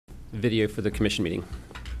video for the commission meeting.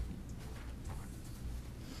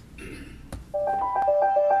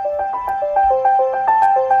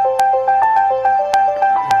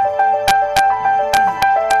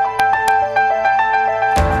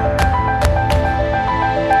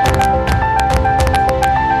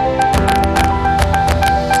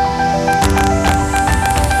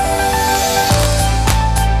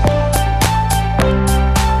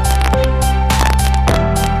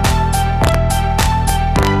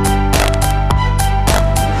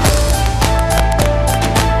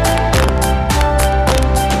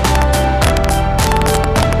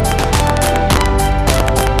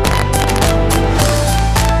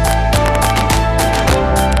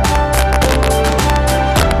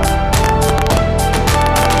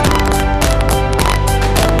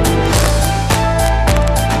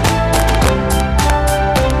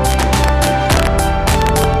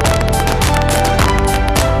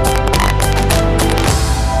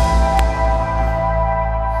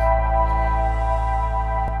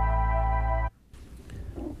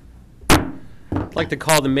 I'd like to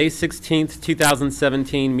call the May 16th,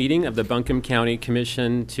 2017 meeting of the Buncombe County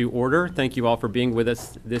Commission to order. Thank you all for being with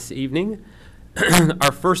us this evening.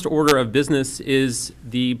 Our first order of business is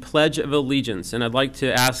the Pledge of Allegiance, and I'd like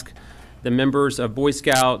to ask the members of Boy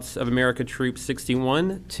Scouts of America Troop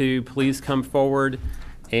 61 to please come forward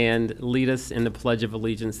and lead us in the Pledge of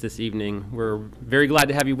Allegiance this evening. We're very glad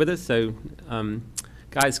to have you with us, so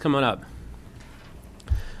guys, come on up.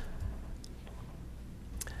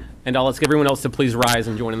 And I'll ask everyone else to please rise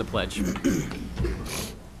and join in the pledge. Please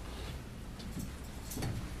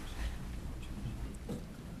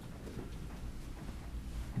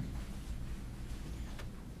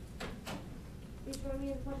join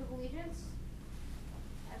me in the Pledge of Allegiance.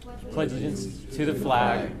 Pledge allegiance to the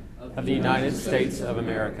flag of the United States of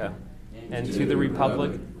America and to the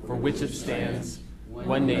republic for which it stands,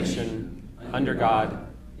 one nation, under God,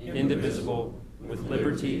 indivisible, with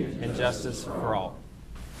liberty and justice for all.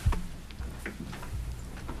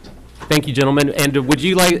 Thank you, gentlemen. And would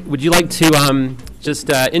you like to just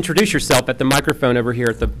introduce yourself at the microphone over here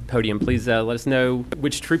at the podium? Please let us know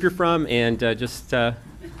which troop you're from and just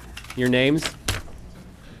your names.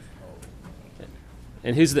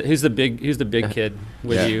 And who's the big kid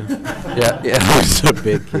with you? Yeah, who's the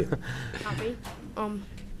big kid? Copy.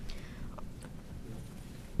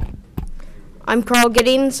 I'm Carl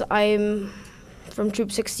Giddings. I'm from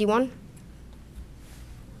Troop 61.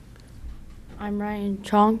 I'm Ryan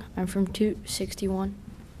Chong. I'm from Troop 61.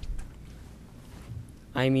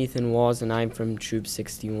 I'm Ethan Walls, and I'm from Troop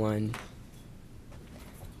 61.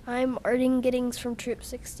 I'm Arden Giddings from Troop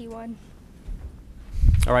 61.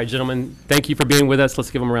 All right, gentlemen, thank you for being with us.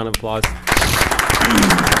 Let's give them a round of applause.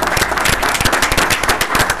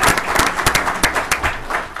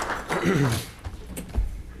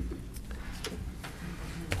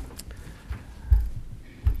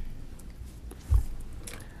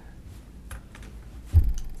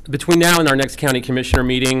 Between now and our next county commissioner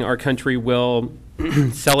meeting, our country will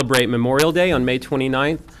celebrate Memorial Day on May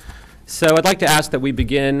 29th. So I'd like to ask that we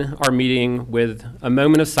begin our meeting with a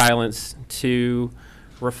moment of silence to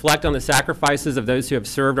reflect on the sacrifices of those who have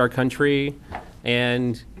served our country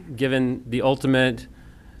and given the ultimate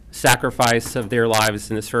sacrifice of their lives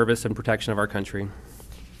in the service and protection of our country.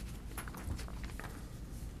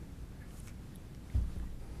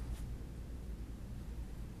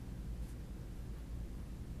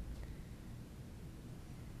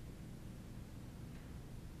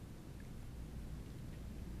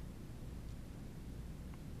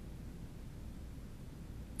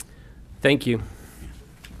 Thank you.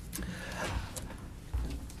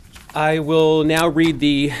 I will now read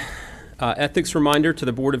the ethics reminder to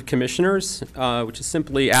the Board of Commissioners, which is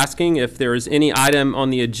simply asking if there is any item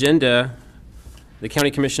on the agenda, the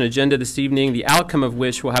County Commission agenda this evening, the outcome of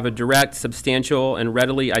which will have a direct, substantial, and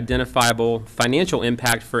readily identifiable financial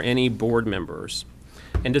impact for any board members.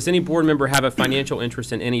 And does any board member have a financial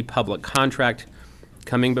interest in any public contract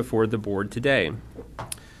coming before the board today?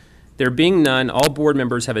 There being none, all board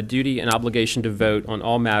members have a duty and obligation to vote on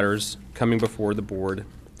all matters coming before the board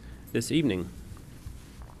this evening.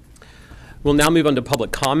 We'll now move on to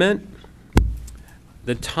public comment.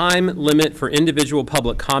 The time limit for individual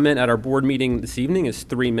public comment at our board meeting this evening is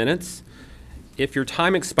 3 minutes. If your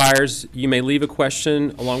time expires, you may leave a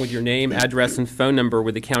question along with your name, address, and phone number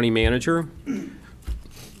with the county manager.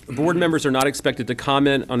 Board members are not expected to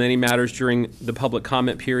comment on any matters during the public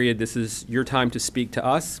comment period. This is your time to speak to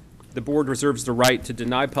us. The board reserves the right to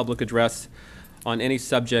deny public address on any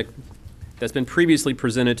subject that's been previously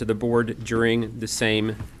presented to the board during the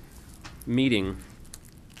same meeting.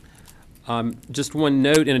 Just one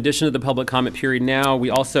note, in addition to the public comment period now, we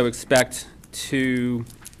also expect to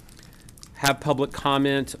have public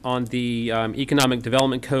comment on the Economic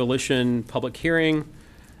Development Coalition public hearing.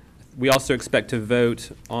 We also expect to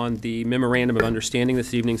vote on the Memorandum of Understanding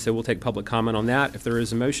this evening, so we'll take public comment on that if there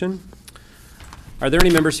is a motion. Are there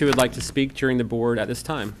any members who would like to speak during the board at this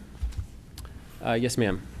time? Yes,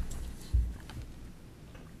 ma'am.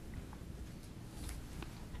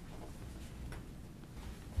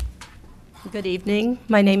 Good evening.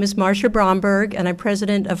 My name is Marcia Bromberg, and I'm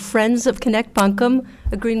president of Friends of Connect Buncombe,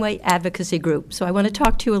 a Greenway advocacy group. So I want to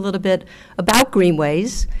talk to you a little bit about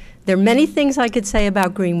greenways. There are many things I could say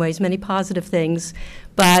about greenways, many positive things,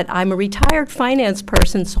 but I'm a retired finance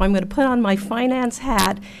person, so I'm going to put on my finance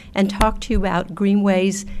hat and talk to you about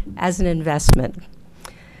greenways as an investment.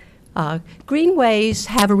 Greenways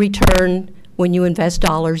have a return when you invest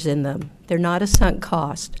dollars in them. They're not a sunk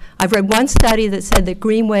cost. I've read one study that said that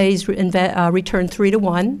greenways return 3 to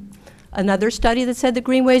 1. Another study that said that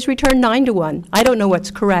greenways return 9 to 1. I don't know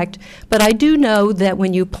what's correct, but I do know that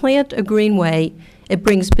when you plant a greenway, it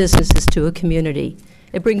brings businesses to a community.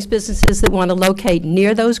 It brings businesses that want to locate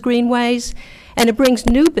near those greenways, and it brings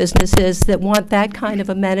new businesses that want that kind of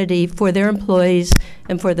amenity for their employees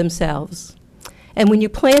and for themselves. And when you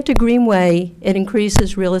plant a greenway, it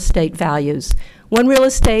increases real estate values. One real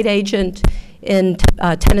estate agent in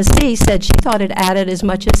Tennessee said she thought it added as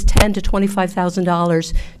much as $10,000 to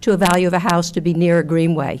 $25,000 to a value of a house to be near a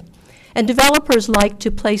greenway. And developers like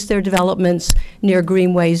to place their developments near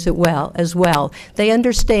greenways as well. They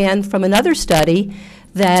understand from another study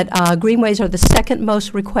that greenways are the second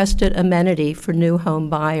most requested amenity for new home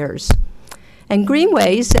buyers. And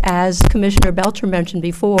greenways, as Commissioner Belcher mentioned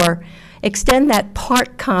before, extend that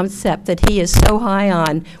park concept that he is so high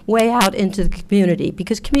on way out into the community,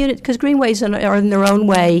 because greenways are in their own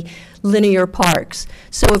way linear parks.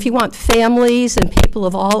 So if you want families and people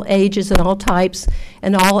of all ages and all types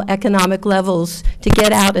and all economic levels to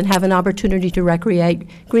get out and have an opportunity to recreate,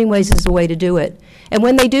 greenways is the way to do it. And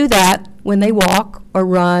when they do that, when they walk or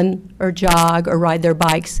run or jog or ride their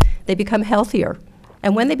bikes, they become healthier.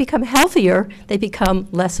 And when they become healthier, they become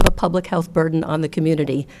less of a public health burden on the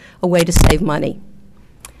community, a way to save money.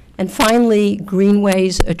 And finally,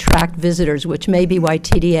 greenways attract visitors, which may be why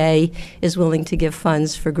TDA is willing to give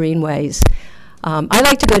funds for greenways. I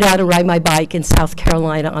like to go down and ride my bike in South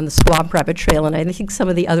Carolina on the Swamp Rabbit Trail, and I think some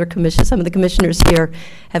of the commissioners here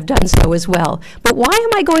have done so as well. But why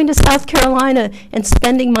am I going to South Carolina and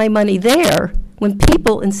spending my money there when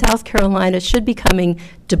people in South Carolina should be coming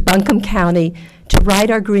to Buncombe County to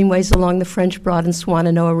ride our greenways along the French Broad and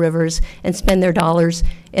Swananoa rivers and spend their dollars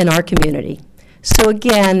in our community? So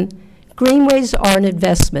again, greenways are an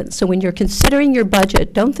investment. So when you're considering your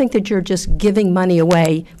budget, don't think that you're just giving money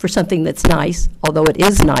away for something that's nice, although it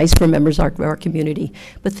is nice for members of our community.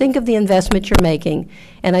 But think of the investment you're making,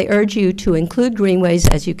 and I urge you to include greenways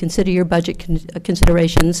as you consider your budget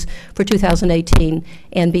considerations for 2018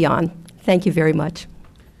 and beyond. Thank you very much.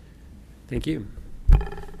 Thank you.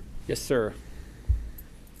 Yes, sir.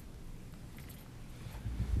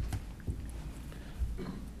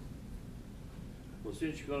 Well,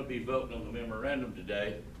 since you're going to be voting on the memorandum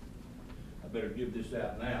today, I better give this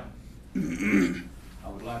out now. I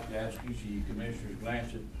would like to ask each of you commissioners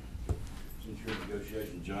glance at, since you're in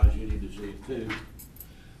negotiations, John, you need to see it too.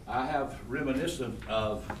 I have reminiscent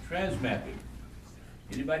of transmapping.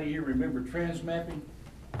 Anybody here remember transmapping?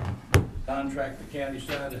 Contract the county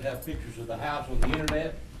side to have pictures of the house on the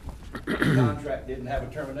internet. The contract didn't have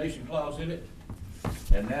a termination clause in it.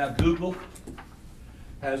 And now Google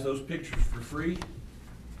has those pictures for free.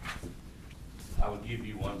 I would give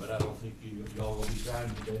you one, but I don't think y'all will be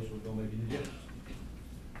signing today, so it don't make any difference.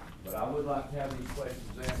 But I would like to have these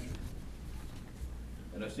questions answered.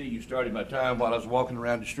 And I see you started my time while I was walking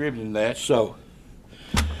around distributing that. So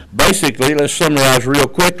basically, let's summarize real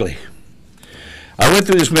quickly. I went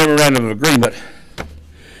through this memorandum of agreement,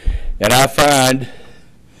 and I find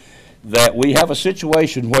that we have a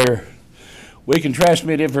situation where we can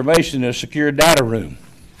transmit information in a secure data room.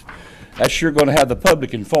 That's sure going to have the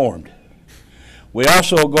public informed. We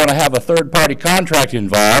also are going to have a third-party contract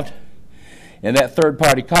involved, and that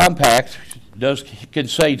third-party compact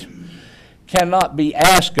cannot be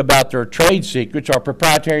asked about their trade secrets or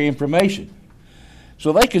proprietary information.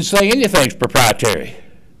 So they can say anything's proprietary,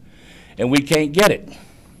 and we can't get it.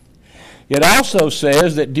 It also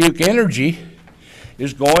says that Duke Energy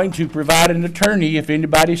is going to provide an attorney if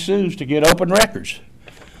anybody sues to get open records.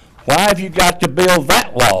 Why have you got to build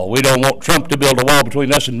that wall? We don't want Trump to build a wall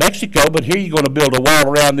between us and Mexico, but here you're going to build a wall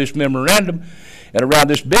around this memorandum and around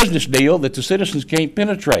this business deal that the citizens can't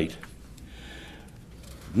penetrate.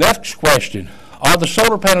 Next question, are the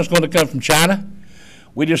solar panels going to come from China?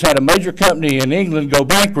 We just had a major company in England go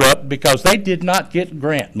bankrupt because they did not get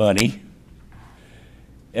grant money.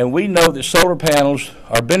 And we know that solar panels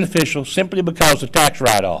are beneficial simply because of tax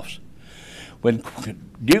write-offs. When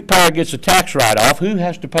Duke Power gets a tax write-off, who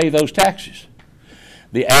has to pay those taxes?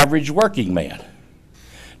 The average working man.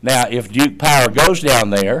 Now, if Duke Power goes down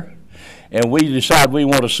there and we decide we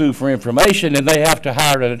want to sue for information and they have to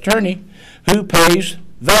hire an attorney, who pays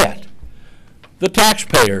that? The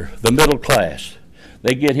taxpayer, the middle class.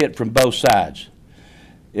 They get hit from both sides.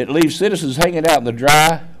 It leaves citizens hanging out in the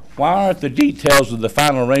dry. Why aren't the details of the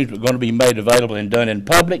final arrangement going to be made available and done in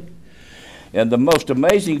public? And the most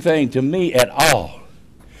amazing thing to me at all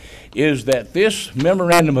is that this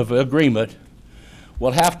memorandum of agreement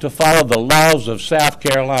will have to follow the laws of South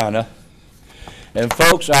Carolina. And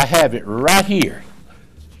folks, I have it right here.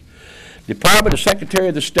 Department of Secretary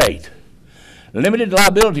of the State, Limited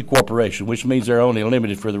Liability Corporation, which means they're only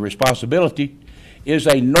limited for the responsibility, is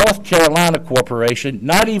a North Carolina corporation,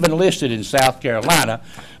 not even listed in South Carolina,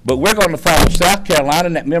 but we're going to follow South Carolina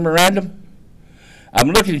in that memorandum. I'm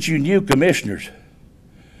looking at you new commissioners.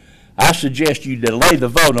 I suggest you delay the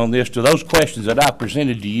vote on this till those questions that I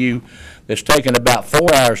presented to you that's taken about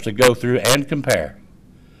 4 hours to go through and compare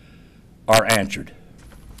are answered.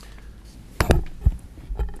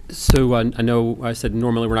 So I know I said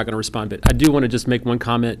normally we're not going to respond, but I do want to just make one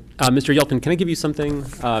comment. Mr. Yelton, can I give you something?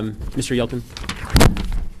 Mr. Yelton,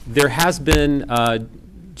 there has been,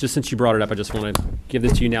 just since you brought it up, I just want to give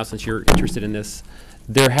this to you now since you're interested in this.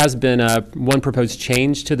 There has been one proposed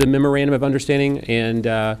change to the memorandum of understanding, and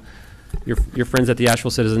your friends at the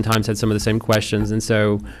Asheville Citizen Times had some of the same questions, and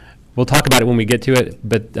so we'll talk about it when we get to it.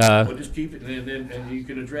 But Well, just keep it, and you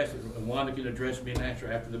can address it. And Wanda can address me and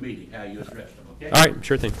answer after the meeting how you addressed them. Okay. all right,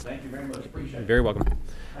 sure thing. Thank you very much. Appreciate it. You're very welcome.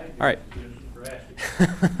 Thank you All right. for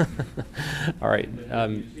asking. All right.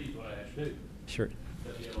 You see what I asked too. Sure.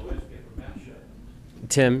 Let the LOS get her mouth shut.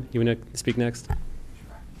 Tim, you want to speak next?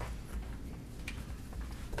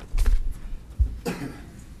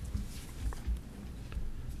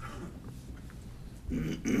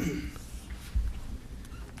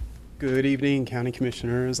 Good evening, County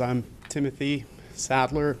Commissioners. I'm Timothy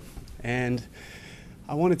Sadler, and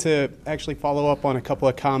I wanted to actually follow up on a couple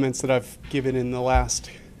of comments that I've given in the last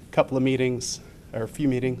couple of meetings, or a few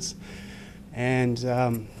meetings. And,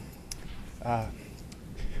 well,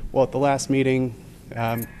 at the last meeting,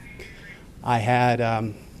 I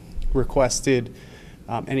had requested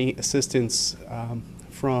any assistance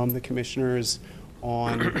from the commissioners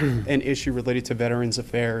on an issue related to Veterans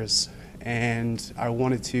Affairs. And I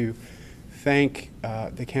wanted to thank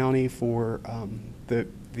the county for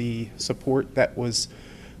the support that was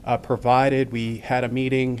provided. We had a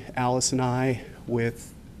meeting, Alice and I,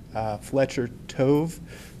 with Fletcher Tove,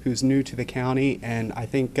 who's new to the county and I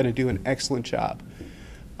think going to do an excellent job.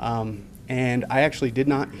 And I actually did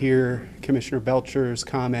not hear Commissioner Belcher's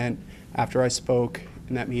comment after I spoke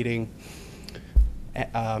in that meeting,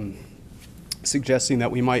 suggesting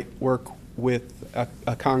that we might work with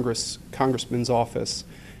a congressman's office,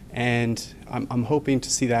 and I'm hoping to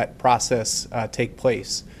see that process take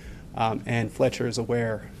place, and Fletcher is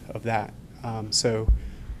aware of that. So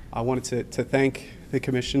I wanted to thank the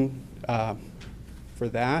commission for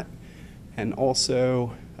that, and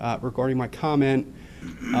also regarding my comment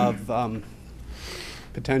of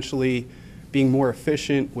potentially being more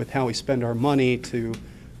efficient with how we spend our money to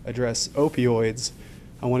address opioids,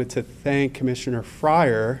 I wanted to thank Commissioner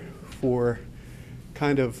Fryer for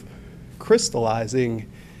kind of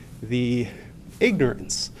crystallizing the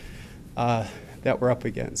ignorance that we're up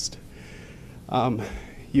against.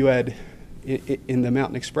 You had, in the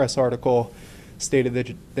Mountain Express article,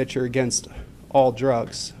 stated that you're against all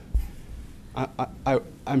drugs.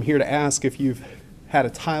 I'm here to ask if you've had a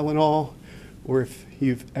Tylenol or if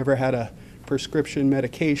you've ever had a prescription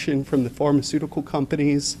medication from the pharmaceutical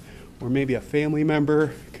companies, or maybe a family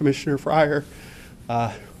member, Commissioner Fryer.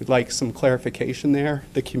 We'd like some clarification there,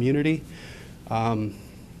 the community.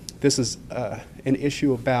 This is an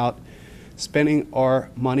issue about spending our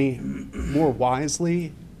money more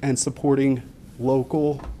wisely and supporting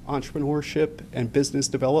local entrepreneurship and business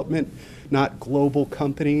development, not global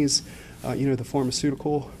companies, the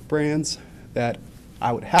pharmaceutical brands that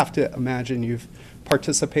I would have to imagine you've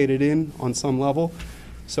participated in on some level.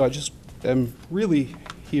 So I just am really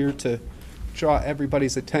here to draw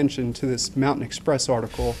everybody's attention to this Mountain Express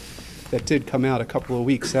article that did come out a couple of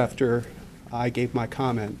weeks after I gave my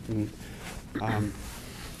comment. And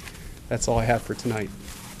that's all I have for tonight.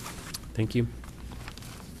 Thank you.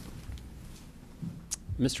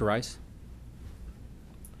 Mr. Rice?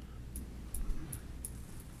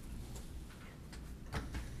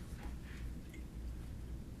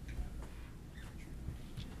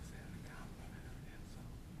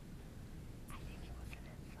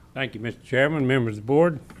 Thank you, Mr. Chairman, members of the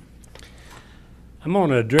board. I'm going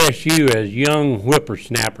to address you as young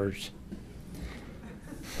whippersnappers.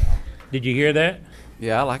 Did you hear that?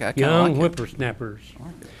 Yeah, I kind of Young like it. whippersnappers.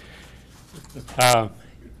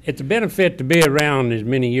 It's a benefit to be around as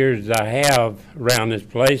many years as I have around this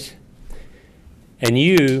place. And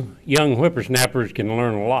you, young whippersnappers, can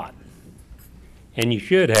learn a lot. And you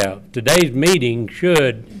should have. Today's meeting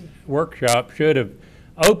workshop should have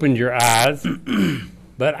opened your eyes.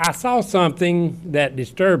 But I saw something that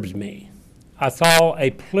disturbs me. I saw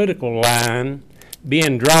a political line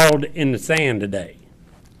being drawn in the sand today.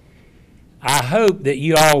 I hope that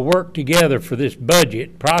you all work together for this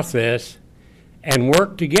budget process and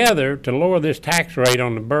work together to lower this tax rate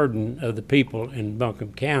on the burden of the people in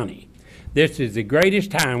Buncombe County. This is the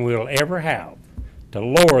greatest time we'll ever have to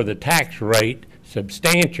lower the tax rate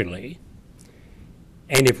substantially.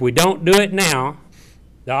 And if we don't do it now,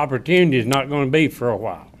 the opportunity is not going to be for a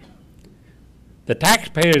while. The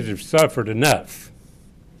taxpayers have suffered enough.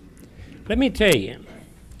 Let me tell you,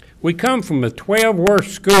 we come from the 12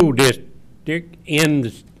 worst school district in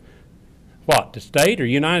the state or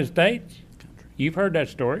United States? You've heard that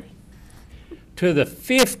story. To the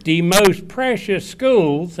 50 most precious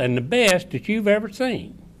schools and the best that you've ever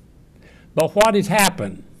seen. But what has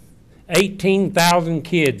happened? 18,000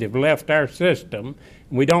 kids have left our system,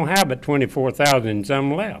 and we don't have but 24,000 and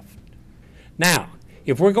some left. Now,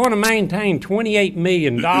 if we're going to maintain $28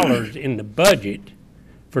 million in the budget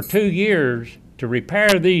for 2 years to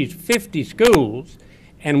repair these 50 schools,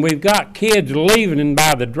 and we've got kids leaving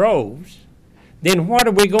by the droves, then what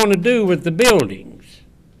are we going to do with the buildings?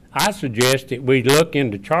 I suggest that we look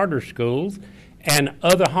into charter schools and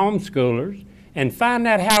other homeschoolers and find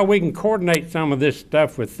out how we can coordinate some of this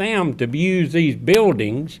stuff with them to use these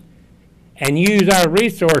buildings and use our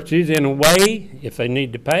resources in a way, if they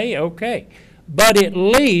need to pay, okay. But at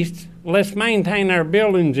least let's maintain our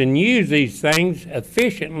buildings and use these things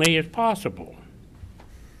efficiently as possible.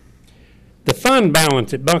 The fund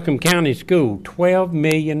balance at Buncombe County School, $12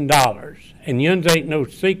 million. And yuns ain't no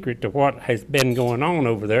secret to what has been going on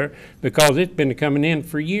over there because it's been coming in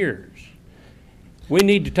for years. We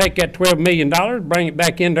need to take that $12 million, bring it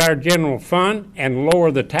back into our general fund, and lower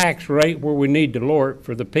the tax rate where we need to lower it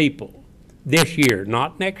for the people this year,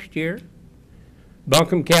 not next year.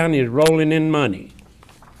 Buncombe County is rolling in money.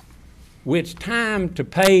 It's time to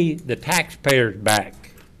pay the taxpayers back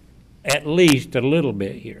at least a little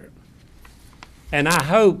bit here. And I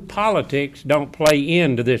hope politics don't play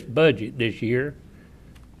into this budget this year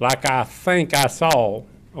like I think I saw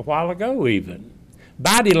a while ago even.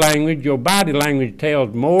 Your body language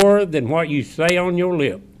tells more than what you say on your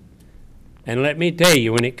lip. And let me tell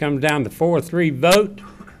you, when it comes down to 4-3 vote,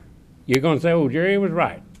 you're going to say, oh, Jerry was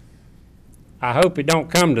right. I hope it don't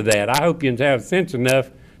come to that. I hope you have sense enough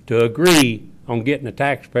to agree on getting the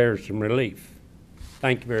taxpayers some relief.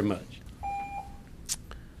 Thank you very much.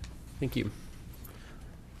 Thank you.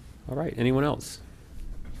 All right, anyone else?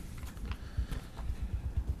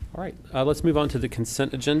 All right, let's move on to the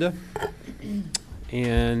consent agenda.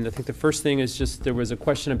 And I think the first thing is just there was a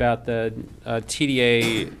question about the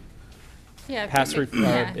TDA password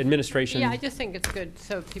administration. Yeah, I just think it's good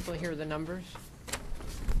so people hear the numbers.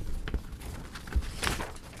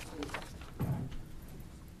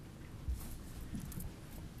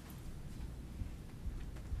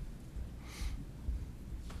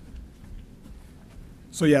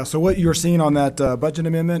 So what you're seeing on that budget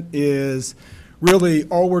amendment is really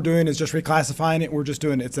all we're doing is just reclassifying it. We're just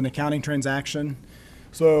doing it's an accounting transaction.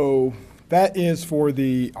 So that is for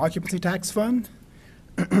the occupancy tax fund.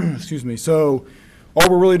 Excuse me. So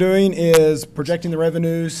all we're really doing is projecting the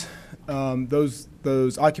revenues. Those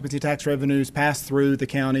occupancy tax revenues pass through the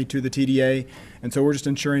county to the TDA, and so we're just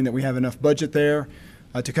ensuring that we have enough budget there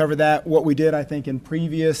to cover that. What we did, I think, in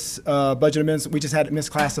previous budget amendments, we just had it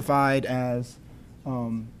misclassified as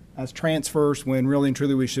transfers when really and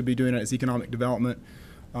truly we should be doing it as economic development.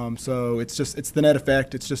 So it's the net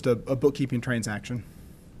effect. It's just a bookkeeping transaction.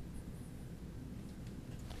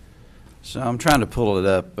 So I'm trying to pull it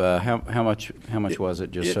up. How much was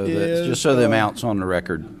it? Just so the amount's on the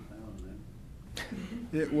record.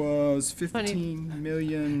 It was 15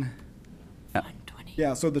 million.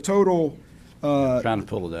 Yeah. So the total. Trying to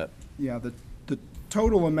pull it up. Yeah. The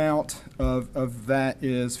total amount of that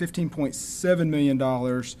is $15.7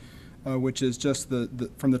 million, which is just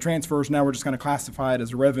from the transfers. Now we're just going to classify it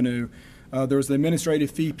as revenue. There's the administrative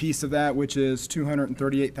fee piece of that, which is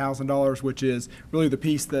 $238,000, which is really the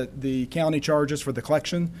piece that the county charges for the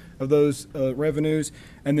collection of those revenues.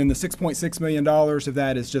 And then the $6.6 million of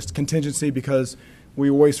that is just contingency because we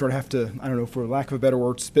always sort of have to, I don't know, for lack of a better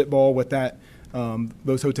word, spitball what that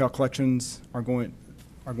those hotel collections are going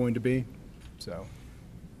to be. So.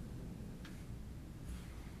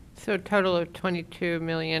 So a total of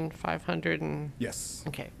 22,500,000 and. Yes.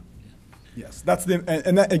 Okay. Yes, that's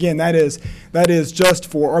and that, again, that is just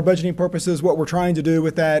for our budgeting purposes. What we're trying to do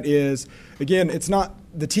with that is, again, it's not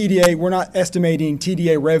the TDA. We're not estimating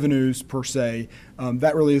TDA revenues per se.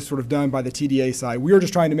 That really is sort of done by the TDA side. We are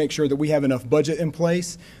just trying to make sure that we have enough budget in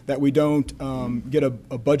place that we don't get a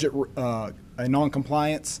budget a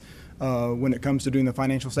non-compliance when it comes to doing the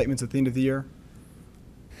financial statements at the end of the year.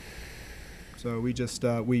 So we just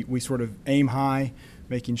we sort of aim high,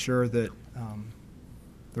 making sure that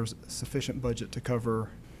there's sufficient budget to cover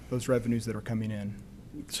those revenues that are coming in.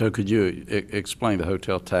 So could you explain the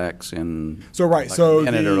hotel tax in so right like so a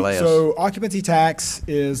minute or less? So occupancy tax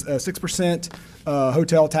is a 6%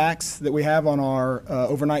 hotel tax that we have on our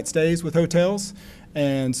overnight stays with hotels.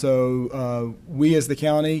 And so we as the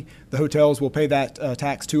county, the hotels will pay that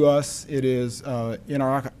tax to us. It is in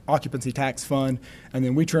our occupancy tax fund, and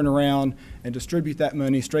then we turn around and distribute that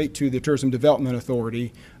money straight to the Tourism Development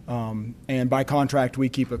Authority. And by contract, we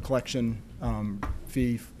keep a collection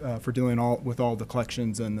fee for dealing with all the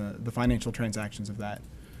collections and the financial transactions of that.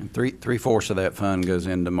 And three-fourths of that fund goes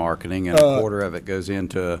into marketing, and a quarter of it goes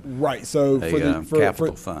into right. So a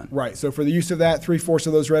capital fund. Right. So for the use of that, 3/4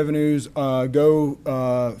 of those revenues go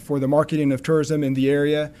for the marketing of tourism in the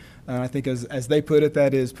area. I think, as they put it,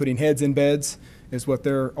 that is putting heads in beds is what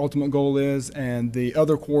their ultimate goal is. And the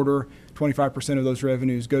other quarter, 25% of those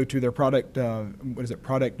revenues go to their product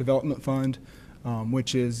development fund,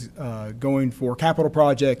 which is going for capital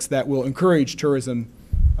projects that will encourage tourism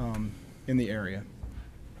in the area.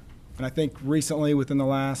 And I think recently, within the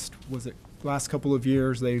last couple of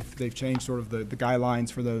years, they've changed sort of the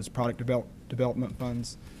guidelines for those product development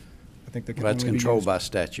funds. I think that's controlled by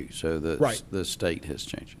statute, so right. The state has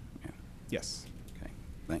changed it. Yeah. Yes. Okay.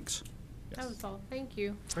 Thanks. That was all. Thank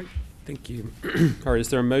you. Great. Thank you. All right. Is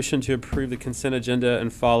there a motion to approve the consent agenda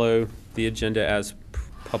and follow the agenda as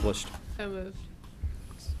published? So moved.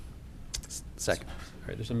 Second. All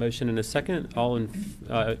right. There's a motion and a second. All in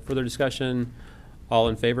further discussion. All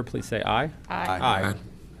in favor, please say aye. Aye. Aye.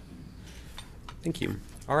 Thank you.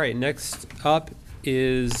 All right, next up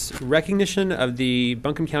is recognition of the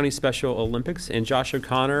Buncombe County Special Olympics, and Josh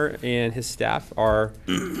O'Connor and his staff are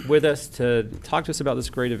with us to talk to us about this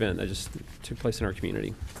great event that just took place in our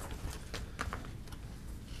community.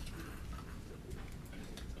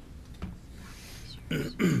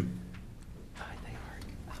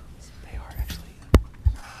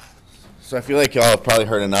 So I feel like y'all have probably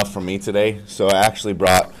heard enough from me today. So I actually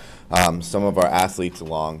brought some of our athletes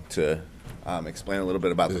along to explain a little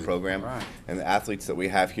bit about the program. Right. And the athletes that we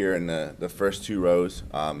have here in the first two rows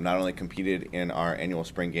not only competed in our annual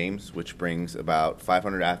spring games, which brings about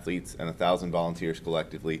 500 athletes and 1,000 volunteers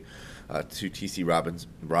collectively to TC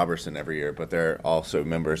Robertson every year, but they're also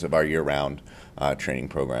members of our year-round training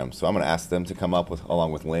program. So I'm going to ask them to come up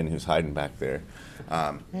along with Lynn, who's hiding back there,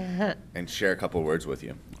 and share a couple words with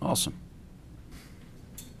you. Awesome.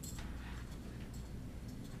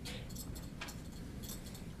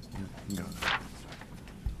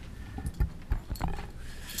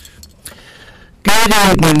 Good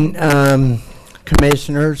evening,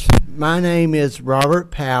 commissioners. My name is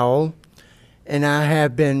Robert Powell, and I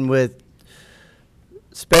have been with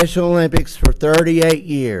Special Olympics for 38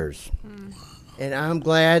 years. And I'm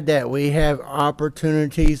glad that we have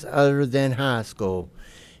opportunities other than high school.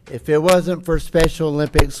 If it wasn't for Special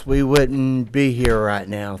Olympics, we wouldn't be here right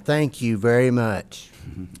now. Thank you very much.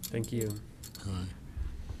 Thank you.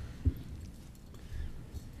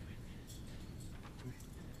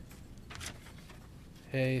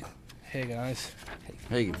 Hey guys.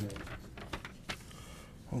 Hey.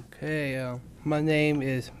 Okay, my name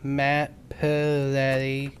is Matt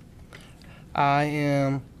Piletti. I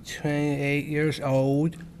am 28 years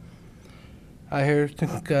old. I'm here to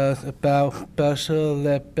discuss about Special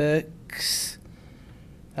Olympics.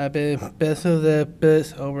 I've been in Special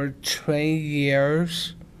Olympics over 20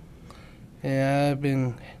 years,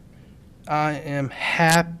 and I am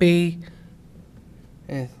happy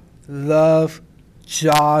and love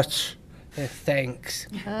Josh, and thanks.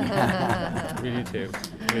 We do too.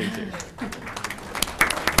 We do too.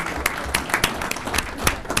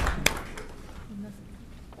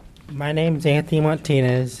 My name is Anthony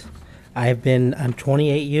Martinez. I'm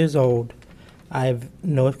 28 years old. I've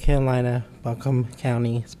North Carolina, Buncombe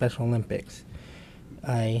County Special Olympics.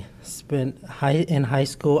 I spent in high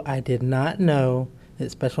school. I did not know that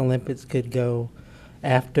Special Olympics could go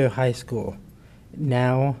after high school.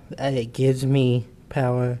 Now it gives me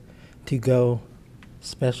power to go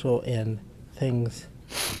special in things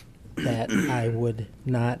that I would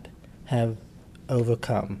not have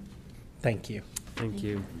overcome. Thank you. Thank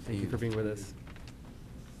you. Thank you for being with us.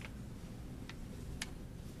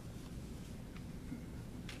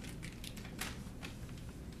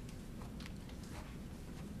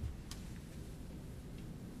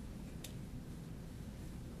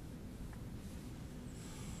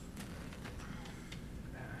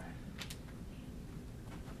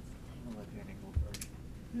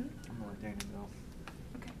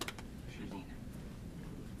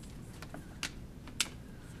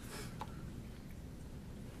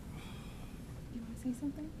 Say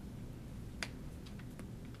something?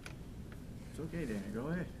 It's okay, Dana. Go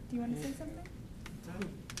ahead. Do you want to say something?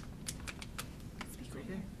 Speak okay.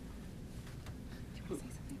 Do you want to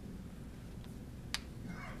say something?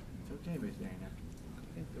 It's okay, Miss Dana.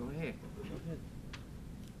 Go ahead. Go ahead.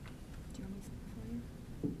 Do you want me to speak for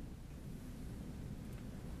you?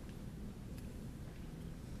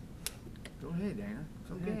 Go ahead, Dana.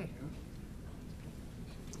 It's okay.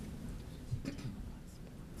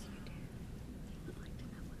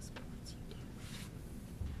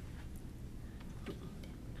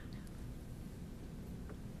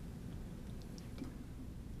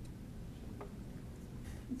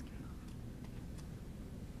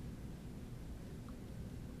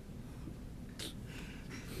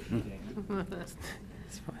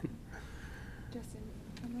 It's fine. Justin,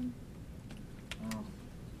 come on. Oh,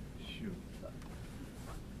 shoot.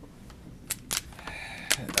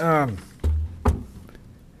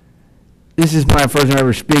 This is my first time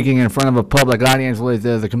ever speaking in front of a public audience with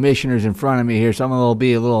the commissioners in front of me here, so I'm a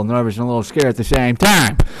little nervous and a little scared at the same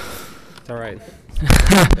time. It's all right.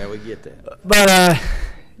 Yeah, we get that. But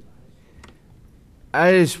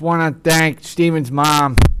I just want to thank Steven's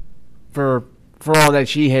mom for all that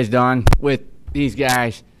she has done with these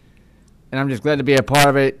guys, and I'm just glad to be a part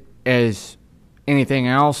of it as anything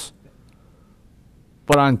else.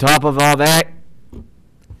 But on top of all that,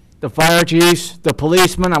 the fire chiefs, the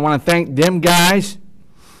policemen, I want to thank them guys,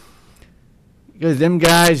 because them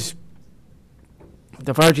guys,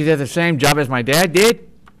 the fire chief has the same job as my dad did,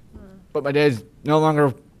 but my dad's no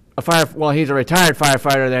longer a he's a retired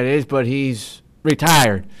firefighter, that is, but he's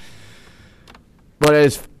retired. But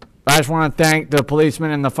I just want to thank the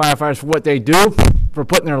policemen and the firefighters for what they do, for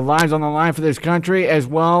putting their lives on the line for this country as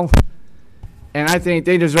well. And I think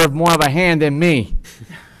they deserve more of a hand than me,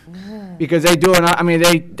 because they do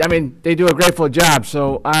they do a grateful job.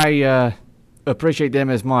 So I appreciate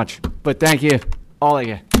them as much. But thank you, all of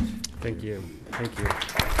you. Thank you. Thank you.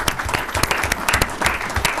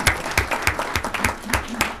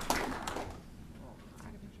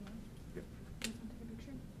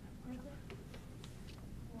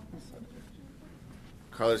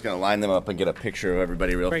 Carla's going to line them up and get a picture of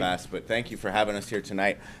everybody real Great. fast. But thank you for having us here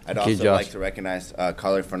tonight. I'd Thank you, also Josh. like to recognize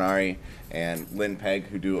Carla Fernari and Lynn Pegg,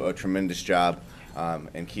 who do a tremendous job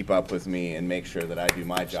and keep up with me and make sure that I do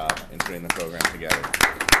my job in putting the program together.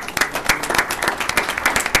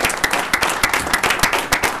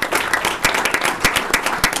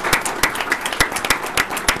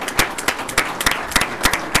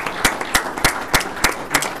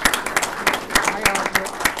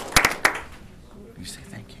 You say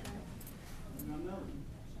thank you.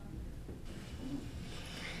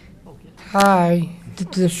 Hi,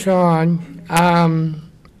 this is Sean.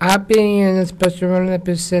 I've been in the Special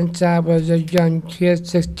Olympics since I was a young kid,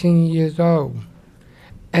 16 years old.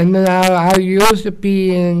 And then I used to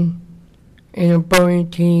be in a bowling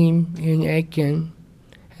team in Aiken,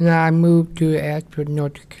 and I moved to Ashford,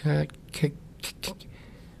 North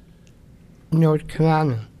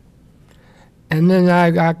Carolina. And then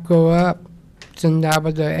I grew up since I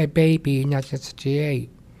was a baby in 1968.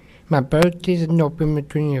 My birthday is November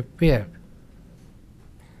 25th.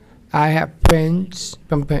 I have friends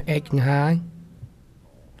from Aiken High.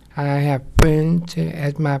 I have friends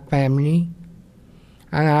as my family.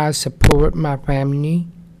 And I support my family.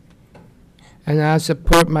 And I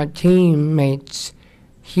support my teammates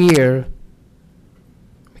here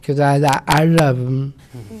because I love them.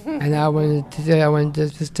 And I wanted to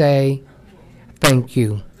say thank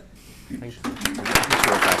you. Thank you.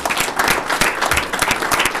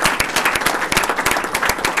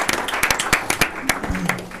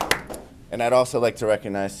 And I'd also like to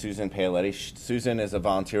recognize Susan Paoletti. Susan is a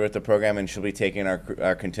volunteer with the program, and she'll be taking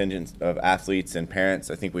our contingent of athletes and parents.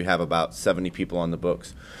 I think we have about 70 people on the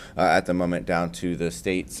books at the moment, down to the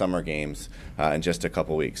state summer games in just a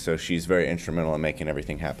couple weeks. So she's very instrumental in making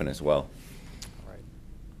everything happen as well.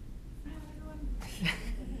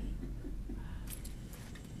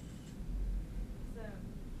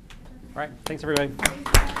 All right. Thanks, everybody.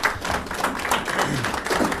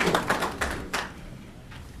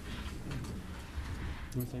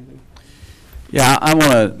 Yeah, I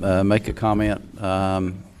want to make a comment.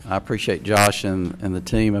 I appreciate Josh and the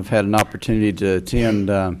team. I've had an opportunity to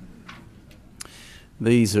attend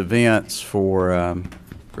these events for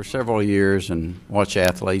several years and watch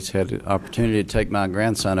athletes. Had the opportunity to take my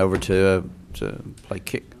grandson over to play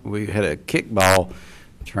kick. We had a kickball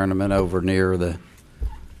tournament over near the,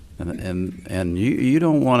 and you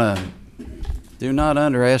don't want to. Do not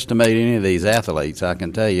underestimate any of these athletes, I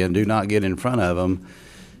can tell you, and do not get in front of them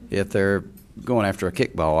if they're going after a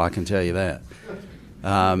kickball, I can tell you that.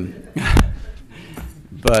 But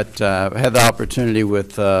I had the opportunity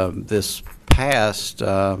with this past,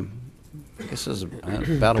 I guess it was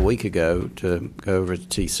about a week ago, to go over to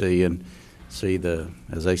TC and see the,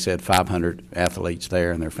 as they said, 500 athletes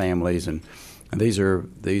there and their families, and these are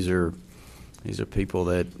people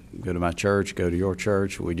that go to my church, go to your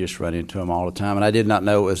church. We just run into them all the time. And I did not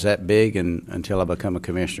know it was that big until I become a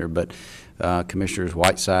commissioner. But Commissioners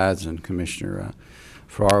Whitesides and Commissioner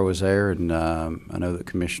Farrar was there, and I know that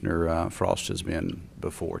Commissioner Frost has been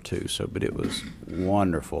before too. But it was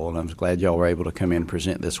wonderful, and I was glad y'all were able to come in and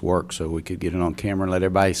present this work so we could get it on camera and let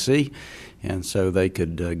everybody see, and so they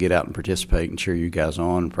could get out and participate and cheer you guys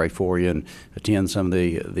on and pray for you and attend some of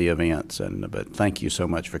the events. But thank you so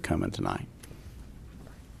much for coming tonight.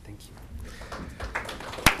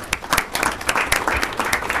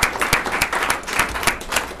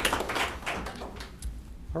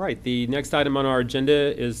 All right, the next item on our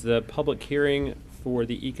agenda is the public hearing for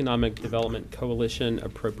the Economic Development Coalition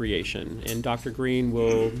appropriation. And Dr. Green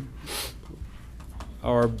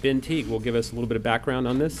or Ben Teague will give us a little bit of background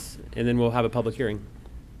on this, and then we'll have a public hearing.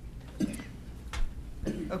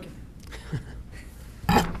 Okay.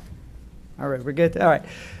 All right, we're good. All right.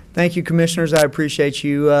 Thank you, Commissioners. I appreciate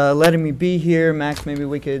you letting me be here. Max, maybe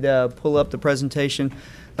we could pull up the presentation.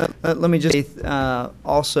 Let me just say,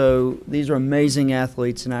 also, these are amazing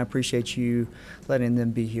athletes, and I appreciate you letting them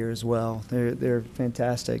be here as well. They're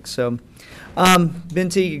fantastic. So, Ben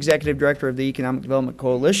Teague, Executive Director of the Economic Development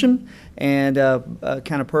Coalition, and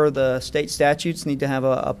kind of per the state statutes, need to have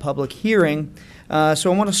a public hearing.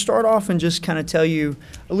 So I want to start off and just kind of tell you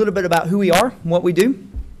a little bit about who we are, what we do.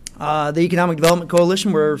 The Economic Development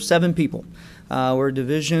Coalition, we're 7 people. We're a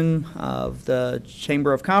division of the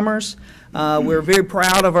Chamber of Commerce. We're very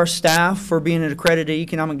proud of our staff for being an accredited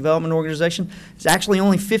economic development organization. It's actually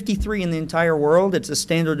only 53 in the entire world. It's a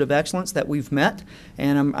standard of excellence that we've met,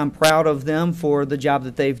 and I'm proud of them for the job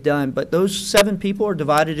that they've done. But those 7 people are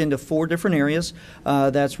divided into 4 different areas.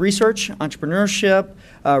 That's research, entrepreneurship,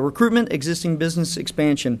 recruitment, existing business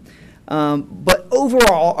expansion. But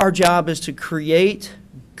overall, our job is to create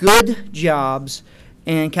good jobs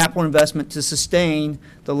and capital investment to sustain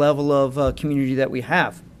the level of community that we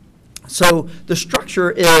have. So the structure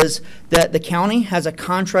is that the county has a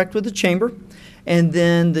contract with the chamber, and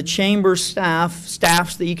then the chamber staffs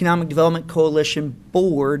the Economic Development Coalition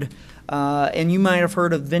board. And you might have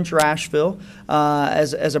heard of Venture Asheville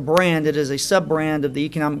as a brand. It is a sub-brand of the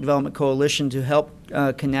Economic Development Coalition to help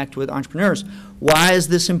connect with entrepreneurs. Why is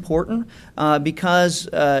this important? Because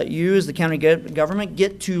you as the county government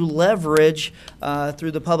get to leverage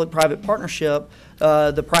through the public-private partnership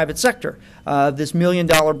the private sector. This $1 million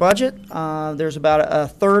budget, there's about a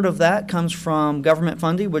third of that comes from government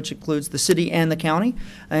funding, which includes the city and the county,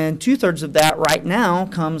 and 2/3 of that right now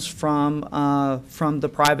comes from the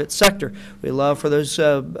private sector. We love for those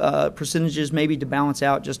percentages maybe to balance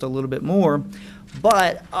out just a little bit more.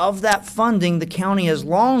 But of that funding, the county has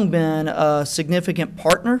long been a significant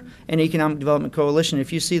partner in Economic Development Coalition.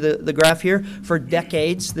 If you see the graph here, for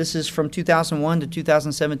decades, this is from 2001 to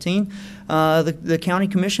 2017, the county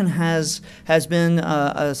commission has been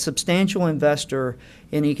a substantial investor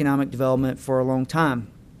in economic development for a long time.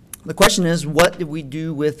 The question is, what did we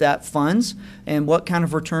do with that funds, and what kind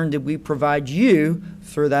of return did we provide you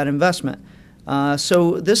through that investment?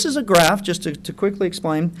 So this is a graph, just to quickly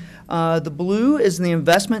explain. The blue is the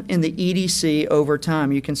investment in the EDC over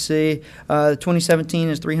time. You can see 2017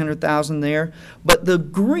 is $300,000 there. But the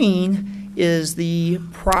green is the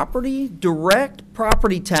direct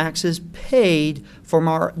property taxes paid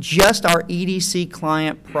from just our EDC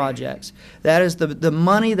client projects. That is the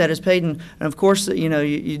money that is paid, and of course,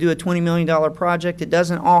 you do a $20 million project. It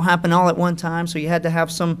doesn't all happen all at one time, so you had to have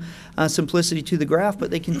some simplicity to the graph, but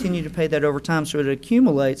they continue to pay that over time, so it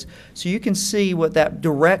accumulates. So you can see what that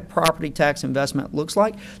direct property tax investment looks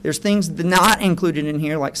like. There's things not included in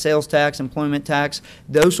here, like sales tax, employment tax,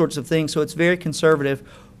 those sorts of things, so it's very conservative.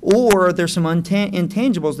 Or there's some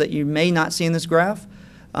intangibles that you may not see in this graph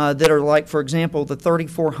that are like, for example, the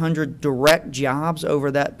 3,400 direct jobs over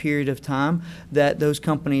that period of time that those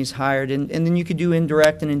companies hired. And then you could do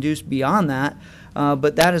indirect and induced beyond that.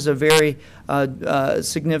 but that is a very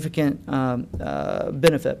significant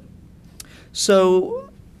benefit. So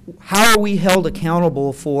how are we held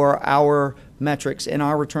accountable for our metrics and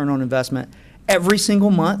our return on investment? Every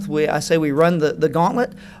single month, we run the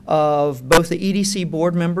gauntlet of both the EDC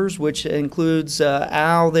board members, which includes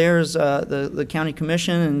Al, there's the county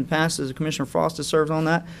commission, and past as Commissioner Frost has served on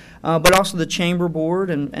that, but also the chamber board,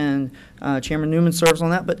 and Chairman Newman serves on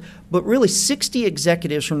that. But really 60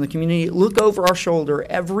 executives from the community look over our shoulder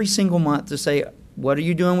every single month to say, what are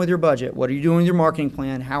you doing with your budget? What are you doing with your marketing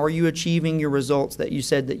plan? How are you achieving your results that you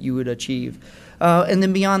said that you would achieve? And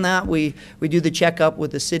then beyond that, we do the checkup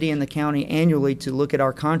with the city and the county annually to look at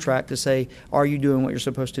our contract to say, are you doing what you're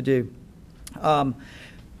supposed to do?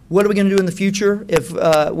 What are we going to do in the future if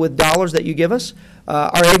with dollars that you give us?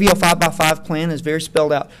 Our AVL 5x5 plan is very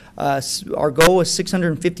spelled out. Our goal is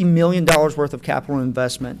 $650 million worth of capital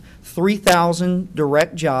investment, 3,000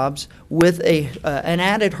 direct jobs with an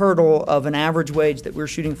added hurdle of an average wage that we're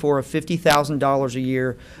shooting for of $50,000 a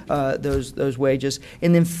year, those wages,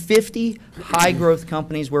 and then 50 high-growth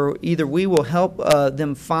companies where either we will help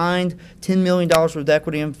them find $10 million worth of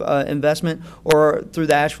equity investment, or through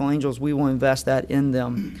the Asheville Angels, we will invest that in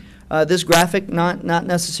them. This graphic, not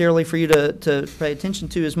necessarily for you to pay attention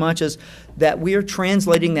to as much as that we are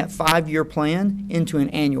translating that 5-year plan into an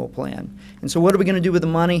annual plan. And so what are we going to do with the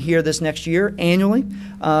money here this next year annually?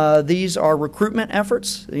 These are recruitment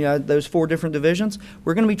efforts, those 4 different divisions.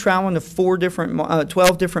 We're going to be traveling to 12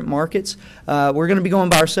 different markets. We're going to be going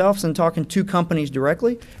by ourselves and talking to companies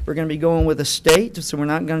directly. We're going to be going with a state, so we're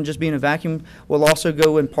not going to just be in a vacuum. We'll also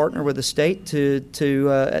go and partner with the state to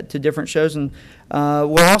different shows, and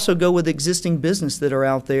we'll also go with existing business that are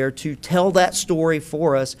out there to tell that story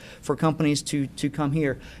for us, for companies to come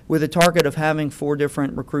here, with a target of having 4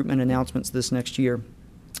 different recruitment announcements this next year.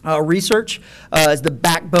 Research is the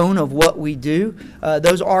backbone of what we do.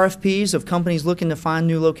 Those RFPs of companies looking to find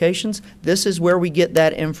new locations, this is where we get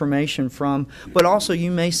that information from. But also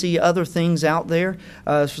you may see other things out there.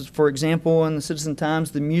 For example, in the Citizen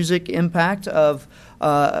Times, the music impact of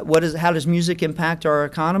how does music impact our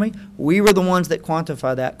economy? We were the ones that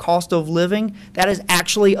quantify that. Cost of living, that is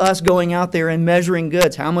actually us going out there and measuring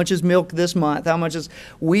goods. How much is milk this month?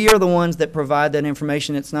 We are the ones that provide that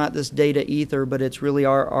information. It's not this data ether, but it's really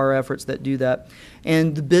our efforts that do that.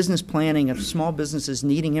 And the business planning of small businesses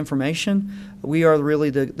needing information, we are really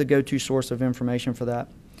the go-to source of information for that.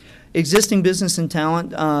 Existing business and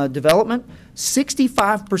talent development,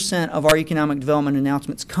 65% of our economic development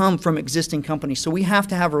announcements come from existing companies, so we have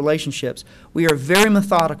to have relationships. We are very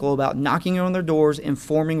methodical about knocking on their doors and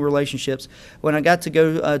forming relationships. When I got to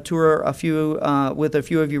go tour with a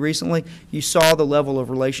few of you recently, you saw the level of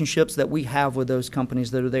relationships that we have with those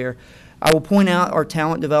companies that are there. I will point out our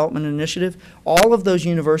talent development initiative. All of those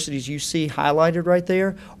universities you see highlighted right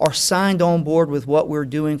there are signed on board with what we're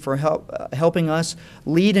doing for helping us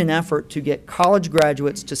lead an effort to get college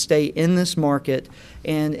graduates to stay in this market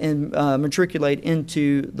and matriculate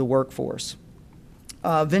into the workforce.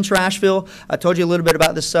 Venture Asheville, I told you a little bit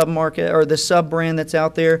about the sub-market or the sub-brand that's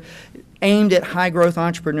out there, aimed at high-growth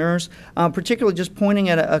entrepreneurs, particularly just pointing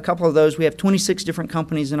at a couple of those. We have 26 different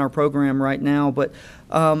companies in our program right now, but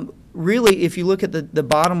really, if you look at the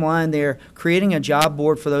bottom line there, creating a job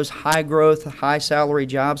board for those high-growth, high-salary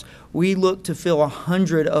jobs, we look to fill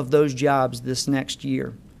 100 of those jobs this next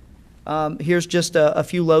year. Here's just a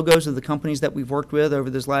few logos of the companies that we've worked with over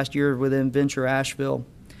this last year within Venture Asheville.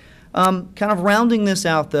 Kind of rounding this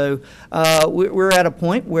out, though, we're at a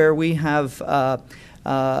point where we have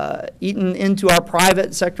eaten into our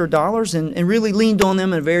private sector dollars and really leaned on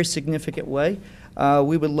them in a very significant way.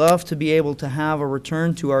 We would love to be able to have a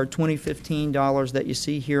return to our 2015 dollars that you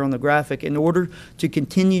see here on the graphic in order to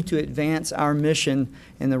continue to advance our mission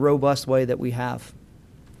in the robust way that we have.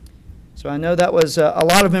 So I know that was a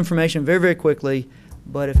lot of information very, very quickly,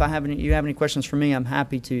 but if you have any questions for me, I'm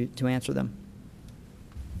happy to answer them.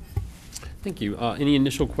 Thank you. Any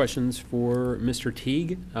initial questions for Mr.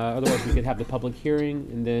 Teague? Otherwise, we could have the public hearing,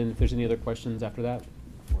 and then if there's any other questions after that,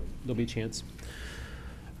 there'll be a chance.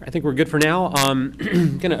 I think we're good for now. I'm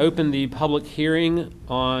going to open the public hearing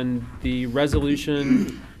on the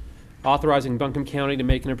resolution authorizing Buncombe County to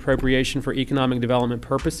make an appropriation for economic development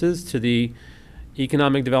purposes to the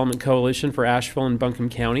Economic Development Coalition for Asheville and Buncombe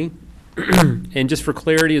County. And just for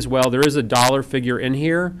clarity as well, there is a dollar figure in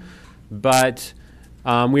here, but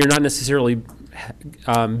we are not necessarily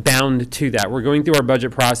bound to that. We're going through our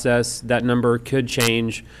budget process. That number could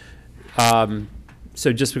change.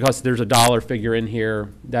 So just because there's a dollar figure in here,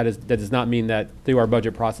 that does not mean that through our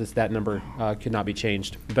budget process that number could not be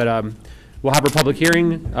changed. But We'll have our public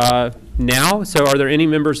hearing now. So are there any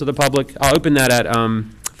members of the public? I'll open that at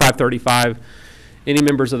 5:35. Any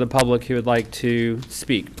members of the public who would like to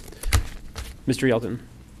speak? Mr. Yelton.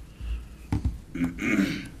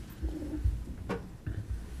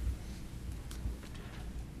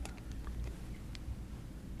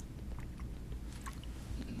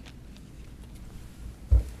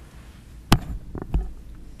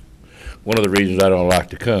 One of the reasons I don't like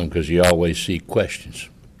to come, because you always see questions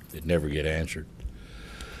that never get answered.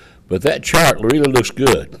 But that chart really looks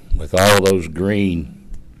good with all those green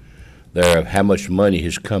there of how much money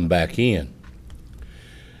has come back in.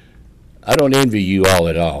 I don't envy you all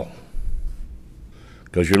at all,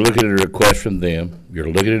 because you're looking at a request from them,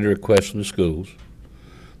 you're looking at a request from the schools.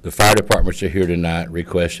 The fire departments are here tonight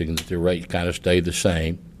requesting that the rate kind of stay the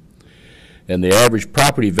same. And the average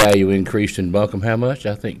property value increased in Buncombe how much?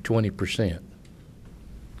 I think 20%.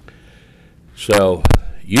 So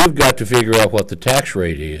you've got to figure out what the tax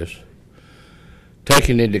rate is,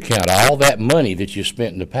 taking into account all that money that you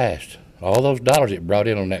spent in the past, all those dollars it brought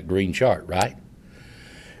in on that green chart, right?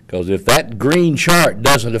 Because if that green chart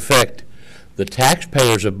doesn't affect the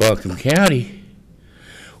taxpayers of Buncombe County,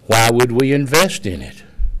 why would we invest in it?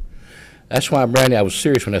 That's why, Brandy, I was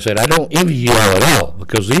serious when I said I don't envy you all at all,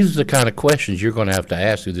 because these are the kind of questions you're going to have to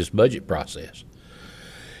ask through this budget process.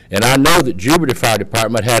 And I know that Jupiter Fire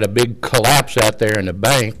Department had a big collapse out there in the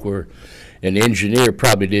bank where an engineer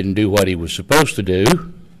probably didn't do what he was supposed to do,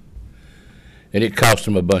 and it cost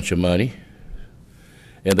them a bunch of money.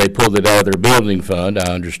 And they pulled it out of their building fund,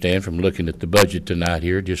 I understand, from looking at the budget tonight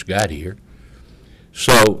here, just got here.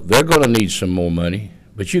 So they're going to need some more money,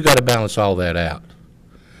 but you got to balance all that out.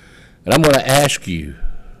 And I'm going to ask you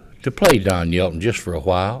to play Don Yelton just for a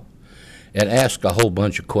while and ask a whole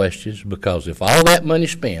bunch of questions, because if all that money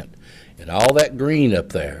spent and all that green up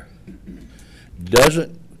there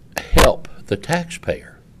doesn't help the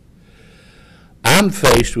taxpayer, I'm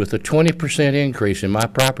faced with a 20% increase in my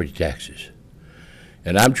property taxes,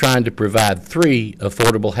 and I'm trying to provide 3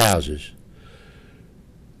 affordable houses.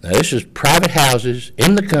 Now, this is private houses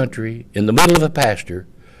in the country, in the middle of a pasture,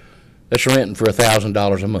 that's renting for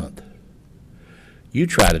 $1,000 a month. You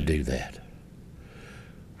try to do that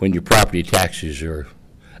when your property taxes are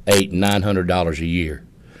 $800 and $900 a year,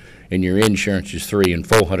 and your insurance is $300 and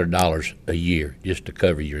 $400 a year just to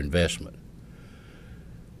cover your investment,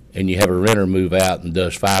 and you have a renter move out and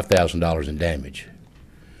does $5,000 in damage.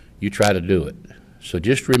 You try to do it. So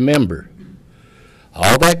just remember,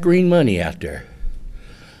 all that green money out there,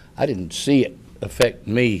 I didn't see it affect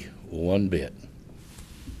me one bit.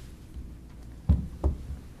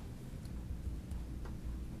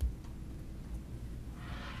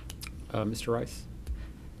 Mr. Rice.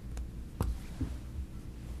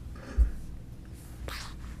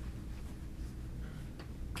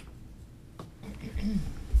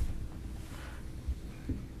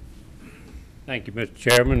 Thank you, Mr.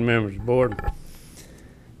 Chairman, members of the board.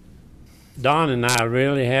 Don and I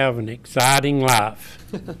really have an exciting life.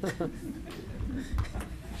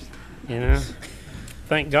 You know,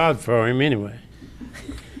 thank God for him anyway.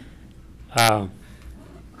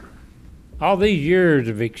 All these years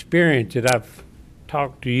of experience that I've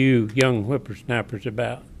talked to you young whippersnappers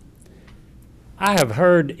about, I have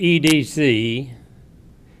heard EDC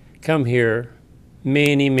come here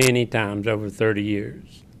many, many times over 30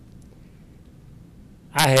 years.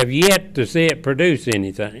 I have yet to see it produce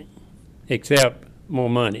anything except more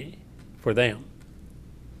money for them.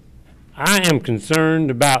 I am concerned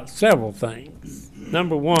about several things.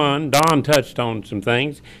 Number one, Don touched on some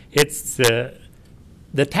things. It's the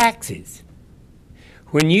taxes.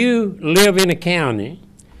 When you live in a county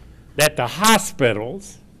that the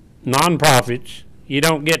hospitals, nonprofits, you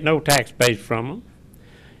don't get no tax base from them.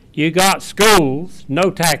 You got schools,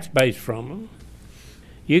 no tax base from them.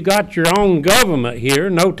 You got your own government here,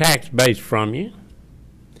 no tax base from you.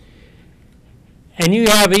 And you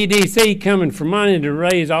have EDC coming for money to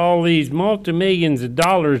raise all these multi-millions of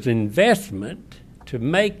dollars investment to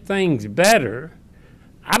make things better.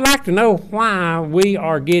 I'd like to know why we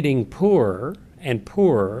are getting poorer and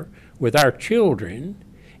poorer with our children,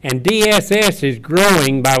 and DSS is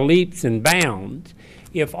growing by leaps and bounds.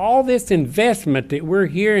 If all this investment that we're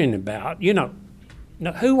hearing about, you know,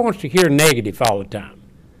 who wants to hear negative all the time?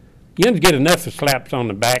 You don't get enough of slaps on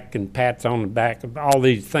the back and pats on the back of all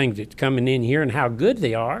these things that's coming in here and how good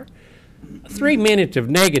they are. 3 minutes of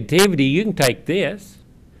negativity, you can take this.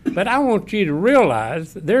 But I want you to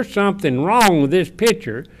realize there's something wrong with this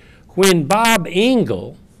picture when Bob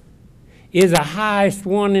Engel is the highest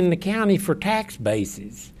one in the county for tax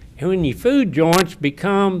bases. And when your food joints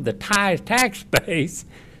become the highest tax base,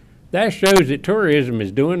 That shows that tourism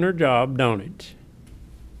is doing their job, don't it?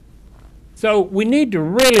 So we need to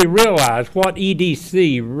really realize what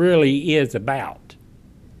EDC really is about.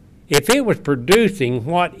 If it was producing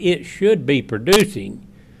what it should be producing,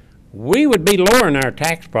 we would be lowering our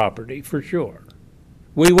tax property for sure.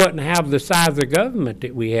 We wouldn't have the size of government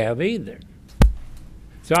that we have either.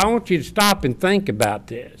 So I want you to stop and think about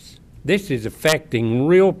this. This is affecting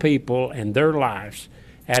real people and their lives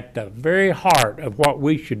at the very heart of what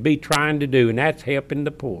we should be trying to do, and that's helping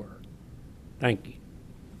the poor. Thank you.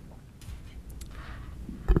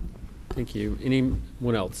 Thank you.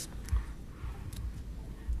 Anyone else?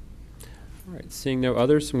 All right, seeing no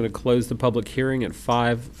others, I'm going to close the public hearing at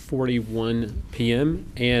 5:41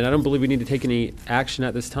 p.m. And I don't believe we need to take any action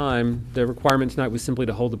at this time. The requirement tonight was simply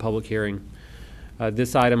to hold the public hearing.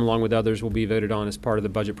 This item, along with others, will be voted on as part of the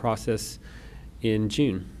budget process in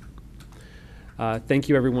June. Thank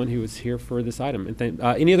you, everyone who was here for this item. And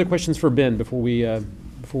any other questions for Ben before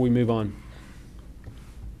we move on?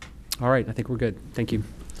 All right, I think we're good. Thank you.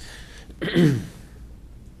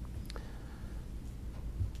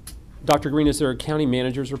 Dr. Green, is there a county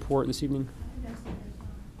manager's report this evening?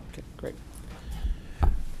 Okay, great.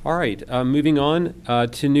 All right, moving on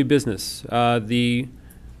to new business. The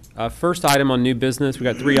first item on new business, we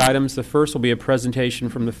got 3 items. The first will be a presentation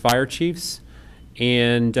from the fire chiefs,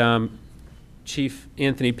 and Chief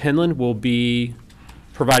Anthony Penland will be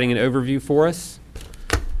providing an overview for us.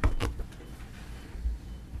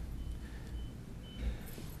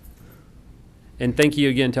 And thank you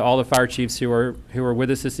again to all the fire chiefs who are with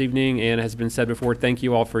us this evening. And as has been said before, thank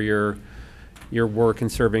you all for your work in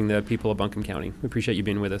serving the people of Buncombe County. We appreciate you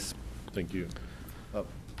being with us. Thank you.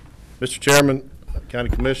 Mr. Chairman, County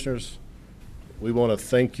Commissioners, we want to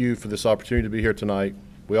thank you for this opportunity to be here tonight.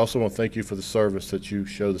 We also want to thank you for the service that you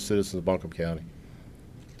show the citizens of Buncombe County.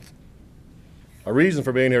 Our reason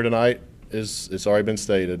for being here tonight is, it's already been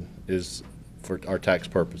stated, is for our tax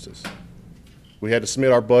purposes. We had to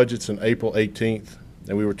submit our budgets on April 18th,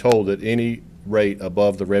 and we were told that any rate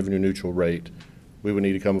above the revenue neutral rate, we would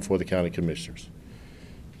need to come before the county commissioners.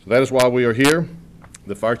 So that is why we are here.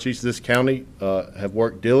 The fire chiefs of this county have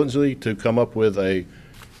worked diligently to come up with a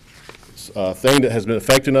thing that has been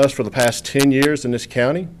affecting us for the past 10 years in this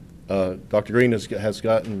county. Dr. Green has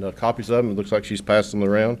gotten copies of them. It looks like she's passed them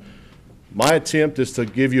around. My attempt is to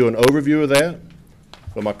give you an overview of that,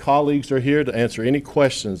 but my colleagues are here to answer any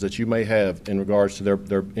questions that you may have in regards to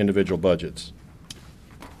their individual budgets.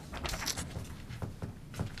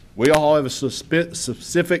 We all have a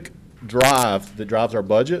specific drive that drives our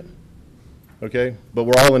budget, okay? But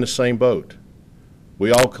we're all in the same boat.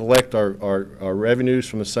 We all collect our revenues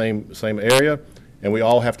from the same area, and we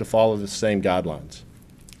all have to follow the same guidelines.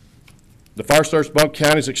 The Fire Service of Buncombe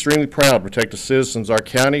County is extremely proud to protect the citizens of our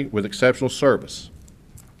county with exceptional service.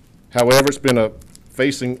 However, it's been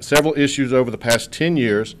facing several issues over the past 10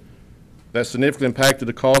 years that significantly impacted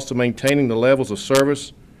the cost of maintaining the levels of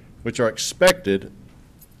service which are expected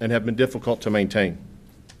and have been difficult to maintain.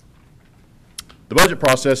 The budget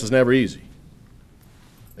process is never easy.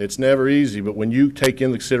 It's never easy, but when you take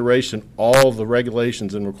into consideration all the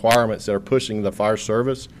regulations and requirements that are pushing the fire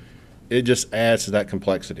service, it just adds to that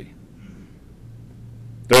complexity.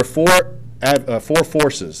 There are four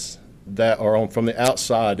forces that are from the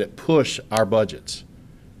outside that push our budgets,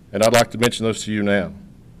 and I'd like to mention those to you now.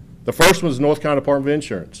 The first one is North Carolina Department of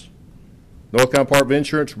Insurance. North Carolina Department of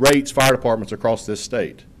Insurance rates fire departments across this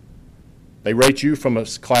state. They rate you from a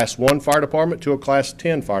Class 1 fire department to a Class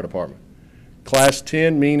 10 fire department. Class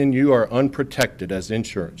 10 meaning you are unprotected as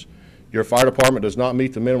insurance. Your fire department does not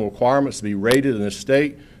meet the minimum requirements to be rated in the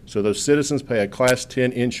state, so those citizens pay a Class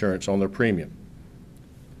 10 insurance on their premium.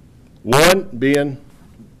 1 being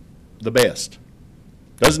the best.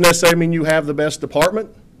 Doesn't necessarily mean you have the best department.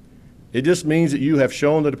 It just means that you have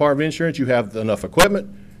shown the Department of Insurance you have enough equipment,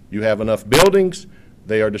 you have enough buildings,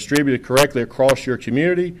 they are distributed correctly across your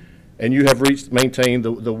community, and you have maintained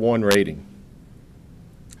the 1 rating.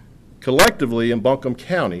 Collectively in Buncombe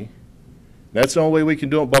County, that's the only way we can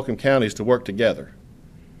do it in Buncombe County is to work together.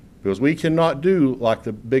 Because we cannot do like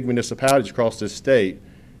the big municipalities across this state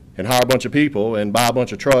and hire a bunch of people and buy a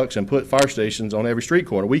bunch of trucks and put fire stations on every street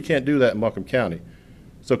corner. We can't do that in Buncombe County.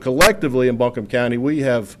 So collectively in Buncombe County, we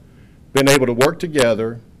have been able to work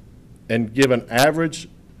together and give an average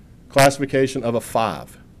classification of a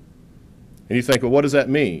 5. And you think, well, what does that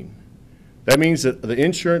mean? That means that the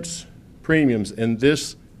insurance premiums in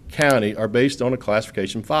this county are based on a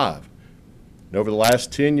classification 5. And over the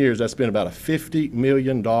last 10 years, that's been about a $50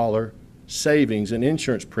 million savings in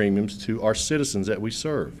insurance premiums to our citizens that we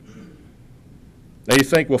serve. Now you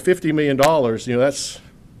think, well, $50 million, you know,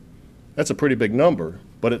 that's a pretty big number.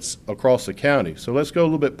 but it's across the county. So let's go a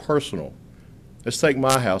little bit personal. Let's take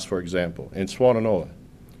my house, for example, in Swannanoa.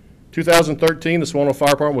 2013, the Swannanoa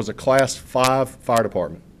Fire Department was a Class 5 fire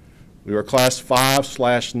department. We were Class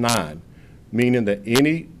 5/9, meaning that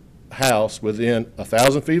any house within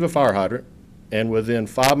 1,000 feet of a fire hydrant and within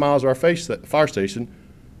 5 miles of our fire station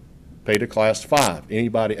paid a Class 5.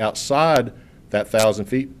 Anybody outside that 1,000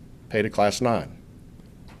 feet paid a Class 9.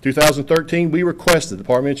 2013, we requested the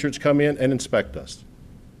Department of Insurance come in and inspect us.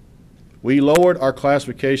 We lowered our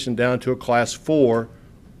classification down to a Class 4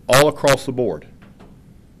 all across the board.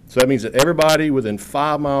 So that means that everybody within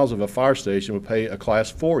 5 miles of a fire station would pay a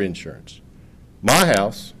Class 4 insurance. My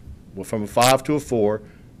house, went from a 5 to a 4,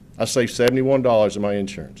 I saved $71 in my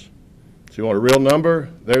insurance. So you want a real number?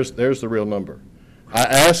 There's the real number. I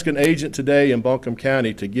asked an agent today in Buncombe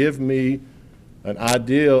County to give me an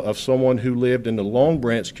idea of someone who lived in the Long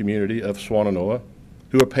Branch community of Swannanoa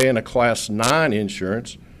who are paying a Class 9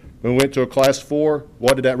 insurance. When we went to a Class 4,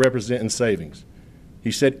 what did that represent in savings?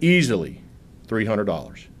 He said easily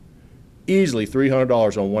 $300. Easily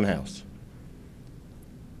 $300 on one house.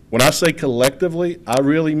 When I say collectively, I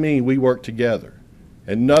really mean we work together.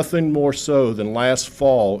 And nothing more so than last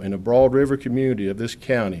fall in the Broad River community of this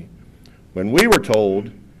county, when we were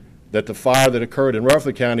told that the fire that occurred in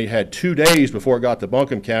Rutherford County had 2 days before it got to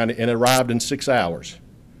Buncombe County and arrived in 6 hours.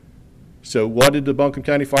 So what did the Buncombe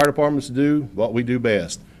County Fire Departments do? What we do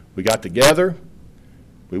best. We got together,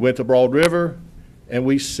 we went to Broad River, and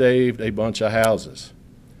we saved a bunch of houses.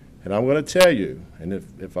 And I'm going to tell you, and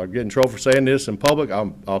if I get in trouble for saying this in public,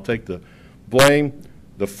 I'll take the blame.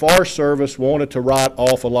 The Forest Service wanted to write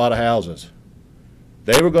off a lot of houses.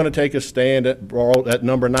 They were going to take a stand at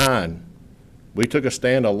number 9. We took a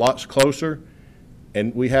stand a lot closer,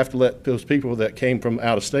 and we have to let those people that came from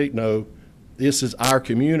out of state know this is our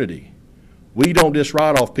community. We don't just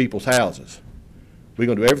write off people's houses. We're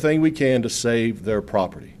going to do everything we can to save their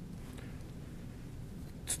property.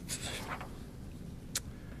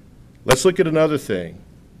 Let's look at another thing.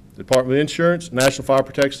 Department of Insurance, National Fire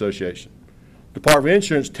Protection Association. Department of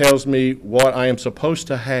Insurance tells me what I am supposed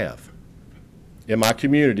to have in my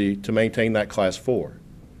community to maintain that Class 4.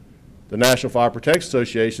 The National Fire Protection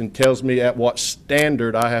Association tells me at what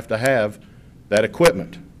standard I have to have that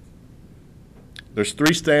equipment. There's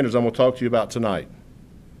 3 standards I'm going to talk to you about tonight.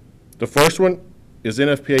 The first one is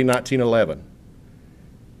NFPA 1911.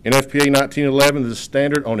 NFPA 1911 is a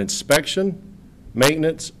standard on inspection,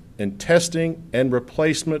 maintenance, and testing and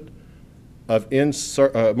replacement of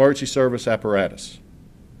emergency service apparatus.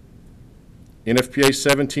 NFPA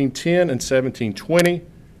 1710 and 1720,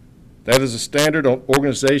 that is a standard on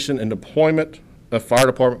organization and deployment of fire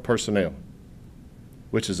department personnel,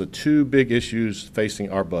 which is the 2 big issues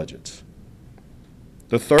facing our budgets.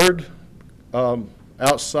 The third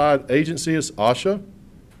outside agency is OSHA,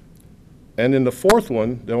 and then the fourth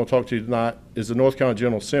one that I want to talk to you tonight is the North Carolina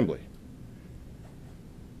General Assembly.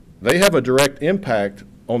 They have a direct impact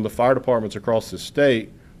on the fire departments across the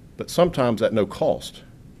state, but sometimes at no cost.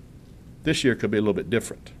 This year could be a little bit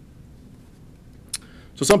different.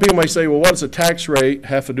 So some people may say, well, what does the tax rate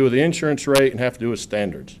have to do with the insurance rate and have to do with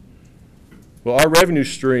standards? Well, our revenue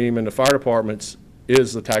stream in the fire departments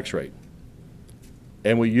is the tax rate.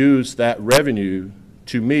 And we use that revenue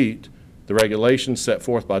to meet the regulations set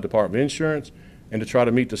forth by the Department of Insurance and to try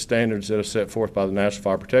to meet the standards that are set forth by the National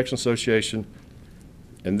Fire Protection Association.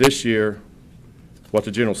 And this year, what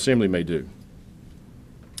the General Assembly may do.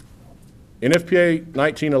 NFPA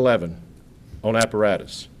 1911 on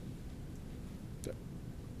apparatus.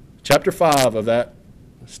 Chapter 5 of that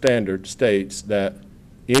standard states that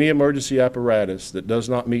any emergency apparatus that does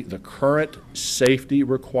not meet the current safety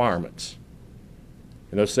requirements,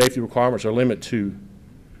 and those safety requirements are limited to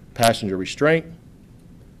passenger restraint,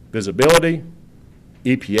 visibility,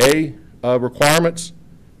 EPA requirements,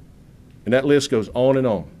 and that list goes on and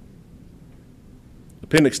on.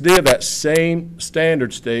 Appendix D of that same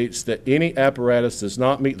standard states that any apparatus does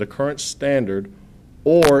not meet the current standard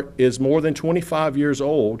or is more than 25 years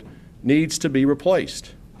old needs to be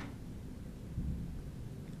replaced.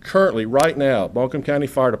 Currently, right now, Buncombe County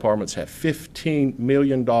Fire Departments have $15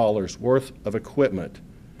 million worth of equipment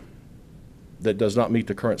that does not meet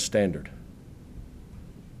the current standard.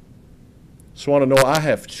 So I want to know, I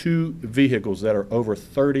have 2 vehicles that are over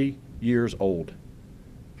 30 years old.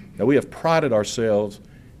 Now, we have prided ourselves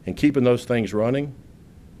in keeping those things running,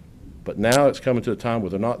 but now it's coming to a time where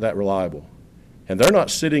they're not that reliable. And they're not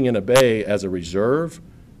sitting in a bay as a reserve.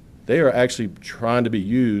 They are actually trying to be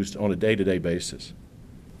used on a day-to-day basis.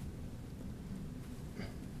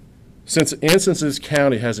 Since instances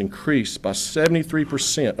county has increased by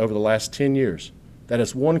 73% over the last 10 years, That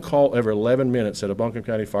is one call every 11 minutes that a Buncombe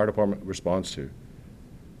County Fire Department responds to.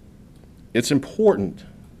 It's important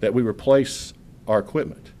that we replace our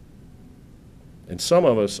equipment. And some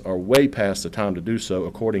of us are way past the time to do so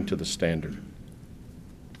according to the standard.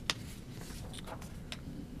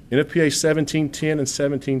 NFPA 1710 and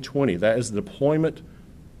 1720, that is the deployment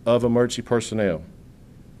of emergency personnel.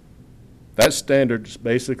 That standard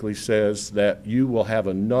basically says that you will have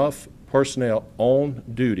enough personnel on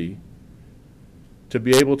duty to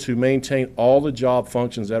be able to maintain all the job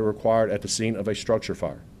functions that are required at the scene of a structure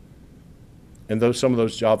fire. And some of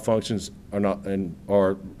those job functions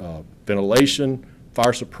are ventilation,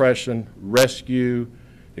 fire suppression, rescue,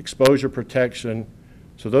 exposure protection.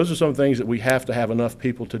 So those are some things that we have to have enough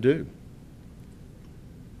people to do.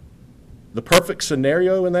 The perfect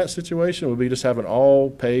scenario in that situation would be just have an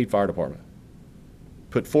all-paid fire department.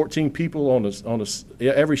 Put 14 people on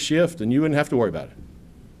every shift, and you wouldn't have to worry about it.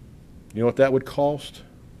 You know what that would cost?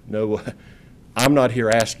 No, I'm not here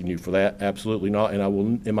asking you for that, absolutely not, and I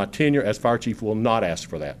will, in my tenure as fire chief, will not ask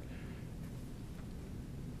for that.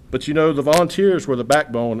 But you know, the volunteers were the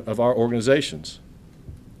backbone of our organizations.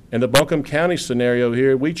 In the Buncombe County scenario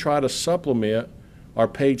here, we try to supplement our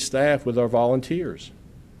paid staff with our volunteers.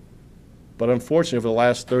 But unfortunately, over the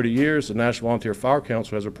last 30 years, the National Volunteer Fire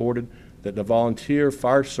Council has reported that the volunteer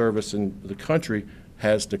fire service in the country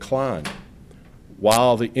has declined,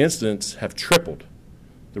 while the incidents have tripled.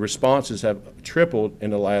 The responses have tripled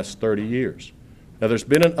in the last 30 years. Now, there's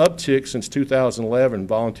been an uptick since 2011 in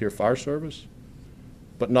volunteer fire service,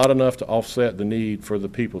 but not enough to offset the need for the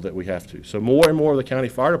people that we have to. So more and more of the county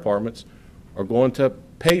fire departments are going to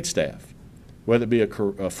paid staff, whether it be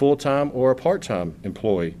a full-time or a part-time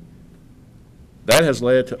employee. That has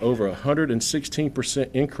led to over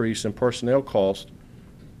 116% increase in personnel cost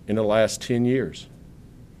in the last 10 years.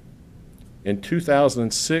 In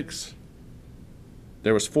 2006,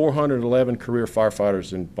 there was 411 career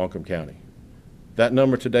firefighters in Buncombe County. That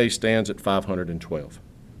number today stands at 512.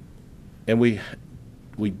 And we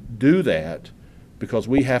do that because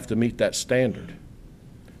we have to meet that standard.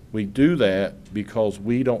 We do that because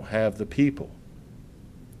we don't have the people.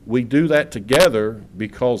 We do that together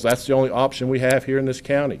because that's the only option we have here in this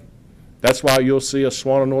county. That's why you'll see a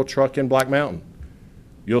Swananoa truck in Black Mountain.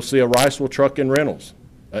 You'll see a Riceville truck in Reynolds,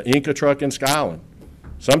 an Inca truck in Skyland.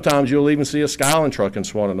 Sometimes you'll even see a Skyland truck in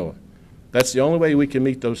Swananoa. That's the only way we can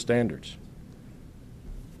meet those standards.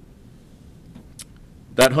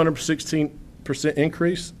 That 116%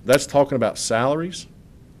 increase, that's talking about salaries,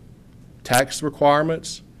 tax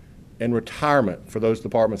requirements, and retirement for those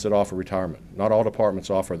departments that offer retirement. Not all departments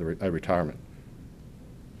offer a retirement.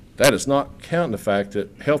 That is not counting the fact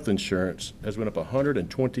that health insurance has went up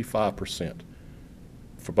 125%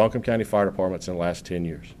 for Buncombe County Fire Departments in the last 10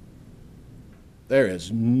 years. There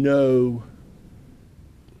is no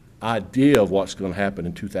idea of what's going to happen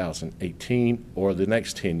in 2018 or the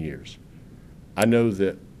next 10 years. I know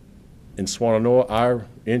that in Swananoa, our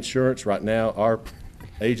insurance right now, our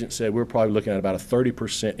agent said we're probably looking at about a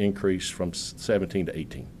 30% increase from 17 to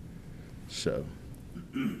 18. So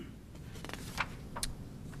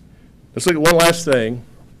let's look at one last thing,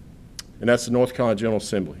 and that's the North Carolina General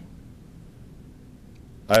Assembly.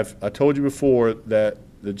 I told you before that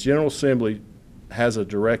the General Assembly has a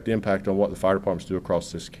direct impact on what the fire departments do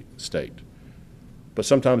across this state, but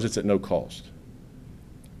sometimes it's at no cost.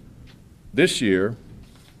 This year,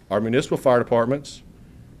 our municipal fire departments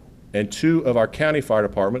and two of our county fire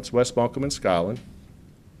departments, West Buncombe and Skyland,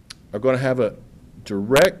 are going to have a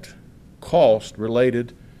direct cost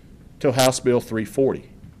related to House Bill 340.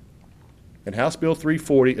 And House Bill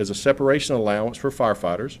 340 is a separation allowance for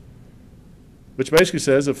firefighters, which basically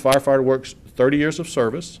says if a firefighter works 30 years of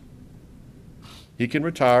service, he can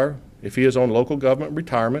retire. If he is on local government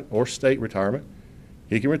retirement or state retirement,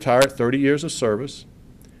 he can retire at 30 years of service,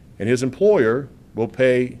 and his employer will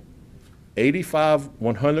pay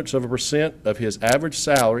 85/100% of his average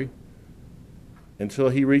salary until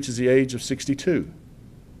he reaches the age of 62.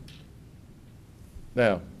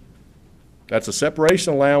 Now, that's a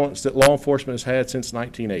separation allowance that law enforcement has had since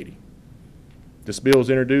 1980. This bill was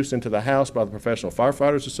introduced into the House by the Professional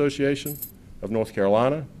Firefighters Association of North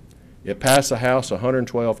Carolina. It passed the House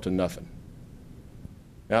 112 to nothing.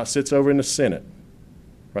 Now it sits over in the Senate.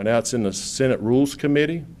 Right now it's in the Senate Rules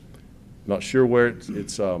Committee. Not sure where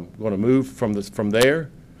it's going to move from there.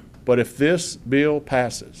 But if this bill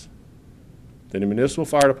passes, then the municipal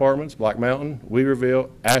fire departments, Black Mountain, Weaverville,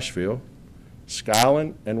 Asheville,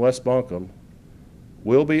 Skyland, and West Buncombe,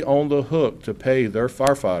 will be on the hook to pay their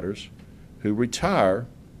firefighters who retire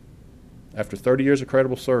after 30 years of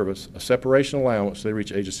credible service a separation allowance so they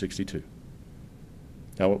reach age of 62.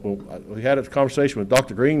 Now, we had a conversation with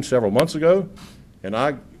Dr. Green several months ago, and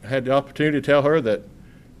I had the opportunity to tell her that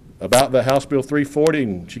about the House Bill 340,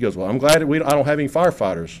 and she goes, well, I'm glad that I don't have any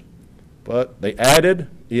firefighters. But they added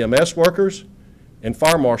EMS workers and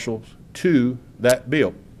fire marshals to that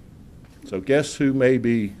bill. So guess who may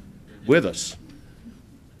be with us?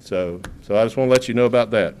 So I just want to let you know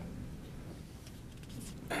about that.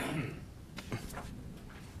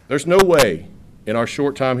 There's no way in our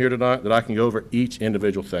short time here tonight that I can go over each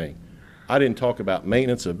individual thing. I didn't talk about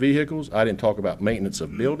maintenance of vehicles. I didn't talk about maintenance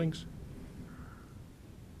of buildings.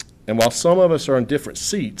 And while some of us are in different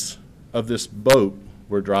seats of this boat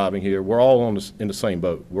we're driving here, we're all in the same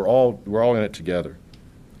boat. We're all in it together.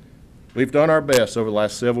 We've done our best over the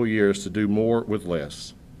last several years to do more with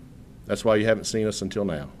less. That's why you haven't seen us until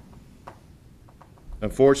now.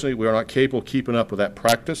 Unfortunately, we are not capable of keeping up with that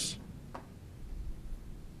practice.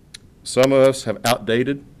 Some of us have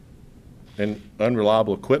outdated and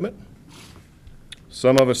unreliable equipment.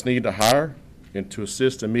 Some of us need to hire and to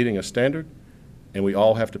assist in meeting a standard, and we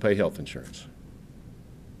all have to pay health insurance.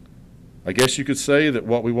 I guess you could say that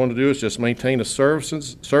what we want to do is just maintain the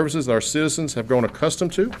services that our citizens have grown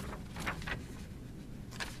accustomed to,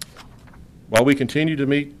 while we continue to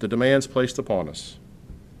meet the demands placed upon us.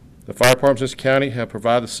 The fire departments in this county have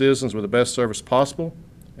provided the citizens with the best service possible,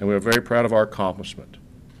 and we are very proud of our accomplishment.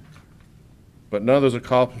 But none of those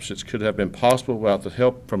accomplishments could have been possible without the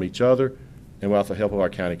help from each other and without the help of our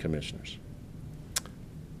county commissioners.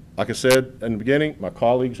 Like I said in the beginning, my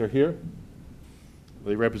colleagues are here.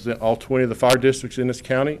 They represent all 20 of the fire districts in this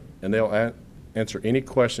county, and they'll answer any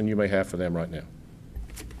question you may have for them right now.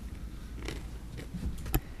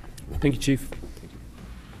 Thank you, Chief.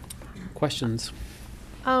 Questions?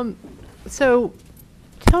 So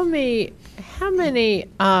tell me how many,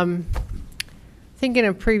 I think in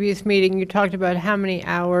a previous meeting you talked about how many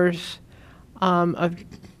hours of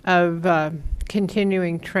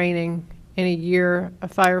continuing training in a year a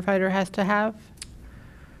firefighter has to have?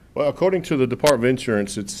 Well, according to the Department of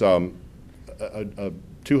Insurance, it's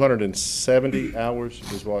 270 hours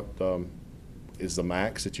is what is the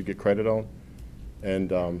max that you get credit on.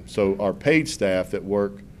 And so our paid staff that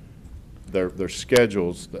work their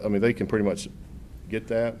schedules, I mean, they can pretty much get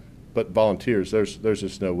that. But volunteers, there's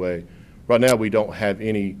just no way. Right now, we don't have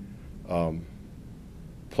any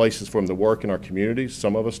places for them to work in our communities.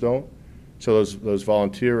 Some of us don't. So those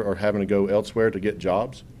volunteers are having to go elsewhere to get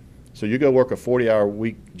jobs. So you go work a 40-hour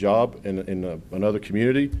week job in another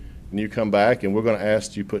community, and you come back, and we're going to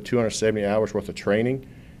ask you put 270 hours worth of training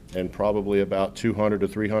and probably about 200 to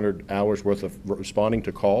 300 hours worth of responding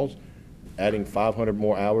to calls, adding 500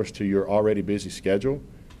 more hours to your already busy schedule.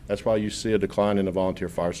 That's why you see a decline in the volunteer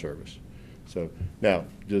fire service. So now,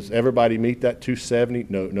 does everybody meet that 270?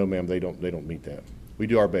 No, ma'am, they don't meet that. We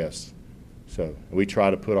do our best. So we try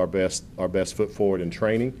to put our best foot forward in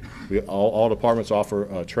training. All departments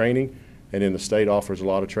offer training, and then the state offers a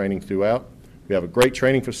lot of training throughout. We have a great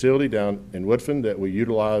training facility down in Woodfin that we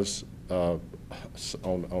utilize on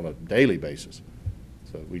a daily basis.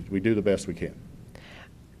 So we do the best we can.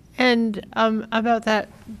 And about that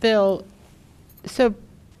bill, so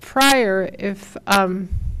prior, if I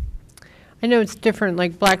know it's different,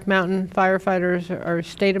 like Black Mountain firefighters are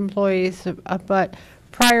state employees, but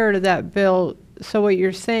prior to that bill, so what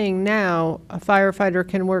you're saying now, a firefighter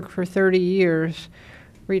can work for 30 years,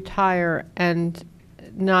 retire, and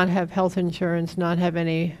not have health insurance, not have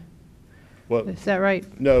any, is that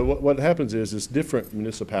right? No, what happens is different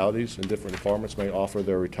municipalities and different departments may offer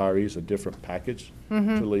their retirees a different package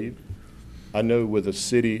to leave. I know with the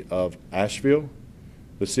city of Asheville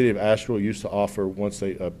used to offer, once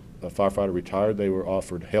a firefighter retired, they were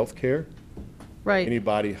offered health care. Right.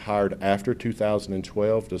 Anybody hired after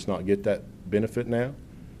 2012 does not get that benefit now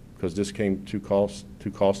because this came too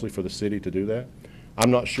costly for the city to do that. I'm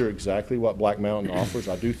not sure exactly what Black Mountain offers.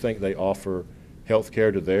 I do think they offer health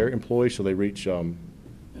care to their employees so they reach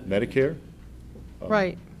Medicare.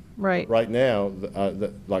 Right. Right now,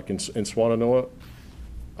 like in Swannanoa,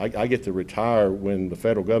 I get to retire when the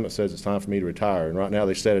federal government says it's time for me to retire. And right now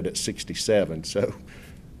they set it at 67, so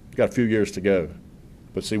we've got a few years to go.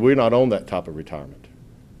 But see, we're not on that type of retirement.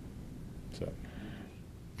 So.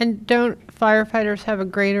 And don't firefighters have a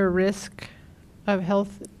greater risk of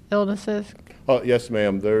health illnesses? Oh, yes,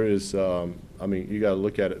 ma'am. There is, I mean, you got to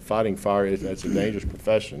look at it. Fighting fire, it's a dangerous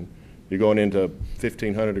profession. You're going into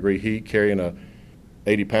 1,500-degree heat, carrying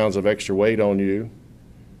 80 pounds of extra weight on you,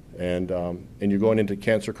 and you're going into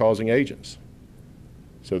cancer-causing agents.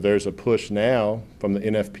 So there's a push now from the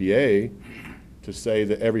NFPA to say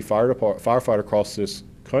that every firefighter across this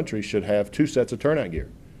country should have 2 sets of turnout gear.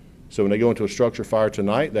 So when they go into a structure fire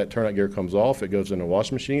tonight, that turnout gear comes off, it goes in a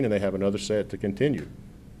washing machine, and they have another set to continue.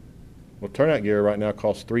 Well, turnout gear right now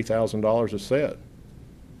costs $3,000 a set.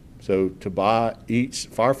 So to buy each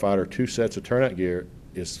firefighter 2 sets of turnout gear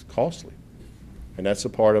is costly. And that's a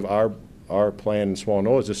part of our plan in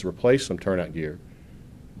Swannanoa, is just to replace some turnout gear.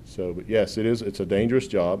 So, but yes, it's a dangerous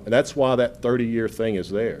job, and that's why that 30-year thing is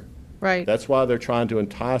there. Right. That's why they're trying to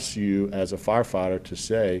entice you as a firefighter to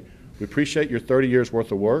say, we appreciate your 30 years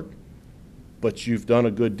worth of work, but you've done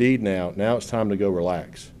a good deed now. Now it's time to go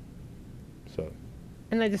relax. So.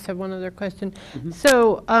 And I just have one other question.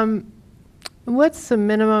 So what's the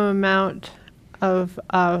minimum amount of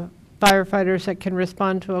firefighters that can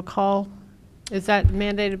respond to a call? Is that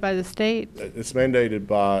mandated by the state? It's mandated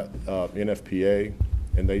by NFPA,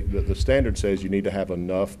 and the standard says you need to have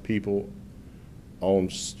enough people on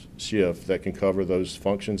shift that can cover those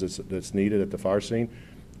functions that's needed at the fire scene.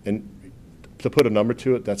 And to put a number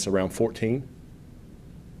to it, that's around 14.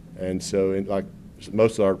 And so like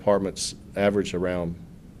most of our departments average around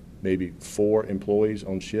maybe 4 employees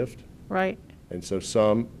on shift. Right. And so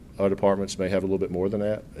some other departments may have a little bit more than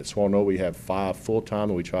that. At Swannanoa, we have 5 full-time,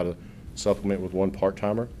 and we try to supplement with 1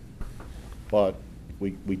 part-timer. But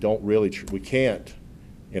we don't really, we can't,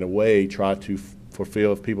 in a way, try to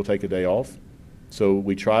fulfill if people take a day off. So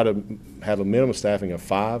we try to have a minimum staffing of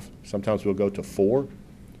 5. Sometimes we'll go to 4.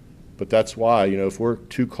 But that's why, you know, if we're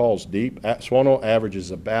 2 calls deep, Swannanoa averages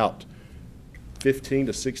about 15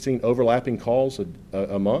 to 16 overlapping calls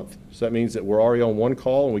a month. So that means that we're already on 1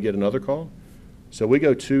 call and we get another call. So we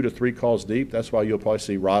go 2 to 3 calls deep. That's why you'll probably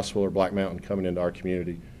see Riceville or Black Mountain coming into our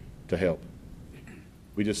community to help.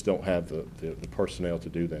 We just don't have the personnel to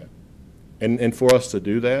do that. And for us to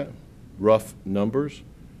do that, rough numbers,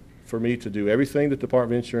 for me to do everything that the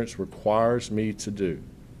Department of Insurance requires me to do,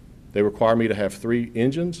 they require me to have 3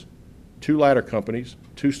 engines, 2 ladder companies,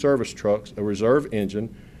 2 service trucks, a reserve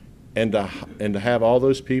engine, and to have all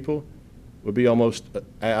those people would be almost,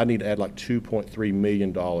 I need to add like $2.3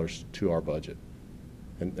 million to our budget.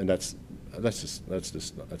 And that's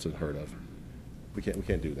unheard of. We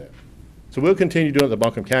can't do that. So we'll continue doing it the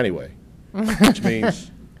Buncombe County way, which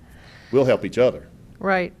means we'll help each other.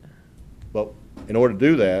 Right. But in order to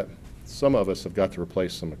do that, some of us have got to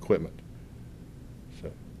replace some equipment.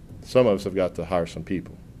 So some of us have got to hire some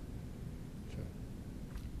people. So.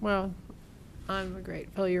 Well, I'm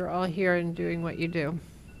grateful you're all here and doing what you do.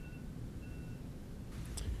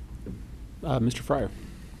 Mr. Fryer.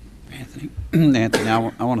 Anthony, I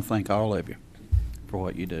want to thank all of you for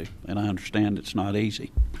what you do, and I understand it's not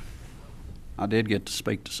easy. I did get to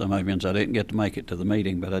speak to some of you. I didn't get to make it to the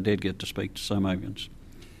meeting, but I did get to speak to some of you.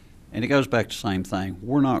 And it goes back to the same thing.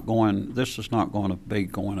 This is not going to be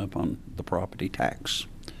going up on the property tax.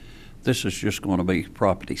 This is just going to be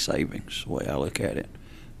property savings, the way I look at it.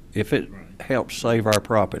 If it helps save our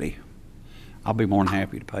property, I'll be more than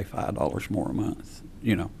happy to pay $5 more a month,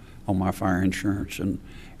 you know, on my fire insurance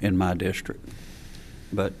in my district.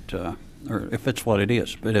 But, or if it's what it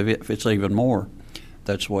is. But if it's even more,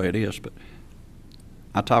 that's the way it is. But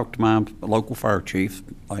I talked to my local fire chief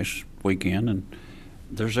last weekend, and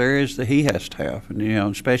there's areas that he has to have, and you know,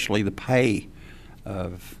 especially the pay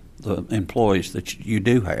of the employees that you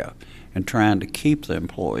do have, and trying to keep the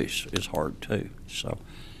employees is hard too. So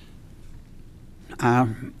I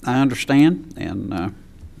understand, and I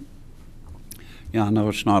know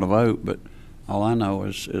it's not a vote, but all I know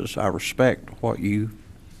is I respect what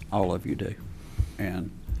all of you do,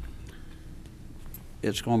 and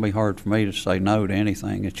it's going to be hard for me to say no to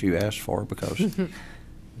anything that you ask for, because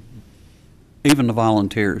even the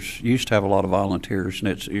volunteers, you used to have a lot of volunteers,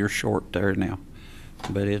 and you're short there now.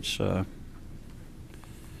 But it's, I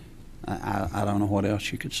don't know what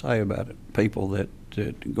else you could say about it. People that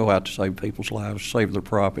go out to save people's lives, save their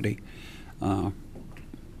property.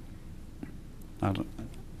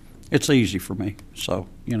 It's easy for me. So,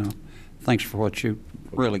 you know, thanks for what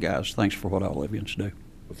guys, thanks for what all of you do.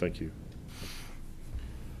 Well, thank you.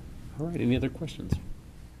 All right, any other questions?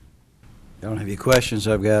 Don't have any questions.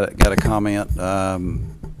 I've got a comment. I've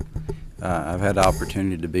had the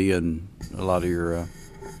opportunity to be in a lot of your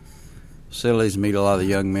facilities, meet a lot of the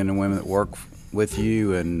young men and women that work with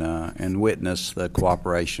you, and witness the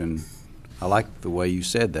cooperation. I like the way you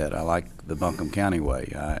said that. I like the Buncombe County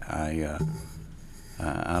way.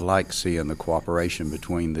 I like seeing the cooperation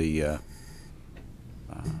between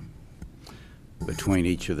between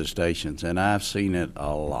each of the stations, and I've seen it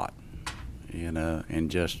a lot. In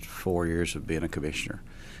just 4 years of being a commissioner.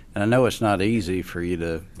 And I know it's not easy for you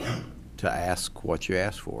to ask what you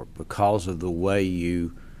ask for, because of the way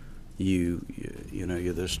you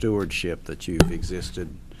know, the stewardship that you've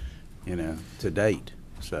existed, you know, to date.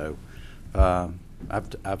 So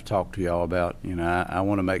I've talked to y'all about, I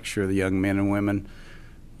want to make sure the young men and women,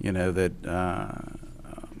 that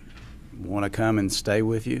want to come and stay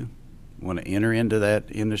with you, want to enter into that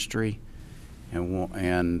industry,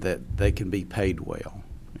 and that they can be paid well.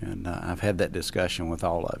 And I've had that discussion with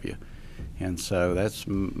all of you. And so that's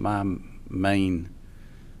my main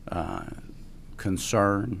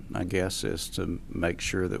concern, I guess, is to make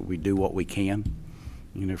sure that we do what we can,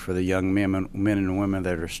 for the young men and women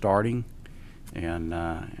that are starting, and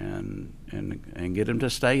get them to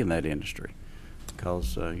stay in that industry,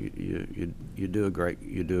 because you do a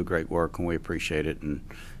great work, and we appreciate it. And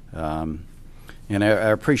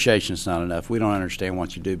our appreciation is not enough. We don't understand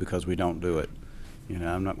what you do because we don't do it.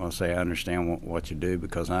 I'm not going to say I understand what you do,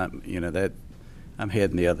 because I'm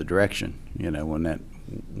heading the other direction.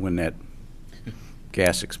 When that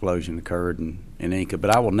gas explosion occurred in Inca, but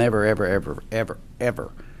I will never, ever, ever, ever,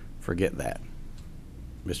 ever forget that,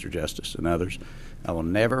 Mr. Justice and others. I will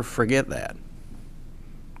never forget that.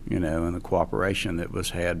 And the cooperation that was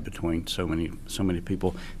had between so many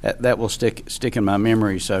people. That will stick in my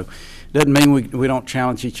memory. So it doesn't mean we don't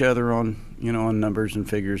challenge each other on on numbers and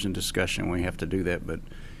figures and discussion. We have to do that, but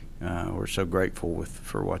we're so grateful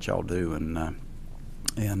for what y'all do, and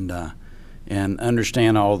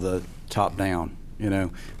understand all the top down.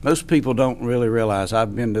 Most people don't really realize.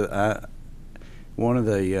 I've been to one of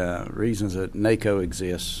the reasons that NACO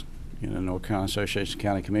exists, North Carolina Association of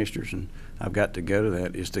County Commissioners, and I've got to go to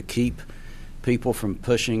that, is to keep people from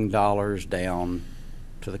pushing dollars down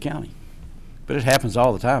to the county. But it happens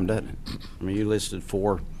all the time, doesn't it? I mean, you listed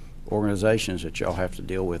 4 organizations that y'all have to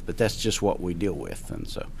deal with, but that's just what we deal with. And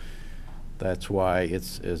so that's why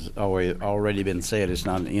it's already been said, it's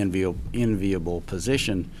not an enviable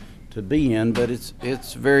position to be in, but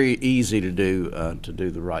it's very easy to do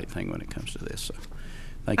the right thing when it comes to this. So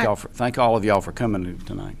thank all of y'all for coming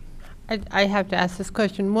tonight. I have to ask this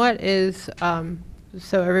question. What is,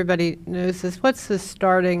 so everybody knows this, what's the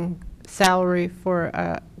starting salary for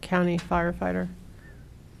a county firefighter?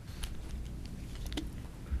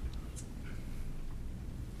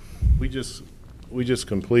 We just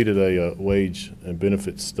completed a wage and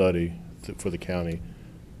benefit study for the county,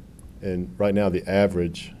 and right now the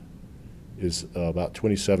average is about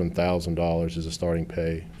 $27,000 as a starting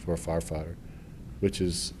pay for a firefighter, which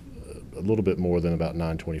is a little bit more than about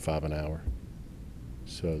 $9.25 an hour.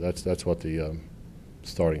 So that's what the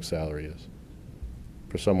starting salary is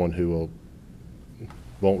for someone who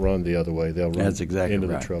won't run the other way. They'll run that's exactly into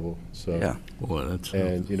right. the trouble. So yeah, boy, that's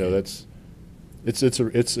that's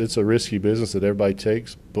it's a risky business that everybody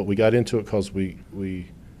takes, but we got into it because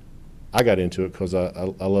I got into it because I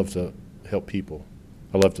love to help people.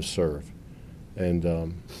 I love to serve, and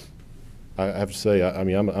I have to say,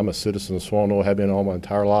 I'm a citizen of Swannanoa, have been all my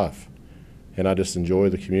entire life, and I just enjoy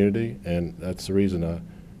the community, and that's the reason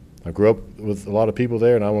I grew up with a lot of people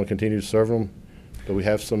there, and I want to continue to serve them. But we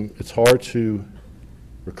have it's hard to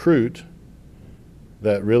recruit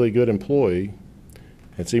that really good employee.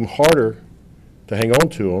 It's even harder to hang on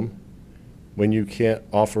to them when you can't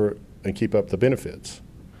offer and keep up the benefits.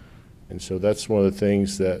 And so that's one of the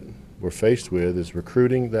things that we're faced with, is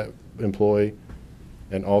recruiting that employee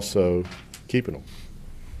and also keeping them.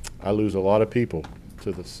 I lose a lot of people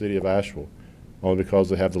to the city of Asheville only because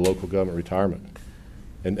they have the local government retirement.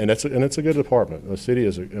 And it's a good department. The city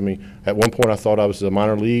is, at one point I thought I was a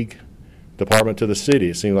minor league department to the city.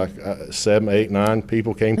 It seemed like 7, 8, 9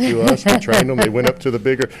 people came to us. We trained them. They went up to the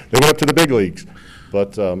big leagues.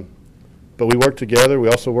 But we work together. We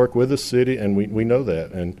also work with the city, and we know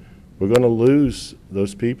that. And we're going to lose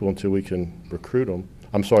those people until we can recruit them.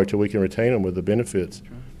 Until we can retain them with the benefits.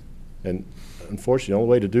 And unfortunately, the only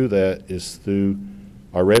way to do that is through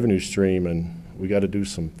our revenue stream, and we got to do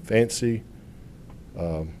some fancy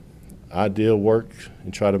ideal work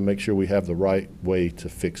and try to make sure we have the right way to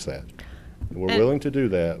fix that. And we're willing to do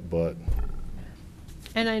that, but.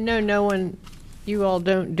 And I know you all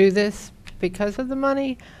don't do this because of the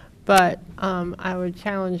money, but I would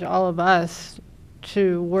challenge all of us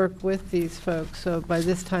to work with these folks. So by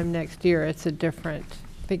this time next year, it's a different,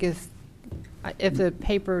 because if the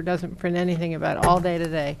paper doesn't print anything about all day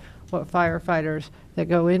today, what firefighters that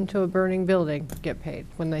go into a burning building get paid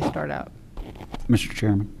when they start out. Mr.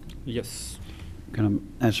 Chairman. Yes. Can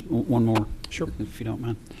I ask one more? Sure. If you don't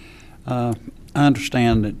mind. I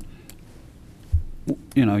understand that,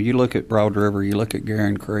 you look at Broad River, you look at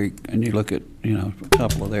Garin Creek, and you look at, a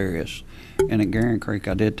couple of areas. And at Garin Creek,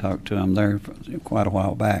 I did talk to them there quite a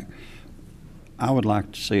while back. I would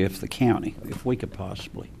like to see if the county, if we could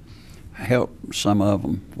possibly help some of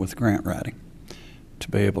them with grant writing.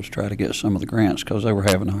 to be able to try to get some of the grants, because they were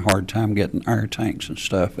having a hard time getting air tanks and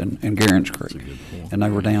stuff in Garen's Creek. And they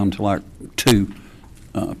were down to like 2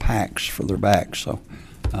 packs for their backs. So,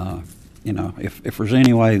 you know, if there's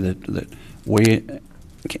any way that we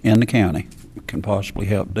in the county can possibly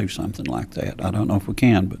help do something like that, I don't know if we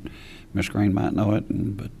can, but Ms. Green might know it,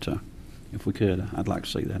 but if we could, I'd like to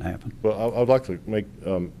see that happen. Well, I'd like to make,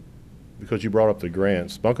 because you brought up the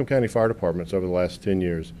grants, Buncombe County Fire Departments over the last 10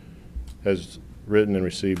 years has written and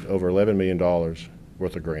received over $11 million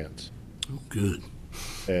worth of grants. Oh, good.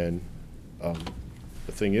 And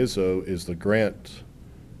the thing is, though, is the grant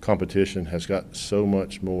competition has got so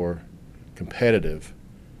much more competitive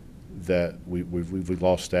that we've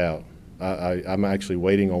lost out. I'm actually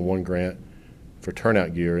waiting on one grant for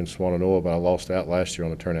turnout gear in Swannanoa, but I lost out last year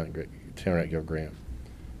on the turnout gear grant.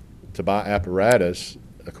 To buy apparatus,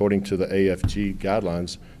 according to the AFG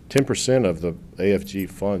guidelines, 10% of the AFG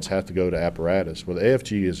funds have to go to apparatus. Well, the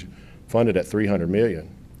AFG is funded at $300 million.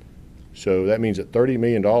 So that means that $30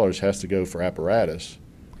 million has to go for apparatus.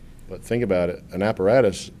 But think about it, an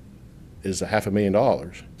apparatus is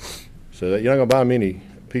 $500,000. So that you're not going to buy many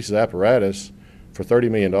pieces of apparatus for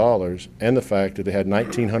 $30 million, and the fact that they had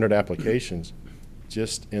 1,900 applications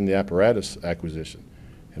just in the apparatus acquisition.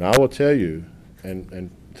 And I will tell you,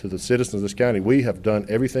 and to the citizens of this county, we have done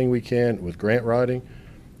everything we can with grant writing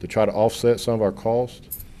to try to offset some of our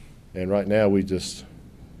costs. And right now,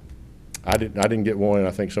 I didn't get one, and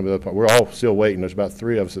I think some of the other, we're all still waiting. There's about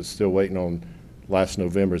 3 of us that's still waiting on last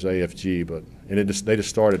November's AFG, they just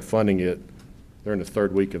started funding it. They're in the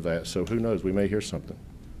 3rd week of that, so who knows? We may hear something.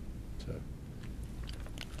 So.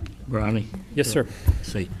 Ronnie? Yes, sir.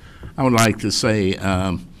 See, I would like to say,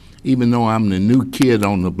 even though I'm the new kid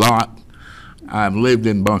on the block, I've lived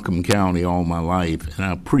in Buncombe County all my life, and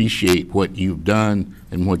I appreciate what you've done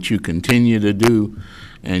and what you continue to do.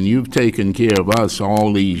 And you've taken care of us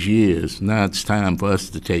all these years. Now it's time for us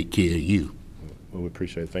to take care of you. Well, we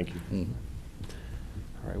appreciate it. Thank you. Mm-hmm.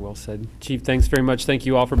 All right, well said. Chief, thanks very much. Thank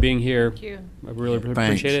you all for being here. Thank you. I really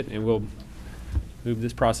appreciate it, and we'll move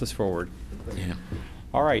this process forward. Yeah.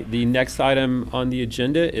 All right, the next item on the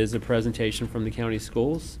agenda is a presentation from the county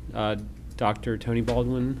schools. Dr. Tony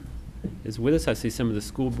Baldwin is with us. I see some of the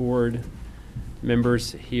school board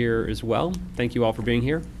members here as well. Thank you all for being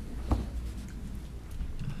here.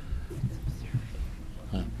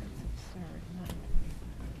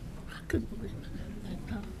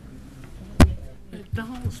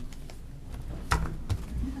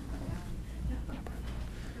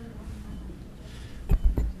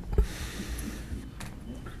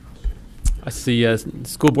 I see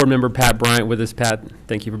school board member Pat Bryant with us. Pat,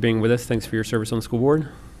 thank you for being with us. Thanks for your service on the school board.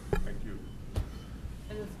 Thank you.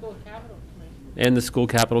 And the School Capital Commission. And the School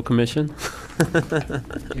Capital Commission. At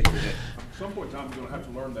some point in time, we're going to have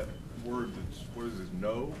to learn that word that's, what is this,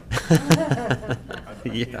 no?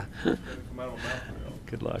 Yeah. Come out of my mouth now.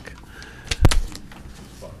 Good luck.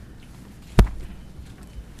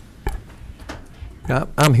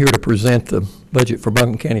 I'm here to present the budget for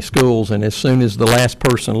Buncombe County Schools, and as soon as the last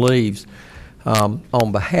person leaves,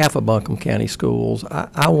 on behalf of Buncombe County Schools,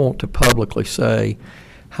 I want to publicly say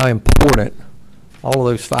how important all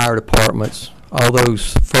of those fire departments, all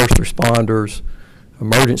those first responders,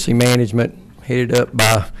 emergency management headed up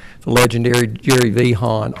by the legendary Jerry V.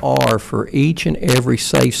 Hahn are for each and every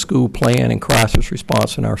safe school plan and crisis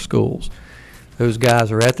response in our schools. Those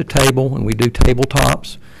guys are at the table, and we do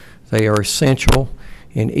tabletops. They are essential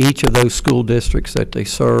in each of those school districts that they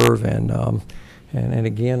serve, and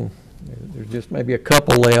again, there's just maybe a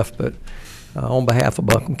couple left, but on behalf of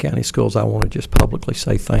Buncombe County Schools, I want to just publicly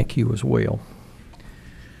say thank you as well.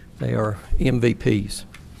 They are MVPs.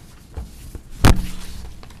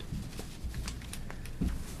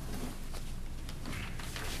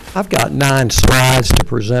 I've got 9 slides to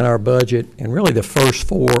present our budget, and really the first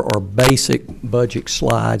 4 are basic budget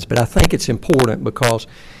slides, but I think it's important because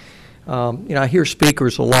I hear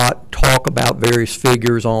speakers a lot talk about various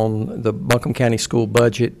figures on the Buncombe County school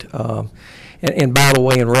budget. And by the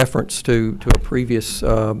way, in reference to a previous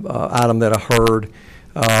item that I heard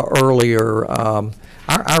earlier,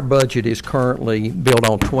 our budget is currently built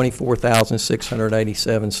on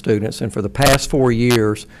 24,687 students. And for the past 4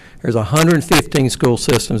 years, there's 115 school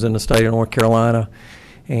systems in the state of North Carolina,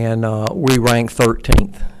 and we rank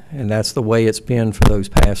 13th. And that's the way it's been for those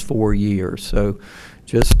past 4 years. So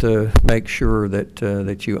just to make sure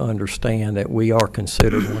that you understand that we are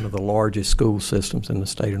considered one of the largest school systems in the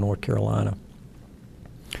state of North Carolina.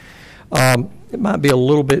 It might be a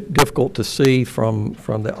little bit difficult to see from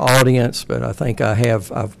the audience, but I think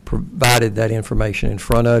I've provided that information in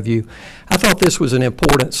front of you. I thought this was an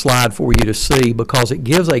important slide for you to see because it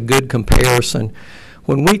gives a good comparison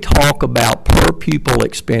when we talk about per pupil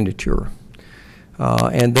expenditure,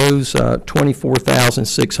 and those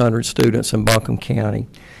 24,600 students in Buncombe County,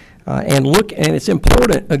 and it's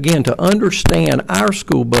important, again, to understand our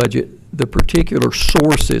school budget, the particular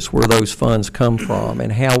sources where those funds come from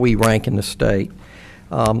and how we rank in the state.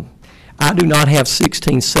 I do not have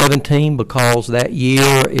 16-17 because that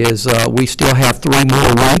year is, we still have 3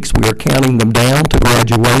 more weeks. We are counting them down to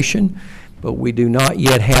graduation, but we do not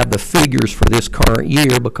yet have the figures for this current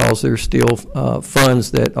year because there's still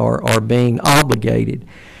funds that are being obligated.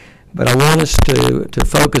 But I want us to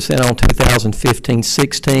focus in on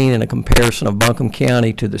 2015-16 and a comparison of Buncombe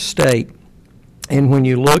County to the state. And when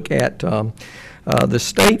you look at the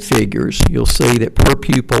state figures, you'll see that per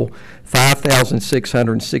pupil,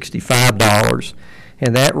 $5,665,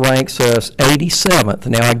 and that ranks us 87th.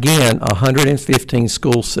 Now again, 115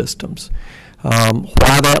 school systems.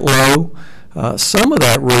 Why that low? Some of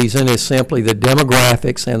that reason is simply the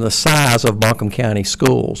demographics and the size of Buncombe County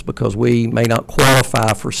schools, because we may not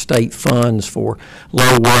qualify for state funds for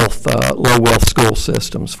low wealth school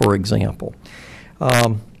systems, for example.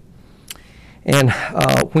 And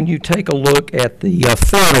when you take a look at the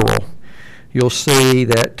federal, you'll see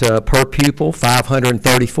that per pupil,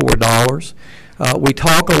 $534. We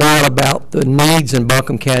talk a lot about the needs in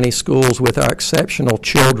Buncombe County schools with our exceptional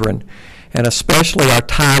children, and especially our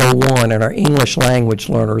Title I and our English language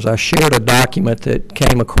learners. I shared a document that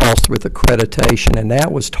came across with accreditation, and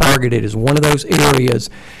that was targeted as one of those areas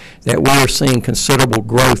that we are seeing considerable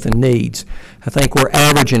growth in needs. I think we're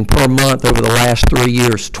averaging per month over the last 3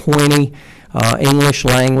 years 20 English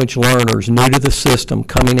language learners new to the system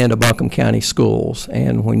coming into Buncombe County schools.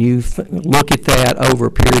 And when you look at that over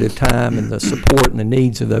a period of time and the support and the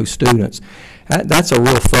needs of those students, that's a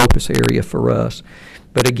real focus area for us.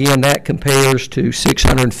 But again, that compares to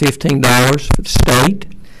 $615 for the state.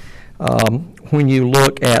 When you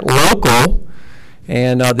look at local,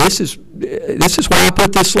 and this is why I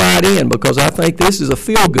put this slide in, because I think this is a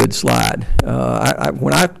feel-good slide.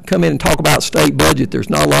 When I come in and talk about state budget, there's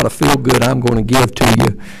not a lot of feel-good I'm going to give to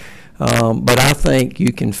you. But I think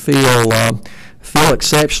you can feel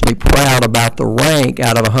exceptionally proud about the rank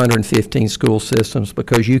out of 115 school systems,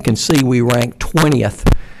 because you can see we rank 20th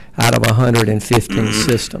out of 115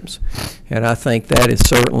 systems. And I think that is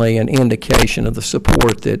certainly an indication of the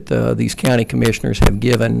support that these county commissioners have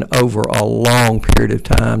given over a long period of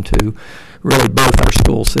time to really both our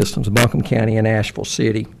school systems, Buncombe County and Asheville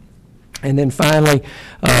City. And then finally,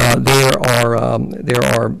 there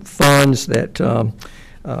are funds that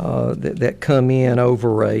that come in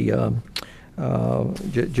over a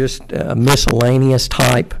just a miscellaneous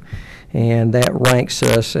type, and that ranks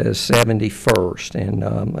us as 71st. And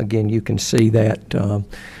again, you can see that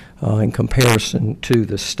in comparison to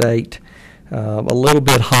the state, a little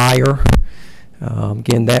bit higher.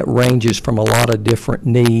 Again, that ranges from a lot of different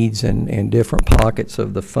needs and different pockets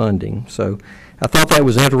of the funding. So I thought that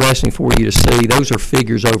was interesting for you to see. Those are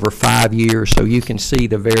figures over 5 years, so you can see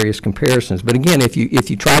the various comparisons. But again, if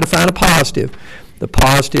you try to find a positive, the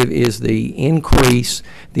positive is the increase,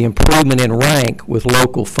 the improvement in rank with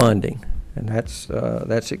local funding, and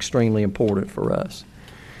that's extremely important for us.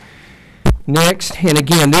 Next, and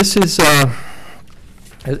again, this is,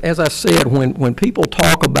 as I said, when people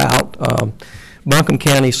talk about Buncombe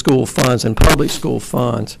County school funds and public school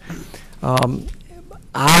funds,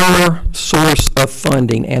 our source of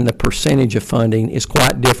funding and the percentage of funding is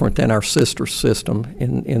quite different than our sister system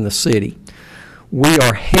in the city. We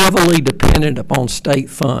are heavily dependent upon state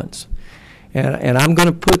funds. And I'm going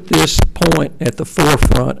to put this point at the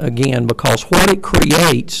forefront again, because what it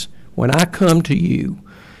creates when I come to you,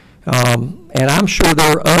 and I'm sure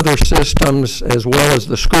there are other systems as well as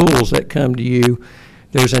the schools that come to you,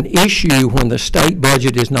 there's an issue when the state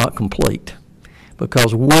budget is not complete,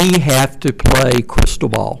 because we have to play crystal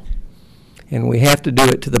ball, and we have to do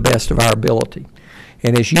it to the best of our ability.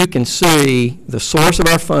 And as you can see, the source of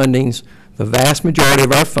our fundings, the vast majority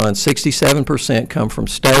of our funds, 67%, come from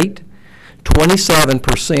state,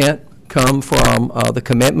 27% come from the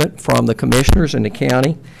commitment from the commissioners in the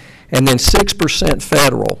county, and then 6%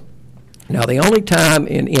 federal. Now, the only time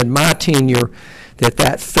in my tenure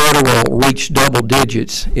that federal reached double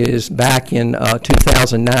digits is back in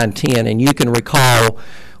 2009-10, and you can recall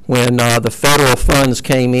when the federal funds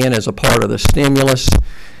came in as a part of the stimulus.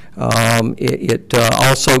 It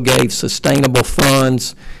also gave sustainable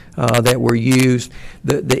funds that were used.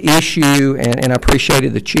 The issue, and I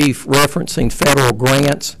appreciated the chief referencing federal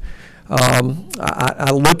grants.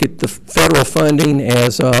 I look at the federal funding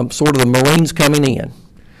as sort of the Marines coming in.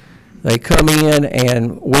 They come in,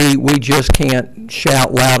 and we just can't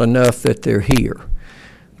shout loud enough that they're here.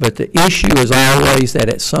 But the issue is always that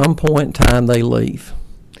at some point in time they leave.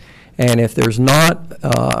 And if there's not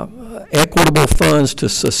equitable funds to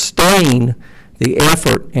sustain the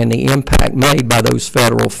effort and the impact made by those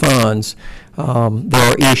federal funds, there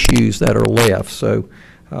are issues that are left. So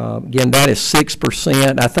again, that is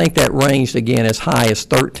 6%. I think that ranged again as high as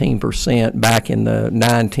 13% back in the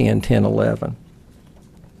 9, 10, 10, 11.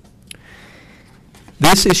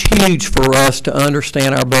 This is huge for us to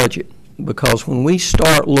understand our budget, because when we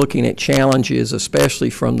start looking at challenges, especially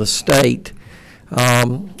from the state,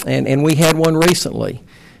 and we had one recently.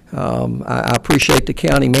 I appreciate the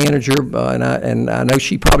county manager, and I know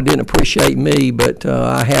she probably didn't appreciate me, but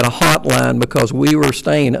I had a hotline because we were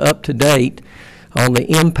staying up to date on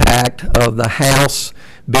the impact of the House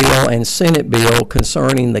bill and Senate bill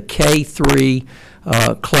concerning the K-3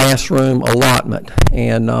 classroom allotment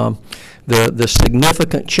and the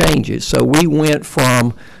significant changes. So we went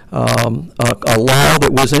from a law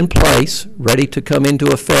that was in place, ready to come into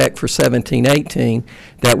effect for 17-18,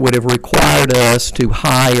 that would have required us to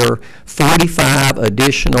hire 45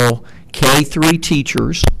 additional K-3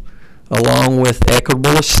 teachers, along with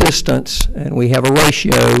equitable assistants, and we have a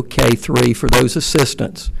ratio K-3 for those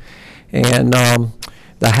assistants. And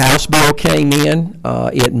the House bill came in,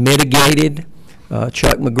 it mitigated.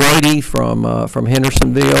 Chuck McGrady from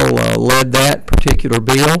Hendersonville led that particular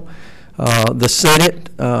bill. The Senate,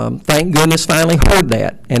 thank goodness, finally heard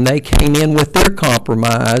that, and they came in with their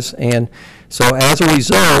compromise. And so as a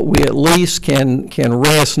result, we at least can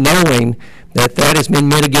rest knowing that that has been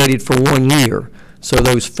mitigated for 1 year. So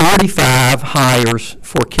those 45 hires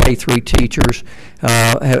for K-3 teachers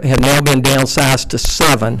have now been downsized to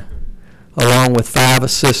 7, along with 5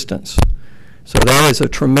 assistants. So that is a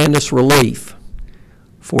tremendous relief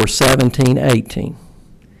for 17-18.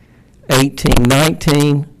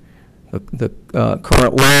 18-19, the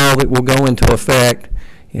current law that will go into effect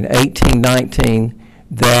in 18-19,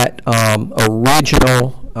 that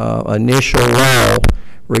original initial law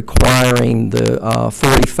requiring the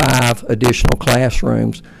 45 additional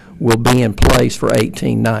classrooms will be in place for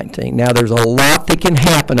 18-19. Now, there's a lot that can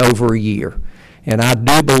happen over a year, and I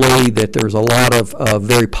do believe that there's a lot of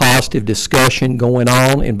very positive discussion going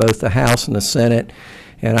on in both the House and the Senate,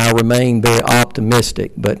 and I remain very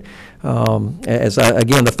optimistic. But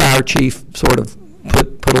again, the fire chief sort of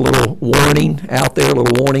put a little warning out there, a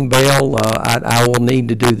little warning bell. I will need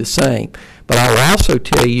to do the same. But I will also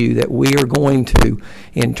tell you that we are going to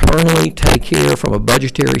internally take care, from a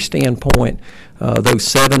budgetary standpoint, those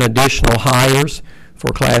 7 additional hires for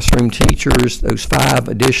classroom teachers, those 5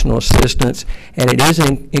 additional assistants, and it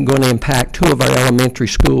isn't going to impact 2 of our elementary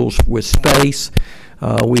schools with space.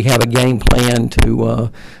 We have a game plan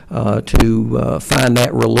to find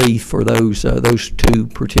that relief for those 2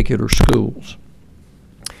 particular schools.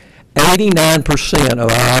 89%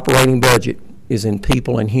 of our operating budget is in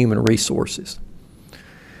people and human resources.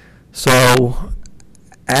 So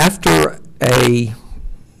after a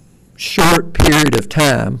short period of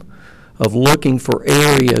time of looking for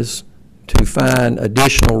areas to find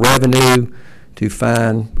additional revenue, to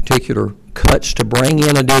find particular cuts to bring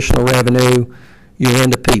in additional revenue, you're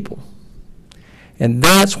into people. And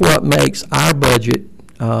that's what makes our budget,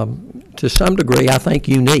 to some degree, I think,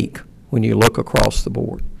 unique when you look across the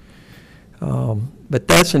board. But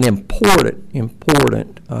that's an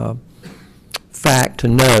important fact to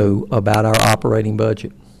know about our operating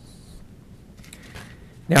budget.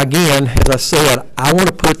 Now again, as I said, I want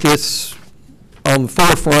to put this on the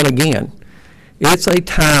forefront again. It's a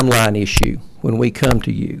timeline issue when we come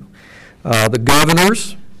to you. The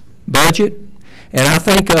governor's budget, and I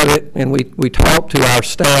think of it, and we talk to our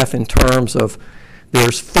staff in terms of,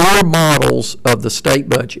 there's 4 models of the state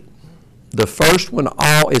budget. The first one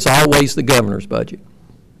is always the governor's budget,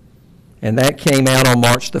 and that came out on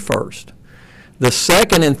March the 1st. The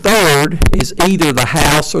second and third is either the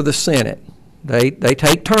House or the Senate. They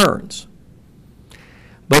take turns.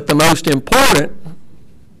 But the most important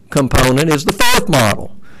component is the 4th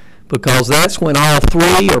model, because that's when all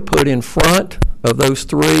 3 are put in front of those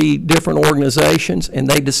 3 different organizations, and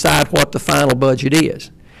they decide what the final budget is.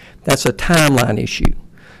 That's a timeline issue.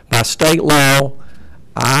 By state law,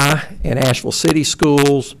 I and Asheville City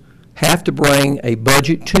Schools have to bring a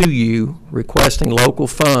budget to you requesting local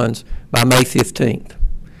funds by May 15th.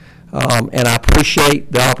 And I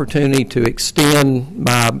appreciate the opportunity to extend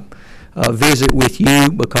my visit with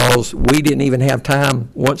you, because we didn't even have time,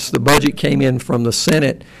 once the budget came in from the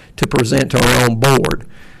Senate, to present to our own board.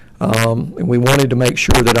 And we wanted to make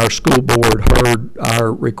sure that our school board heard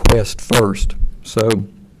our request first. So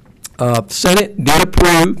the Senate did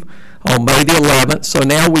approve on May the 11th, so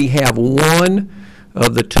now we have 1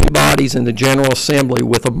 of the two bodies in the General Assembly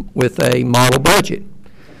with a model budget.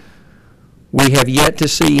 We have yet to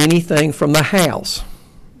see anything from the House.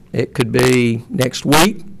 It could be next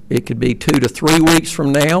week, it could be 2 to 3 weeks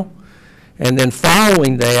from now, and then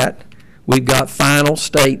following that, we've got final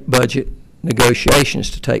state budget negotiations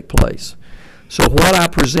to take place. So what I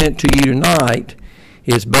present to you tonight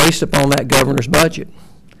is based upon that governor's budget.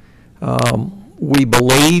 We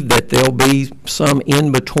believe that there'll be some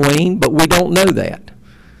in between, but we don't know that.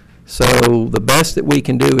 So the best that we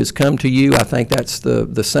can do is come to you. I think that's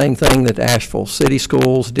the same thing that Asheville City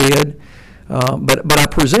Schools did. But I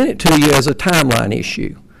present it to you as a timeline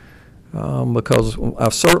issue because I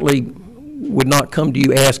certainly would not come to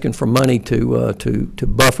you asking for money to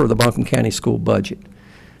buffer the Buncombe County school budget.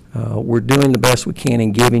 We're doing the best we can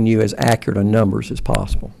in giving you as accurate a numbers as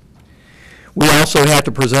possible. We also have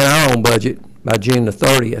to present our own budget by June the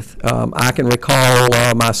 30th. I can recall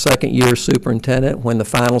my second year as superintendent when the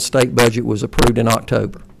final state budget was approved in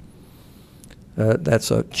October.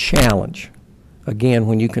 That's a challenge, again,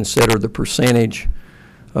 when you consider the percentage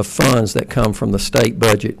of funds that come from the state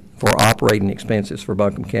budget for operating expenses for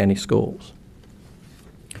Buncombe County schools.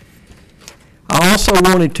 I also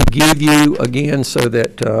wanted to give you, again, so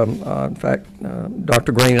that, in fact,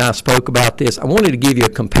 Dr. Green and I spoke about this. I wanted to give you a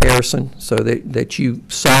comparison so that you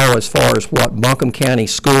saw as far as what Buncombe County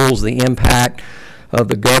schools, the impact of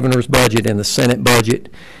the governor's budget and the Senate budget.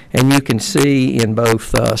 And you can see in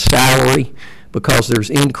both salary, because there's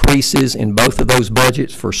increases in both of those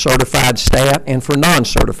budgets for certified staff and for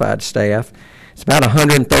non-certified staff. It's about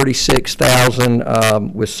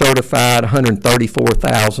 $136,000 with certified,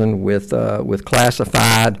 $134,000 with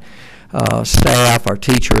classified staff, our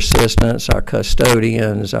teacher assistants, our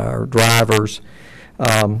custodians, our drivers.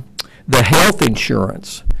 The health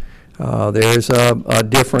insurance, there's a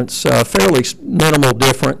difference, fairly minimal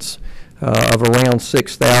difference of around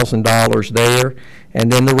 $6,000 there. And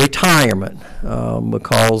then the retirement,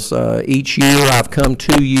 because each year I've come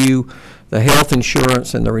to you, the health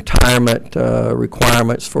insurance and the retirement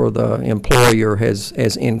requirements for the employer has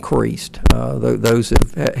increased. Those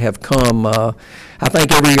have come, I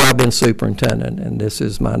think every year I've been superintendent, and this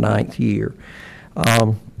is my 9th year.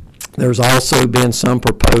 There's also been some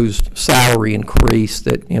proposed salary increase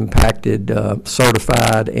that impacted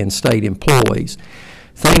certified and state employees.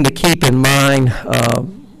 Thing to keep in mind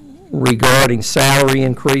regarding salary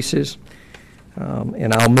increases,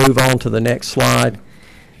 and I'll move on to the next slide,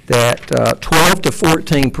 that 12 to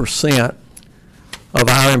 14% of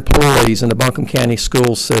our employees in the Buncombe County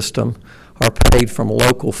school system are paid from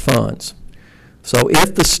local funds. So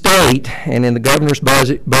if the state, and in the governor's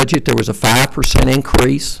budget there was a 5%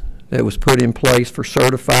 increase that was put in place for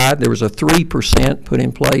certified, there was a 3% put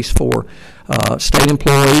in place for state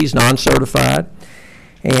employees, non-certified,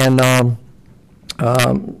 and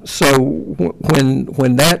so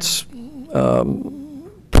when that's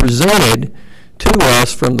presented to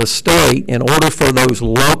us from the state, in order for those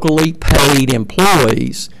locally paid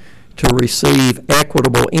employees to receive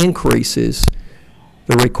equitable increases,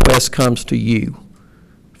 the request comes to you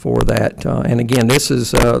for that. And again, this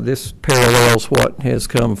parallels what has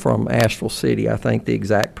come from Asheville City, I think the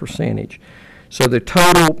exact percentage. So the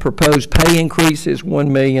total proposed pay increase is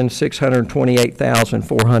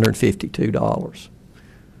 $1,628,452.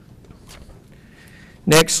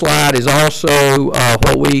 Next slide is also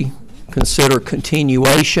what we consider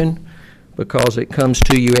continuation, because it comes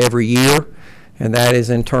to you every year, and that is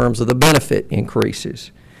in terms of the benefit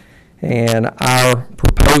increases. And our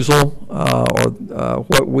proposal,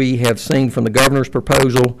 what we have seen from the governor's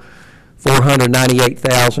proposal,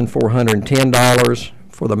 $498,410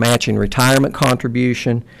 for the matching retirement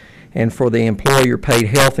contribution, and for the employer paid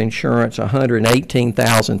health insurance,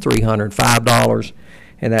 $118,305.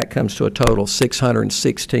 And that comes to a total of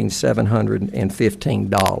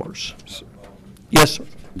 $616,715. Yes, sir.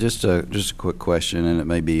 Just a quick question, and it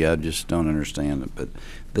may be I just don't understand it, but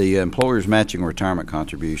the employer's matching retirement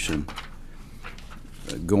contribution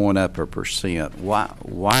going up a %,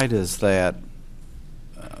 why does that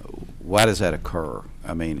occur?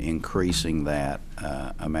 I mean, increasing that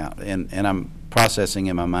amount, and I'm processing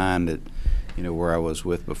in my mind that, where I was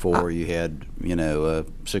with before, you had,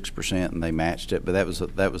 6% and they matched it, but that was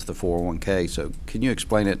the 401k. So can you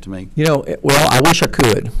explain it to me? Well, I wish I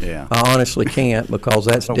could. Yeah. I honestly can't, because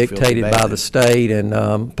that's dictated by the state, and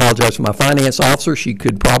apologize to my finance officer. She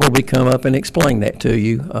could probably come up and explain that to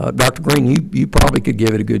you. Dr. Green, you probably could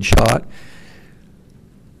give it a good shot.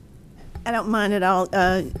 I don't mind at all.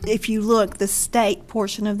 If you look, the state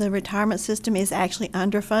portion of the retirement system is actually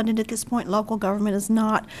underfunded at this point. Local government is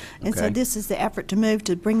not. And so Okay. this is the effort to move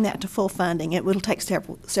to bring that to full funding. It will take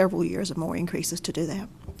several years of more increases to do that.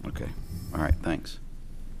 Okay. All right, thanks.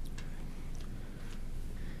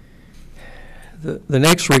 The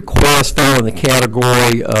next request fell in the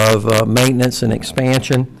category of maintenance and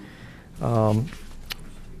expansion.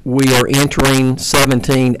 We are entering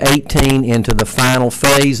 17-18 into the final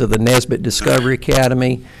phase of the Nesbitt Discovery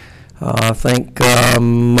Academy. I think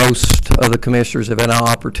most of the commissioners have had an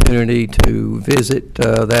opportunity to visit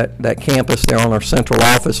that campus there on our central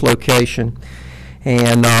office location.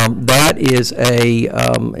 And that is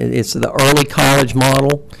it's the early college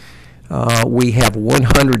model. We have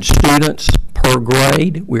 100 students per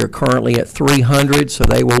grade. We are currently at 300, so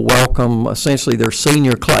they will welcome essentially their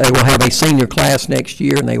senior class. They will have a senior class next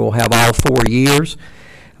year, and they will have all 4 years.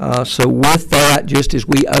 So with that, just as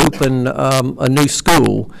we open a new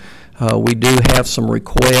school, we do have some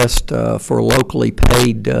requests for locally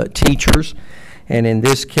paid teachers. And in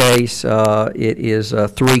this case, it is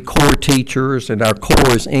 3 core teachers, and our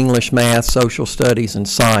core is English, math, social studies, and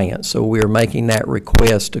science. So we are making that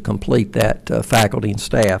request to complete that faculty and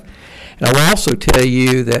staff. And I will also tell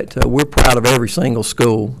you that we're proud of every single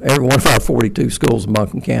school, every one of our 42 schools in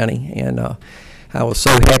Buncombe County. And I was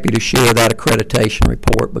so happy to share that accreditation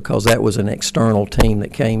report because that was an external team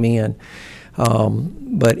that came in.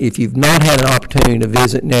 But if you've not had an opportunity to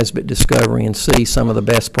visit Nesbitt Discovery and see some of the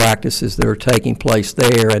best practices that are taking place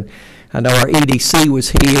there, and I know our EDC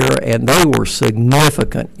was here, and they were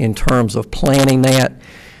significant in terms of planning that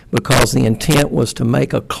because the intent was to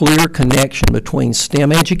make a clear connection between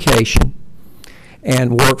STEM education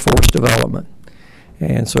and workforce development.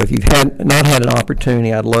 And so if you've not had an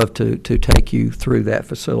opportunity, I'd love to take you through that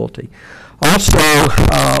facility.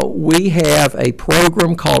 Also, we have a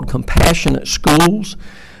program called Compassionate Schools.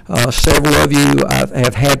 Several of you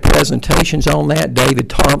have had presentations on that. David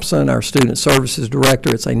Thompson, our Student Services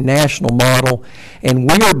Director, it's a national model,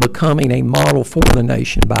 and we are becoming a model for the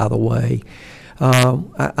nation, by the way.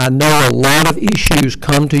 I know a lot of issues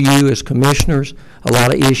come to you as commissioners, a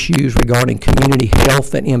lot of issues regarding community health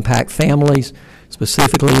that impact families,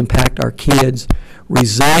 specifically impact our kids,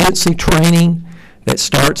 resiliency training that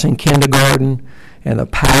starts in kindergarten, and the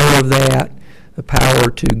power of that, the power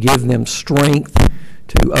to give them strength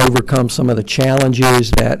to overcome some of the challenges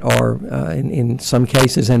that are, in some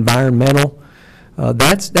cases, environmental.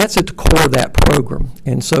 That's at the core of that program.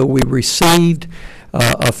 And so we received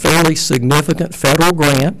a fairly significant federal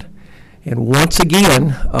grant. And once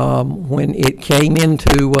again, when it came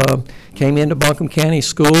into Buncombe County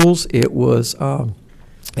Schools, it was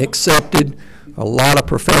accepted. A lot of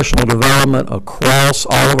professional development across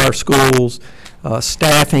all of our schools,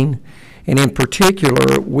 staffing, and in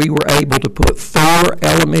particular, we were able to put 4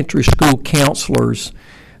 elementary school counselors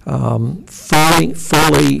fully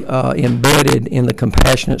embedded in the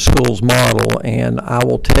Compassionate Schools model. And I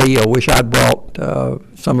will tell you, I wish I'd brought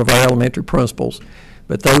some of our elementary principals,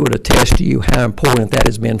 but they would attest to you how important that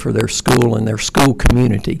has been for their school and their school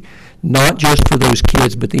community, not just for those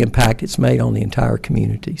kids, but the impact it's made on the entire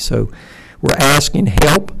community. So we're asking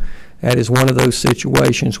help. That is one of those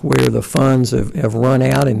situations where the funds have run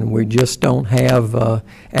out and we just don't have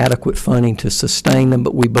adequate funding to sustain them,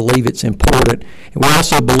 but we believe it's important. And we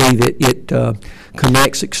also believe that it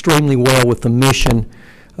connects extremely well with the mission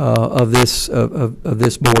of this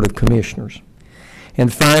Board of Commissioners.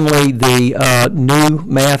 And finally, the new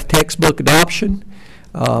math textbook adoption.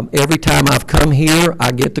 Every time I've come here,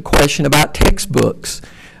 I get the question about textbooks.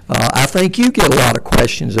 I think you get a lot of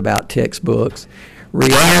questions about textbooks.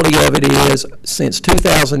 Reality of it is, since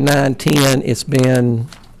 2009-10, it's been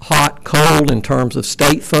hot, cold in terms of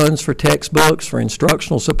state funds for textbooks, for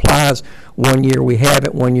instructional supplies. One year we have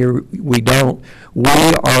it, one year we don't. We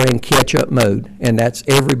are in catch-up mode, and that's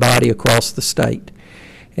everybody across the state.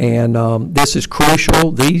 And this is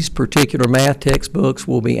crucial. These particular math textbooks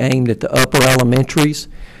will be aimed at the upper elementaries.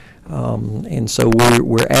 And so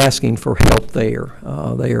we're asking for help there.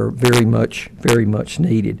 They are very much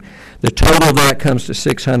needed. The total of that comes to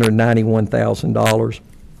 $691,000.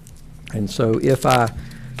 And so if I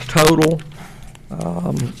total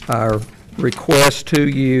our request to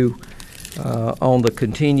you on the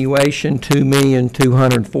continuation,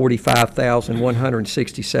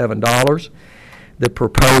 $2,245,167. The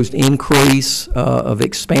proposed increase of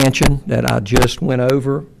expansion that I just went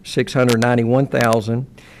over, $691,000.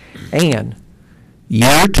 And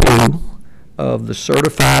year 2 of the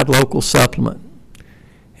certified local supplement.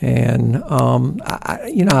 And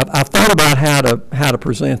I've thought about how to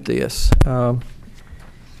present this. I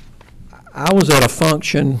was at a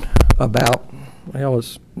function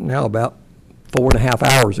it's now about 4.5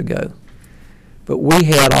 hours ago. But we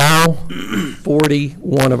had all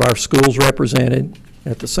 41 of our schools represented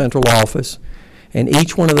at the central office, and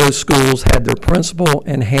each one of those schools had their principal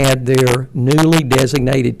and had their newly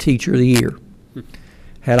designated teacher of the year.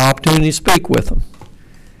 Had opportunity to speak with them.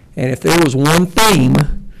 And if there was one theme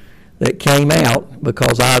that came out,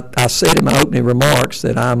 because I said in my opening remarks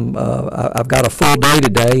that I've got a full day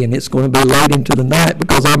today, and it's going to be late into the night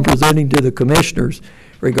because I'm presenting to the commissioners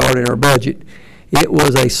regarding our budget. It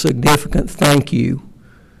was a significant thank you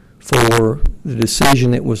for the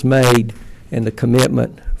decision that was made and the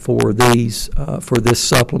commitment for this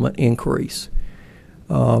supplement increase.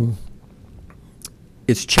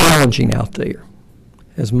 It's challenging out there.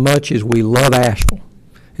 As much as we love Asheville,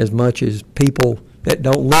 as much as people that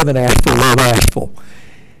don't live in Asheville love Asheville,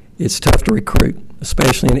 it's tough to recruit,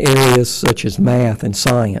 especially in areas such as math and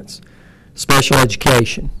science, special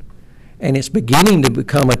education. And it's beginning to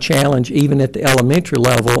become a challenge even at the elementary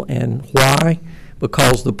level. And why?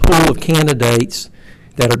 Because the pool of candidates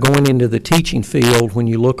that are going into the teaching field, when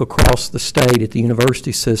you look across the state at the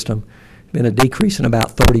university system, been a decrease in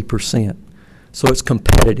about 30%. So it's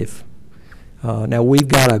competitive. Now we've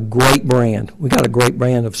got a great brand. We got a great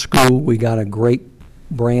brand of school. We got a great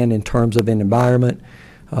brand in terms of an environment.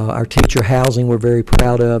 Our teacher housing we're very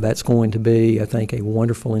proud of. That's going to be, I think, a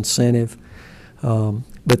wonderful incentive.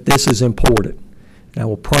 But this is important. And I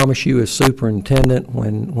will promise you as superintendent,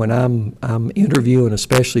 when I'm interviewing,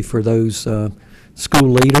 especially for those school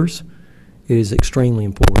leaders, it is extremely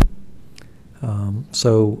important.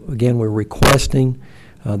 So again, we're requesting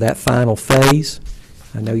that final phase.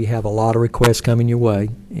 I know you have a lot of requests coming your way,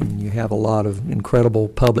 and you have a lot of incredible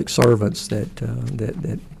public servants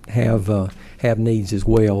that have needs as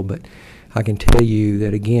well. But I can tell you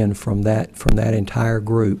that again, from that entire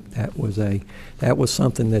group, that was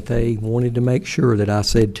something that they wanted to make sure that I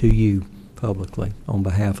said to you publicly on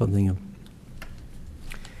behalf of them.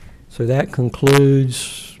 So that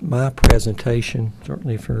concludes my presentation.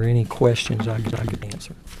 Certainly, for any questions I could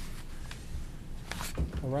answer.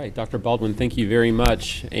 All right, Dr. Baldwin, thank you very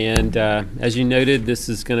much. And as you noted, this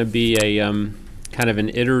is going to be a kind of an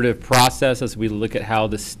iterative process as we look at how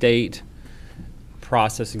the state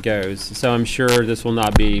process goes. So I'm sure this will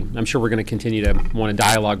not be, I'm sure we're going to continue to want to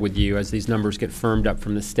dialogue with you as these numbers get firmed up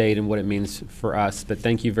from the state and what it means for us. But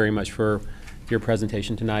thank you very much for your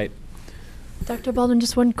presentation tonight. Dr. Baldwin,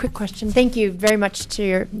 just one quick question. Thank you very much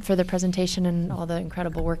for the presentation and all the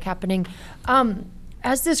incredible work happening.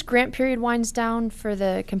 As this grant period winds down for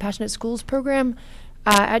the Compassionate Schools program,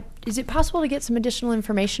 is it possible to get some additional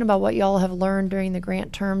information about what y'all have learned during the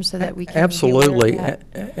grant term so that we can absolutely,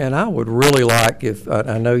 and I would really like, if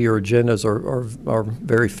I know your agendas are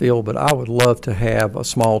very filled, but I would love to have a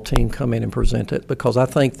small team come in and present it, because I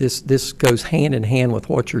think this goes hand in hand with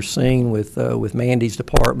what you're seeing with Mandy's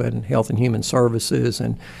department and Health and Human Services,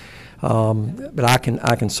 and but I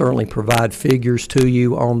can certainly provide figures to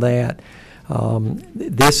you on that.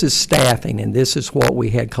 This is staffing, and this is what we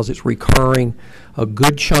had, because it's recurring. A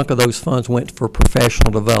good chunk of those funds went for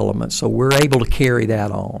professional development, so we're able to carry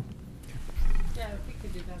that on. Yeah, if we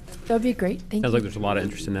could do that, that would be great. Thank you. Sounds like there's a lot of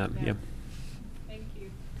interest in that. Yeah. Thank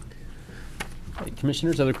you. Right,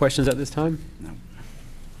 commissioners, other questions at this time? No.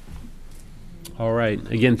 All right.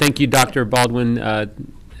 Again, thank you, Dr. Baldwin,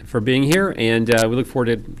 for being here, and we look forward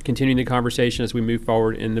to continuing the conversation as we move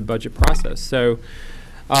forward in the budget process. So.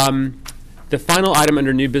 The final item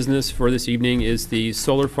under new business for this evening is the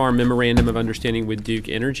Solar Farm Memorandum of Understanding with Duke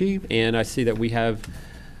Energy, and I see that we have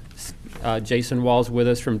Jason Walls with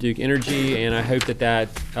us from Duke Energy, and I hope that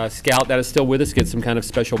scout that is still with us gets some kind of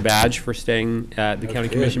special badge for staying at the County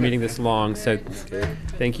Commission meeting this long. So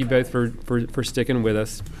thank you both for sticking with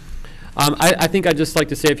us. I think I'd just like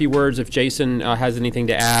to say a few words if Jason has anything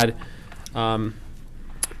to add. I'd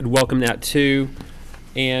welcome that too,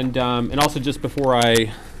 and also just before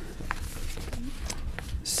I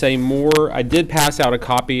say more, I did pass out a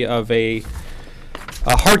copy of a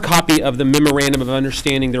hard copy of the Memorandum of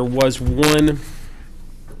Understanding. There was one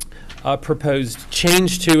proposed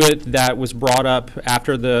change to it that was brought up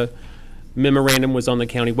after the memorandum was on the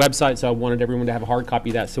county website, so I wanted everyone to have a hard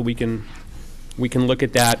copy of that so we can look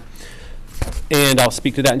at that, and I'll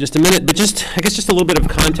speak to that in just a minute. But I guess just a little bit of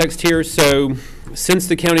context here. So since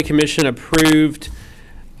the County Commission approved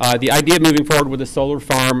the idea of moving forward with a solar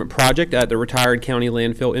farm project at the retired county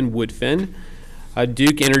landfill in Woodfin,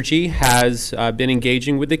 Duke Energy has been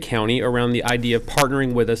engaging with the county around the idea of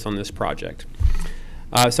partnering with us on this project.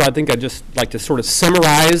 So I think I'd just like to sort of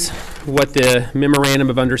summarize what the Memorandum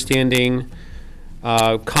of Understanding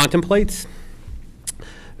contemplates.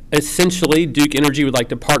 Essentially, Duke Energy would like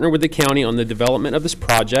to partner with the county on the development of this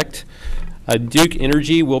project. Duke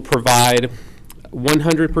Energy will provide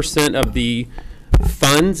 100% of the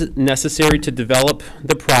funds necessary to develop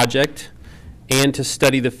the project and to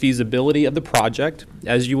study the feasibility of the project.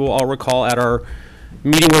 As you will all recall, at our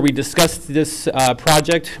meeting where we discussed this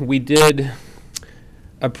project, we did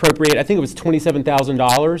appropriate, I think it was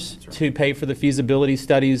 $27,000 to pay for the feasibility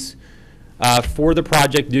studies for the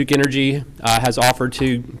project. Duke Energy has offered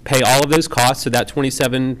to pay all of those costs, so that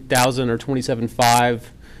 $27,000 or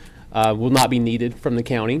 $27,500 will not be needed from the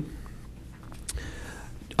county.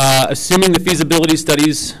 Assuming the feasibility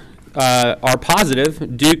studies are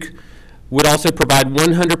positive, Duke would also provide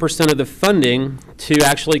 100% of the funding to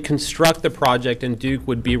actually construct the project, and Duke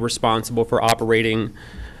would be responsible for operating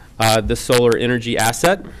the solar energy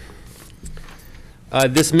asset.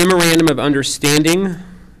 This memorandum of understanding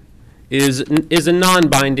is a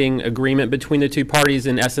non-binding agreement between the two parties.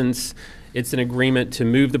 In essence, it's an agreement to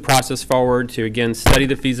move the process forward, to again study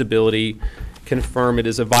the feasibility, confirm it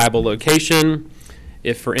is a viable location.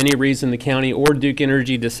 If for any reason the county or Duke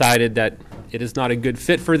Energy decided that it is not a good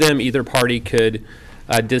fit for them, either party could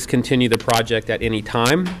discontinue the project at any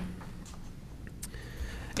time.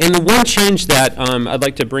 And the one change that I'd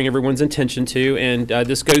like to bring everyone's attention to, and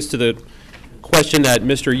this goes to the question that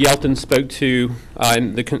Mr. Yelton spoke to,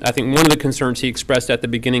 and I think one of the concerns he expressed at the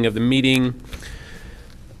beginning of the meeting,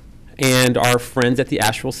 and our friends at the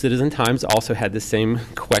Asheville Citizen Times also had the same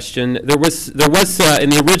question. There was in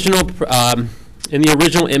the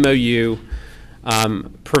original MOU,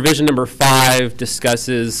 provision number 5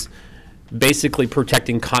 discusses basically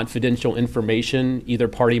protecting confidential information either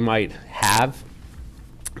party might have.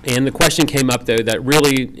 And the question came up, though, that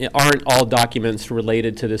really aren't all documents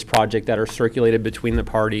related to this project that are circulated between the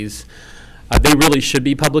parties. They really should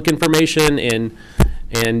be public information, and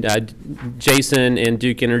Jason and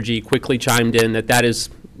Duke Energy quickly chimed in that is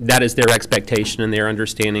their expectation and their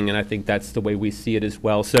understanding, and I think that's the way we see it as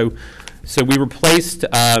well. So we replaced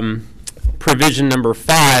provision number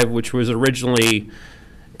 5, which was originally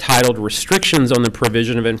titled Restrictions on the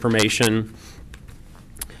Provision of Information,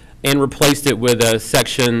 and replaced it with a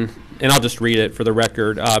section, and I'll just read it for the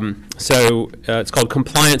record. It's called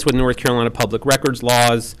Compliance with North Carolina Public Records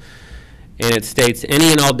Laws, and it states,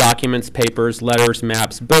 any and all documents, papers, letters,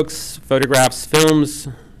 maps, books, photographs, films,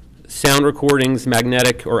 sound recordings,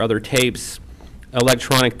 magnetic or other tapes,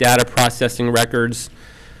 electronic data processing records,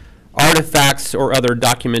 artifacts or other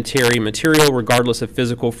documentary material, regardless of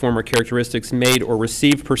physical form or characteristics, made or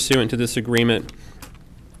received pursuant to this agreement,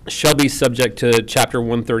 shall be subject to Chapter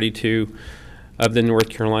 132 of the North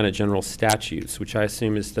Carolina General Statutes, which I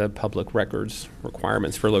assume is the public records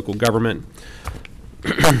requirements for local government.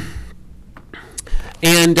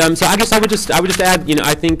 And so I guess I would just add,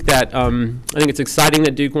 I think that I think it's exciting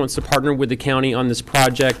that Duke wants to partner with the county on this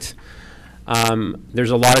project. There's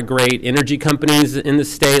a lot of great energy companies in the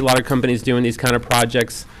state, a lot of companies doing these kind of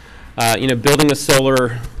projects. Building a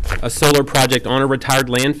solar project on a retired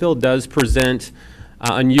landfill does present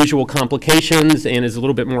unusual complications and is a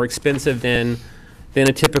little bit more expensive than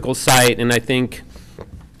a typical site. And I think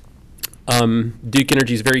Duke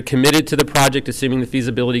Energy is very committed to the project, assuming the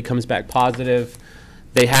feasibility comes back positive.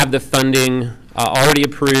 They have the funding already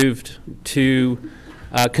approved to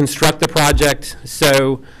construct the project.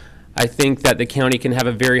 So I think that the county can have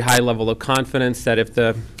a very high level of confidence that if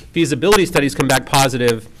the feasibility studies come back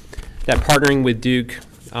positive, that partnering with Duke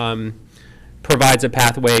provides a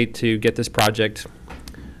pathway to get this project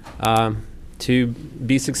to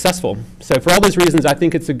be successful. So for all those reasons, I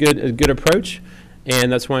think it's a good approach,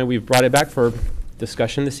 and that's why we've brought it back for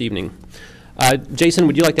discussion this evening. Jason,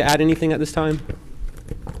 would you like to add anything at this time?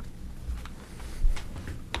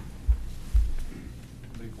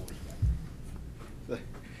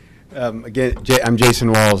 Again, I'm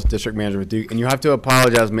Jason Walls, District Manager with Duke, and you have to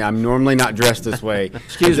apologize to me. I'm normally not dressed this way.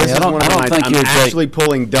 Excuse me, I don't think I'm you're actually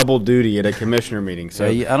pulling double duty at a commissioner meeting. So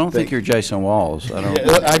I don't think you're Jason Walls.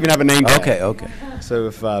 I even have a name tag. Okay. So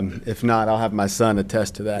if not, I'll have my son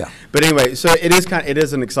attest to that. Yeah. But anyway, so it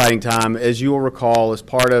is an exciting time, as you will recall, as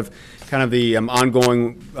part of kind of the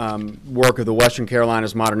ongoing work of the Western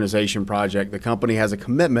Carolinas Modernization Project. The company has a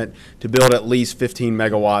commitment to build at least 15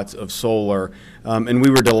 megawatts of solar, and we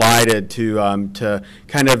were delighted to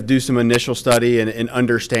kind of do some initial study and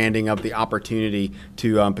understanding of the opportunity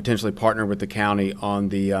to potentially partner with the county on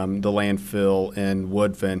the landfill in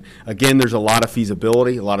Woodfin. Again, there's a lot of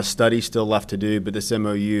feasibility, a lot of study still left to do, but this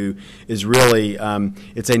MOU is really,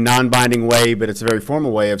 it's a non-binding way, but it's a very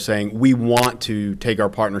formal way of saying we want to take our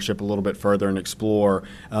partnership a little little bit further and explore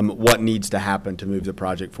what needs to happen to move the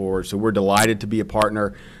project forward. So we're delighted to be a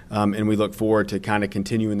partner, and we look forward to kind of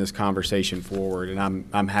continuing this conversation forward. And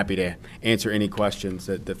I'm happy to answer any questions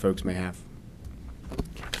that folks may have.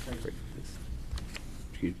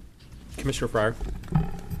 Commissioner Fryer.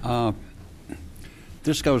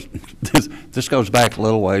 This goes back a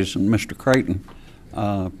little ways, and Mr. Creighton,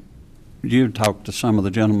 you talked to some of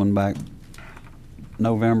the gentlemen back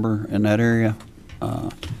November in that area.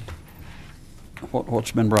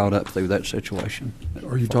 What's been brought up through that situation?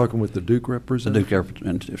 Are you talking with the Duke The representative? Duke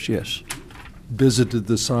representatives, yes. Visited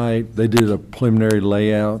the site. They did a preliminary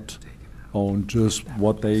layout on just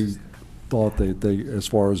what they thought they as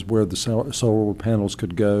far as where the solar panels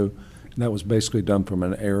could go. And that was basically done from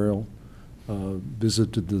an aerial.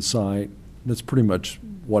 Visited the site. That's pretty much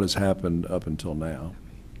what has happened up until now.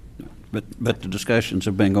 But the discussions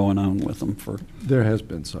have been going on with them for... There has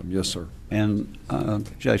been some, yes, sir. And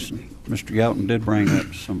Jason, Mr. Yelton did bring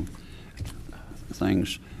up some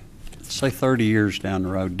things. Say 30 years down the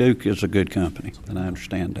road, Duke is a good company, and I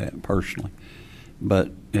understand that personally.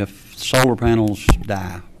 But if solar panels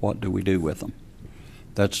die, what do we do with them?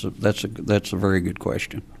 That's a very good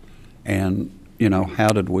question. And you know, how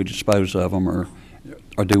did we dispose of them, or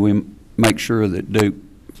do we make sure that Duke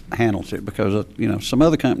handles it? Because you know, some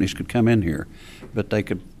other companies could come in here, but they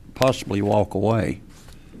could possibly walk away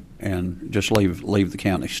and just leave the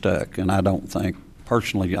county stuck. And I don't think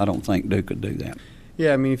Duke could do that.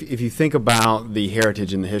 Yeah, I mean, if you think about the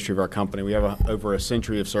heritage and the history of our company, we have over a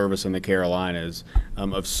century of service in the Carolinas,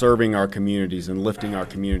 of serving our communities and lifting our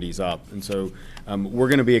communities up. And so we're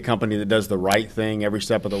going to be a company that does the right thing every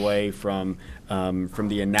step of the way, from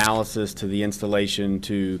the analysis to the installation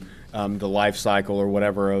to the life cycle or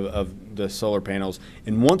whatever of the solar panels.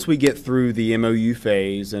 And once we get through the MOU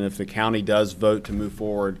phase, and if the county does vote to move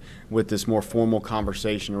forward with this more formal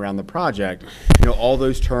conversation around the project, you know, all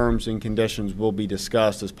those terms and conditions will be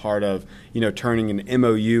discussed as part of, you know, turning an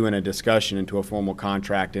MOU and a discussion into a formal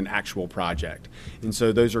contract and actual project. And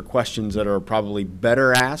so those are questions that are probably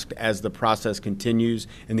better asked as the process continues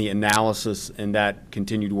and the analysis and that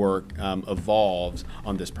continued work evolves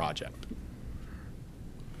on this project.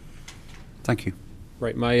 Thank you.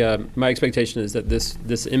 Right. My expectation is that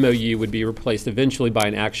this MOU would be replaced eventually by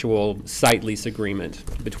an actual site lease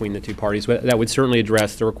agreement between the two parties. That would certainly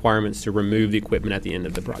address the requirements to remove the equipment at the end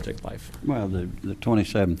of the project life. Well, the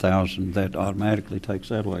 $27,000, that automatically takes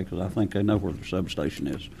that away, because I think they know where the substation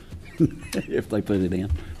is if they put it in.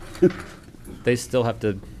 They still have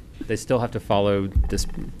to follow this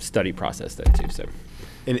study process though too. So.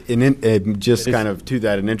 And just kind of to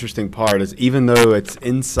that, an interesting part is even though it's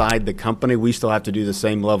inside the company, we still have to do the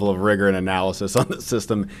same level of rigor and analysis on the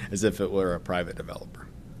system as if it were a private developer.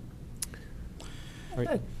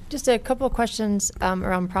 Just a couple of questions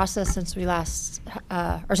around process since we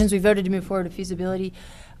since we voted to move forward with feasibility.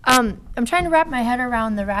 I'm trying to wrap my head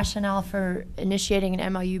around the rationale for initiating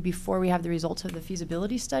an MOU before we have the results of the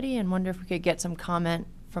feasibility study, and wonder if we could get some comment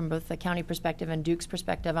from both the county perspective and Duke's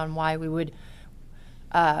perspective on why we wouldn't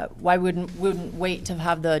wait to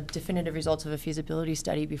have the definitive results of a feasibility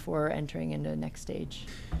study before entering into the next stage?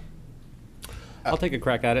 I'll take a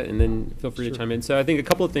crack at it, and then feel free to chime in. So I think a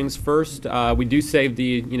couple of things. First, we do save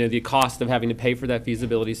the cost of having to pay for that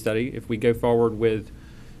feasibility study. If we go forward with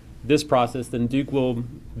this process, then Duke will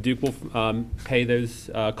pay those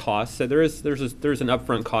costs. So there's an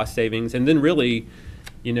upfront cost savings, and then really,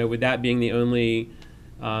 with that being the only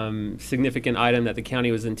significant item that the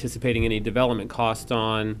county was anticipating any development cost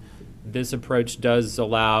on, this approach does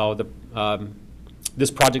allow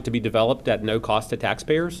this project to be developed at no cost to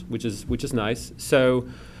taxpayers, which is nice. So,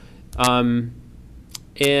 and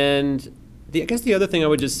I guess the other thing I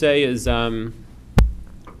would just say is, I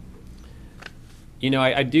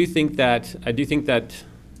do think that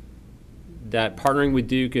partnering with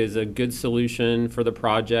Duke is a good solution for the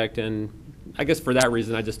project, and I guess for that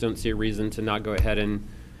reason, I just don't see a reason to not go ahead and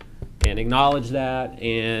acknowledge that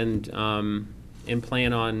and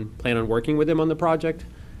plan on working with them on the project.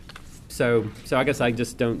 So I guess I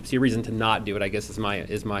just don't see a reason to not do it, I guess is my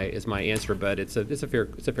answer. But it's a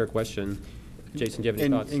fair question. Jason, do you have any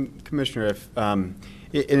thoughts? And Commissioner, if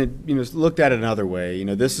looked at it another way,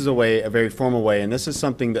 this is a very formal way, and this is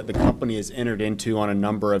something that the company has entered into on a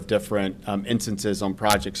number of different instances on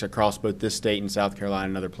projects across both this state and South Carolina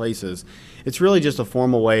and other places. It's really just a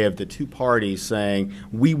formal way of the two parties saying,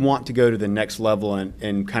 we want to go to the next level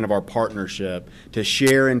in kind of our partnership to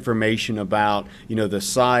share information about, the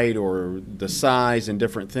site or the size and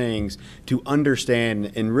different things, to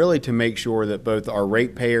understand and really to make sure that both our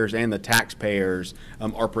ratepayers and the taxpayers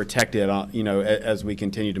are protected, as we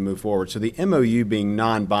continue to move forward. So the MOU being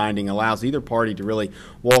non-binding allows either party to really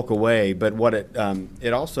walk away, but what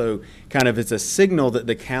it also kind of is a signal that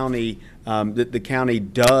the county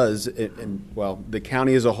does, well, the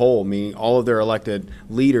county as a whole, meaning all of their elected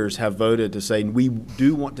leaders, have voted to say we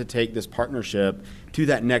do want to take this partnership to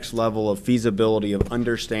that next level of feasibility, of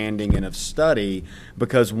understanding, and of study,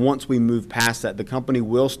 because once we move past that, the company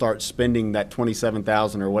will start spending that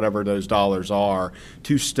 $27,000 or whatever those dollars are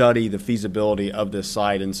to study the feasibility of this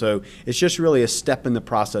site. And so it's just really a step in the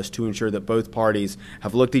process to ensure that both parties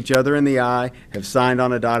have looked each other in the eye, have signed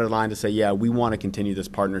on a dotted line to say, yeah, we want to continue this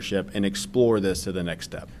partnership and explore this to the next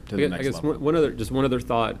step, to the next level. One other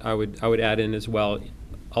thought I would add in as well.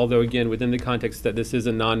 Although again, within the context that this is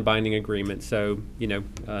a non-binding agreement, so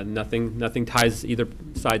nothing ties either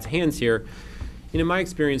side's hands here. My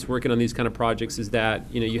experience working on these kind of projects is that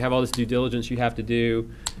you have all this due diligence you have to do,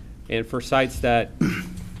 and for sites that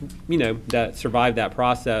that survive that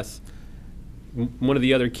process, one of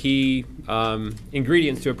the other key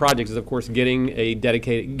ingredients to a project is, of course, getting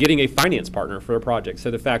a finance partner for a project.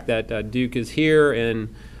 So the fact that Duke is here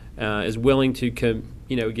and is willing to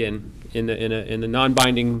again, in the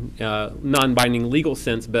non-binding legal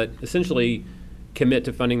sense, but essentially commit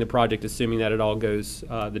to funding the project, assuming that it all goes,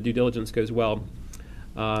 the due diligence goes well.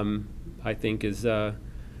 I think is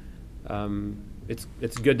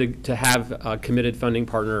it's good to have a committed funding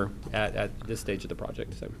partner at this stage of the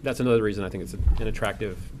project. So that's another reason I think it's an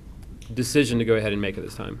attractive decision to go ahead and make at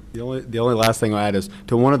this time. The only last thing I'll add is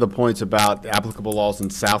to one of the points about applicable laws in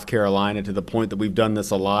South Carolina, to the point that we've done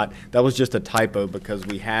this a lot. That was just a typo, because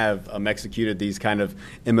we have executed these kind of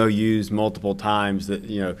MOUs multiple times.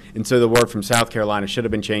 And so the word from South Carolina should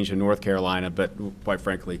have been changed to North Carolina, but quite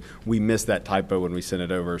frankly, we missed that typo when we sent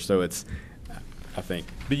it over. So it's, I think.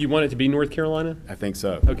 But you want it to be North Carolina? I think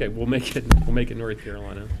so. Okay, we'll make it North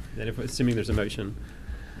Carolina, and assuming there's a motion.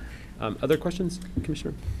 Other questions,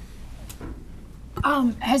 Commissioner?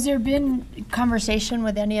 Has there been conversation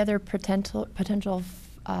with any other potential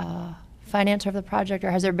financer of the project,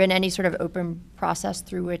 or has there been any sort of open process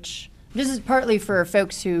through which, this is partly for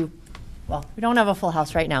folks who, well, we don't have a full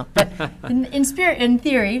house right now, but in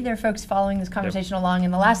theory, there are folks following this conversation along,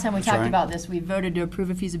 and the last time we talked about this, we voted to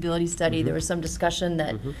approve a feasibility study. There was some discussion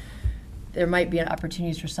that there might be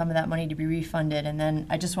opportunities for some of that money to be refunded, and then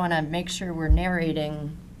I just want to make sure we're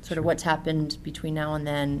narrating sort of what's happened between now and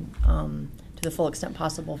then, to the full extent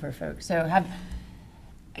possible for folks. So I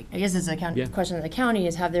guess it's a question of the county,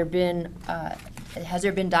 is has there been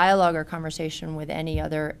dialogue or conversation with any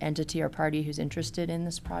other entity or party who's interested in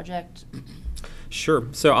this project? Sure.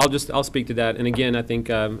 So I'll speak to that. And again, I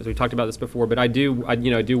think as we talked about this before, but I do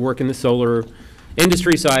work in the solar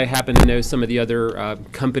industry, so I happen to know some of the other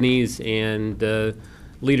companies and the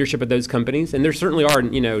leadership of those companies. And there certainly are.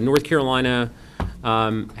 North Carolina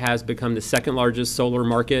has become the second largest solar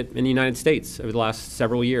market in the United States over the last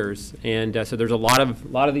several years, and so there's a lot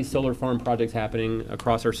of these solar farm projects happening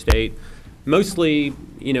across our state, mostly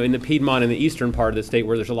in the Piedmont and the eastern part of the state,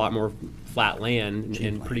 where there's a lot more flat land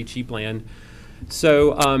and pretty cheap land.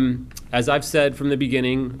 So as I've said from the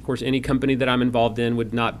beginning, of course, any company that I'm involved in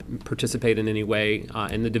would not participate in any way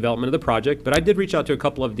in the development of the project, but I did reach out to a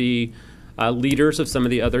couple of the leaders of some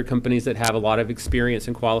of the other companies that have a lot of experience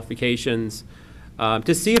and qualifications,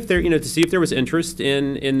 to see if there was interest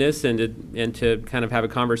in this, and to kind of have a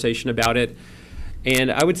conversation about it.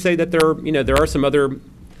 And I would say that there are some other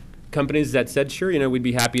companies that said, sure, we'd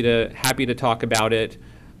be happy to talk about it.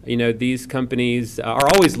 These companies are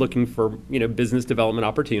always looking for business development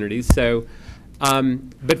opportunities. So,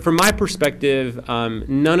 but from my perspective,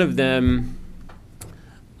 none of them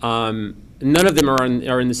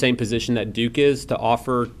are in the same position that Duke is to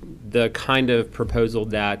offer the kind of proposal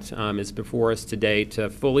that is before us today, to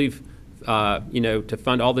fully, to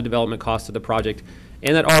fund all the development costs of the project,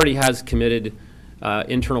 and that already has committed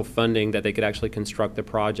internal funding that they could actually construct the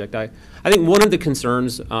project. I think one of the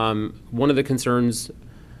concerns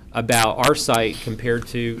about our site compared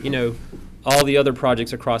to all the other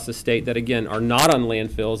projects across the state that again are not on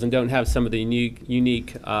landfills and don't have some of the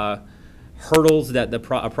unique hurdles that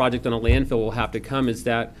a project on a landfill will have to come, is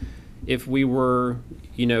that if we were,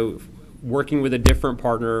 working with a different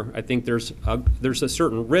partner, I think there's a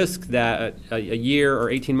certain risk that a year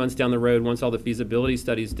or 18 months down the road, once all the feasibility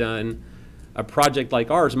study's done, a project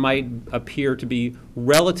like ours might appear to be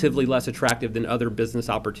relatively less attractive than other business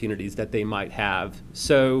opportunities that they might have.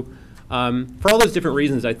 So for all those different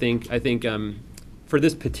reasons, I think for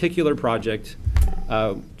this particular project,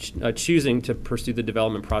 choosing to pursue the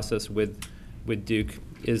development process with Duke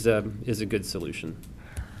is a good solution.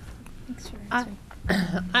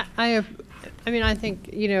 I I mean, I think,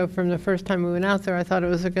 you know, from the first time we went out there, I thought it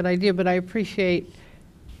was a good idea, but I appreciate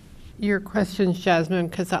your questions, Jasmine,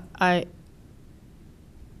 because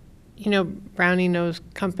you know, Brownie knows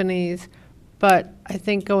companies, but I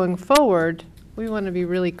think going forward, we want to be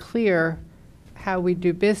really clear how we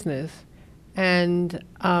do business. And,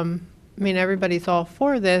 I mean, everybody's all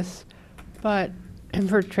for this, but and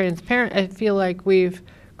for transparent, I feel like we've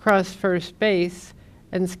crossed first base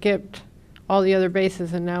and skipped all the other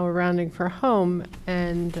bases, and now we're rounding for home.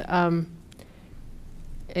 And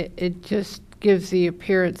it just gives the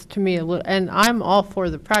appearance to me a little, and I'm all for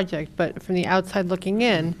the project, but from the outside looking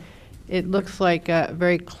in, it looks like a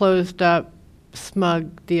very closed up,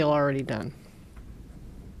 smug deal already done.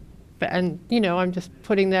 And, you know, I'm just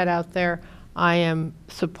putting that out there. I am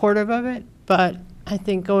supportive of it, but I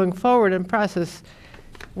think going forward in process,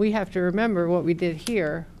 we have to remember what we did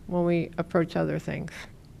here when we approach other things.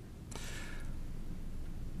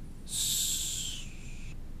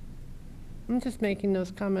 I'm just making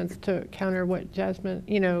those comments to counter what Jasmine,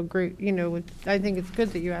 you know, agree, you know, I think it's good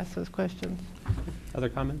that you ask those questions. Other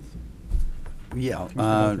comments? Yeah.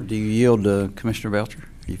 Do you yield to Commissioner Belcher?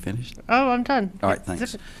 Are you finished? Oh, I'm done. All right,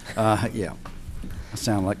 thanks. Yeah. I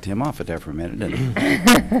sound like Tim Moffitt there for a minute, didn't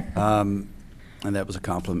I? And that was a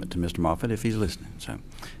compliment to Mr. Moffitt if he's listening. So,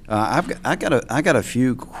 I got a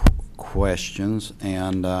few questions,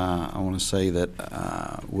 and I want to say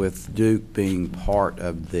that with Duke being part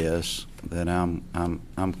of this, that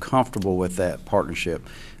I'm comfortable with that partnership.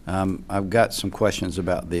 I've got some questions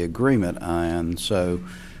about the agreement, and so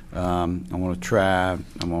I'm going to try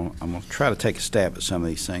to take a stab at some of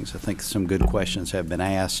these things. I think some good questions have been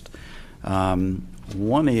asked.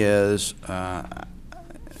 One is,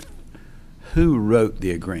 who wrote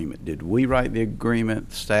the agreement? Did we write the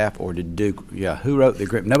agreement, staff, or did Duke? Yeah, who wrote the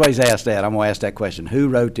agreement? Nobody's asked that. I'm going to ask that question. Who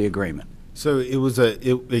wrote the agreement? So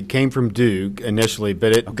it came from Duke initially,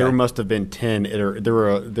 but there must have been 10.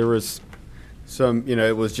 There was some, you know,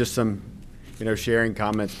 it was just some, you know, sharing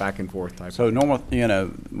comments back and forth type. So normal, you know,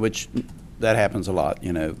 which that happens a lot,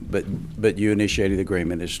 you know, but you initiated the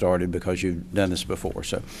agreement. It started because you've done this before.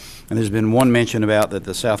 So, and there's been one mention about that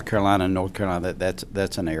the South Carolina and North Carolina,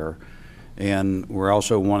 that's an error. And we're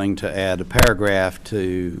also wanting to add a paragraph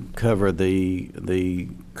to cover the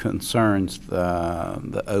concerns,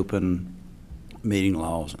 the open meeting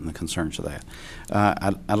laws and the concerns of that.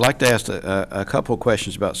 I'd like to ask a couple of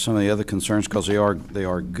questions about some of the other concerns because they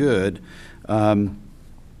are good. And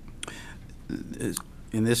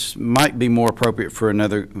this might be more appropriate for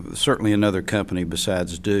certainly another company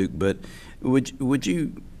besides Duke. But would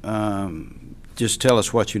you just tell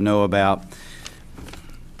us what you know about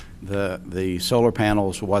the solar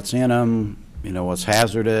panels, what's in them, you know, what's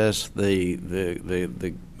hazardous, the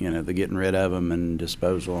you know, the getting rid of them and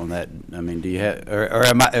disposal and that. I mean, do you have,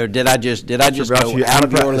 or did I just go out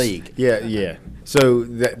of your league? Yeah. So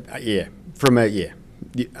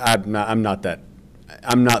I'm not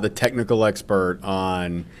the technical expert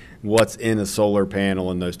on what's in a solar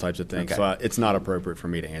panel and those types of things. Okay. So it's not appropriate for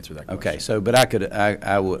me to answer that question. Okay. So, but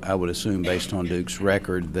I would assume based on Duke's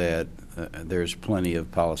record that there's plenty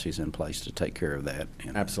of policies in place to take care of that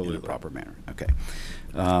in a proper manner. Okay.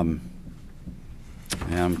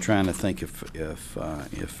 And I'm trying to think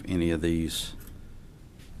if any of these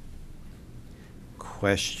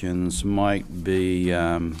questions might be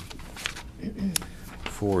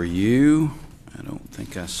for you. I don't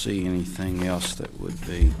think I see anything else that would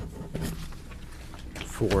be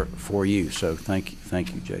for you. So thank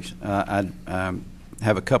you, Jason. I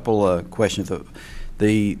have a couple of questions.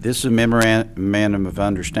 This is a memorandum of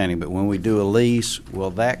understanding, but when we do a lease,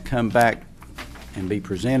 will that come back and be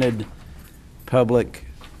presented public?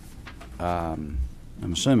 I'm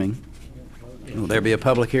assuming. Will there be a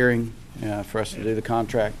public hearing for us to do the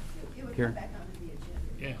contract here?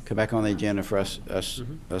 Come back on the agenda for us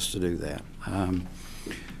to do that.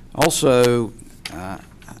 Also,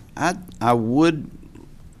 I would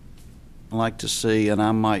like to see, and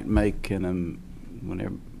I might make when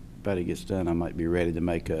everybody gets done, I might be ready to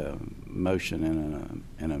make a motion and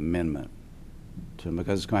an amendment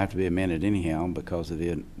because it's going to have to be amended anyhow because of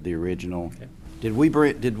the original. Okay. Did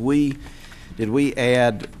we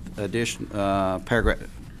add additional paragraph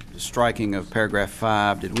striking of paragraph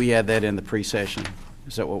 5? Did we add that in the pre-session?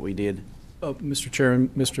 Is that what we did? Mr. Chairman,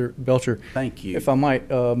 Mr. Belcher. Thank you. If I might,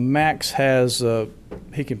 Max has can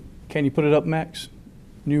you put it up, Max?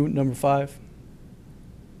 New number 5.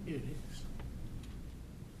 It is.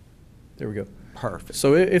 There we go. Perfect.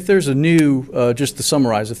 So if there's a new, just to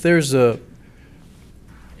summarize, if there's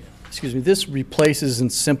this replaces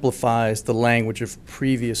and simplifies the language of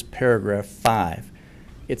previous paragraph 5.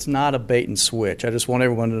 It's not a bait and switch. I just want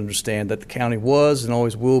everyone to understand that the county was and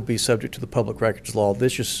always will be subject to the public records law.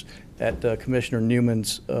 This just, that Commissioner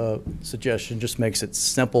Newman's suggestion just makes it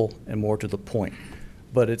simple and more to the point,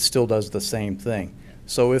 but it still does the same thing.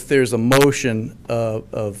 So if there's a motion it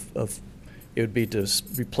would be to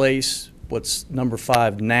replace what's number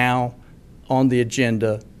 5 now on the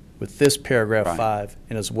agenda with this paragraph 5,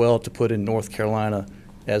 and as well to put in North Carolina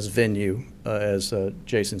as venue, as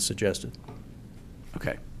Jason suggested.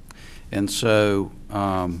 Okay. And so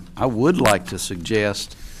I would like to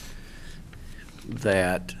suggest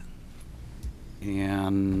that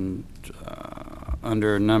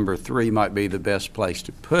under number 3 might be the best place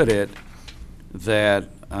to put it, that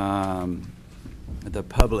the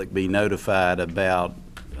public be notified about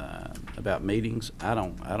meetings. I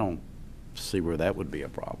don't see where that would be a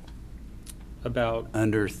problem. About?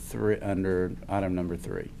 Under item number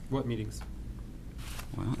 3. What meetings?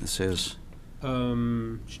 Well, it says.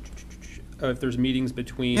 If there's meetings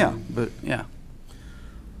between. Yeah, but yeah.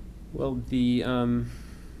 Well, the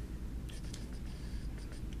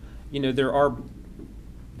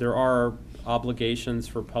there are obligations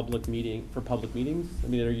for public meetings. I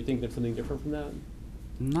mean, are you thinking of something different from that?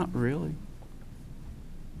 Not really.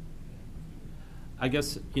 I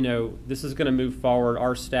guess, this is going to move forward.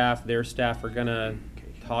 Our staff, their staff are going to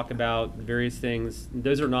talk about various things.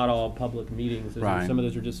 Those are not all public meetings. Right. Some of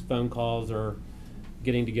those are just phone calls or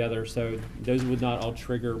getting together. So those would not all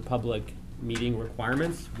trigger public meeting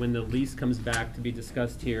requirements. When the lease comes back to be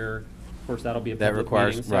discussed here, of course, that'll be a public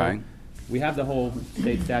meeting. So right. We have the whole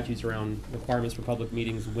state statutes around requirements for public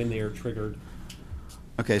meetings when they are triggered.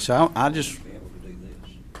 Okay, so I just.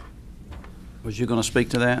 Was you going to speak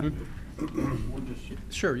to that?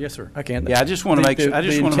 Sure, yes, sir. I can. Yeah, I just want to make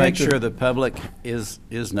intent sure the public is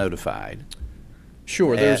notified.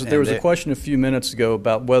 Sure. There was a question a few minutes ago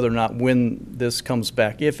about whether or not when this comes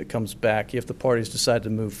back, if it comes back, if the parties decide to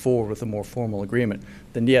move forward with a more formal agreement,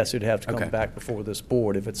 then yes, it'd have to come back before this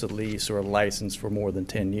board. If it's a lease or a license for more than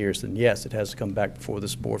 10 years, then yes, it has to come back before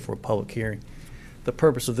this board for a public hearing. The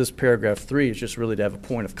purpose of this paragraph 3 is just really to have a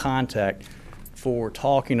point of contact for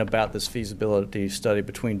talking about this feasibility study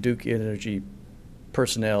between Duke Energy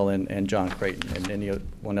personnel and John Creighton and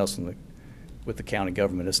anyone else with the county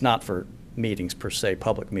government. It's not for meetings per se,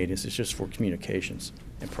 public meetings. It's just for communications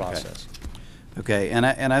and process. Okay, and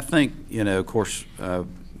I think, of course,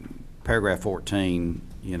 paragraph 14,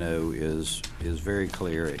 is very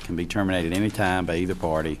clear. It can be terminated any time by either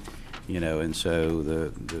party, and so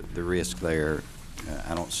the risk there,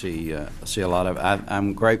 I don't see a lot of.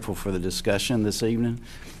 I'm grateful for the discussion this evening.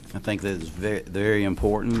 I think that it's very, very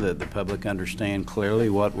important that the public understand clearly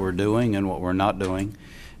what we're doing and what we're not doing,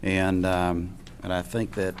 and I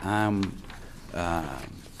think that I'm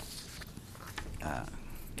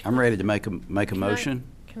ready to make a motion.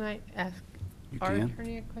 Can I ask You our can.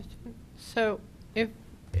 attorney a question? So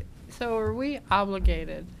are we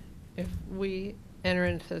obligated, if we enter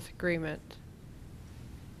into this agreement,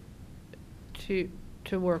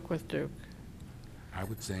 to work with Duke? I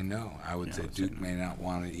would say no. I would say Duke may not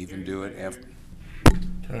want to even do it after.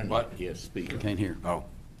 What? Yes, speak. Can't hear. Oh,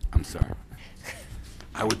 I'm sorry.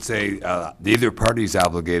 I would say neither party's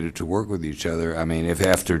obligated to work with each other. I mean, if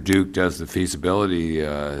after Duke does the feasibility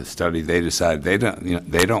study, they decide they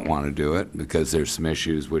don't want to do it because there's some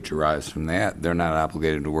issues which arise from that, they're not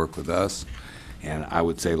obligated to work with us. And I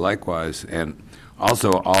would say likewise. And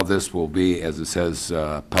also, all this will be, as it says,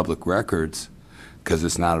 public records, because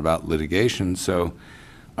it's not about litigation. So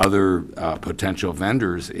other potential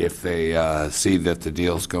vendors, if they see that the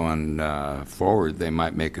deal's going forward, they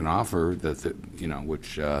might make an offer that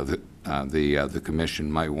which the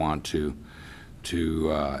commission might want to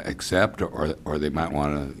accept, or they might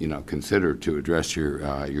want to consider to address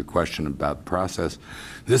your question about the process.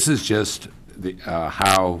 This is just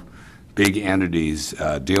how big entities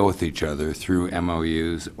deal with each other through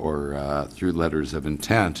MOUs or through letters of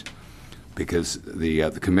intent. Because the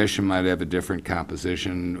commission might have a different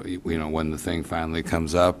composition, when the thing finally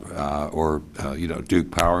comes up, or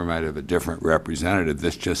Duke Power might have a different representative.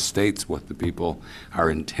 This just states what the people are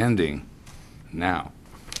intending now,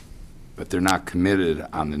 but they're not committed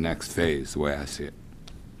on the next phase, the way I see it.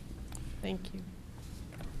 Thank you.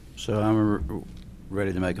 So I'm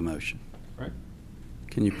ready to make a motion. All right.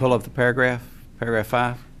 Can you pull up the paragraph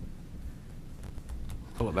 5?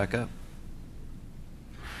 Pull it back up.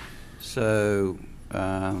 So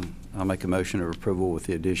I'll make a motion of approval with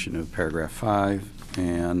the addition of paragraph 5,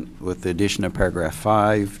 and with the addition of paragraph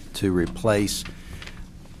 5 to replace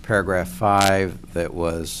paragraph 5 that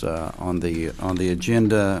was on the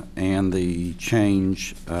agenda, and the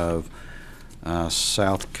change of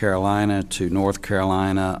South Carolina to North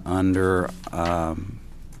Carolina under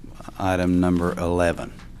item number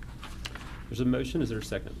 11. There's a motion. Is there a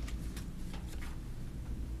second?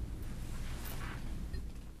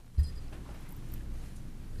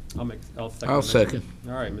 I'll second. I'll the second. motion.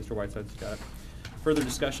 All right, Mr. Whiteside's got it. Further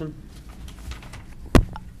discussion?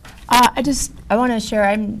 I want to share,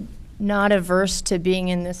 I'm not averse to being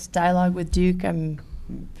in this dialogue with Duke.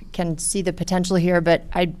 Can see the potential here, but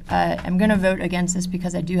I'm going to vote against this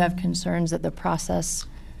because I do have concerns that the process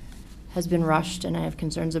has been rushed, and I have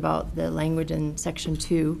concerns about the language in Section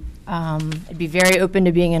 2. I'd be very open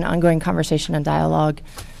to being in ongoing conversation and dialogue,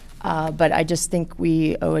 but I just think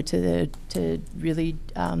we owe it to really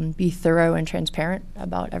be thorough and transparent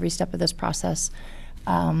about every step of this process.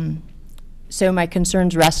 So my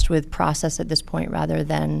concerns rest with process at this point rather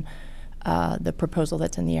than the proposal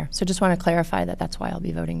that's in the air. So just want to clarify that that's why I'll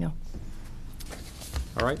be voting no.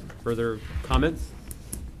 All right, further comments?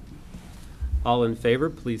 All in favor,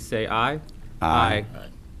 please say aye. Aye.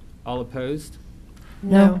 All opposed?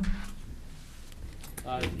 No.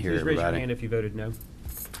 Here, Please raise your everybody. hand if you voted no.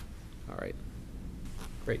 All right.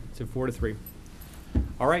 Great, so 4-3.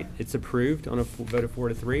 All right, it's approved on a vote of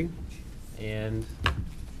 4-3, and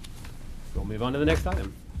we'll move on to the next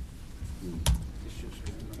item.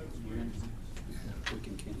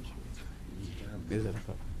 Is it a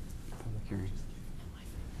public hearing?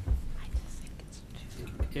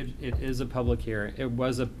 It is a public hearing. It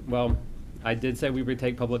was well, I did say we would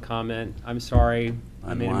take public comment. I'm sorry.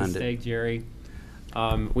 I made a Unwind it. mistake, Jerry.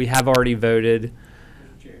 We have already voted.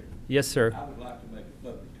 Chair, Yes, sir. I would like to make a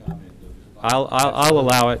public comment. I'll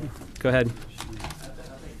allow it. Go ahead. I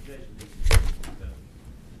think Jason needs to say something.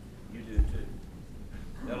 You do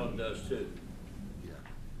too. Ellen does too.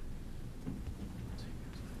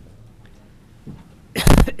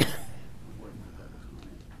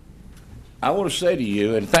 I want to say to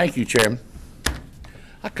you, and thank you, Chairman.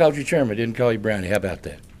 I called you Chairman, didn't call you Brownie. How about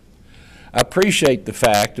that? I appreciate the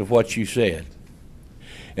fact of what you said.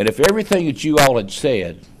 And if everything that you all had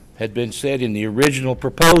said had been said in the original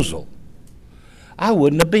proposal, I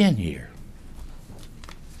wouldn't have been here.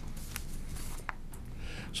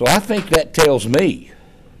 So I think that tells me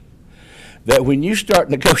that when you start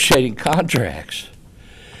negotiating contracts,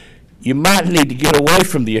 you might need to get away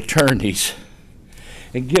from the attorneys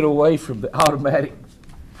and get away from the automatic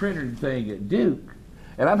printer thing at Duke.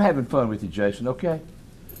 And I'm having fun with you, Jason, okay?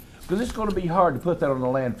 Because it's going to be hard to put that on the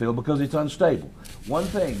landfill because it's unstable. One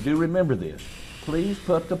thing, do remember this. Please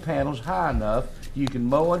put the panels high enough you can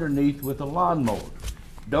mow underneath with a lawnmower.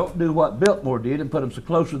 Don't do what Biltmore did and put them so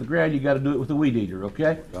close to the ground you got to do it with a weed eater,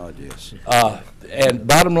 okay? God, yes. And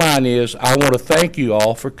bottom line is, I want to thank you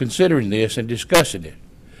all for considering this and discussing it.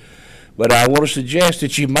 But I want to suggest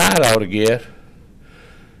that you might ought to get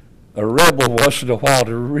a rebel once in a while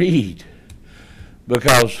to read.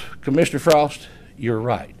 Because, Commissioner Frost, you're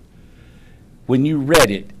right. When you read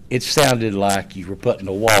it, it sounded like you were putting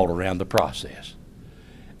a wall around the process.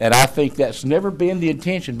 And I think that's never been the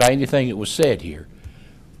intention by anything that was said here.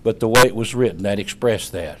 But the way it was written, that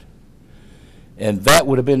expressed that. And that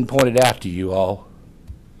would have been pointed out to you all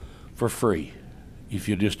for free if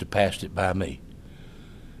you just have passed it by me.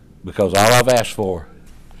 Because all I've asked for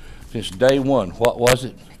since day one, what was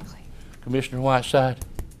it, Commissioner Whiteside?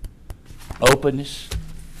 Openness,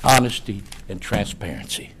 honesty, and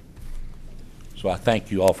transparency. So I thank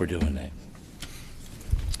you all for doing that.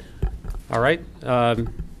 All right.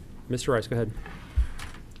 Mr. Rice, go ahead.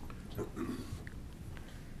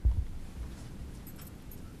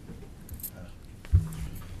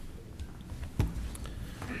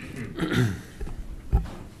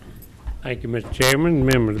 Thank you, Mr. Chairman,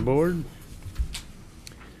 members of the board.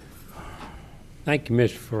 Thank you,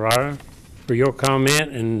 Mr. Ferrara, for your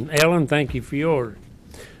comment, and Ellen, thank you for yours.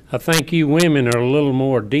 I think you women are a little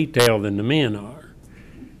more detailed than the men are,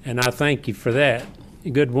 and I thank you for that. A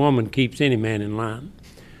good woman keeps any man in line.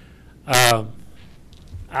 I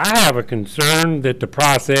have a concern that the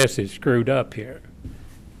process is screwed up here.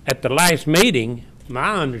 At the last meeting,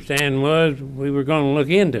 my understanding was we were going to look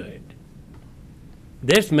into it.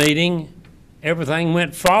 This meeting, everything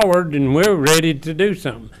went forward and we're ready to do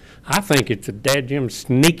something. I think it's a dadgum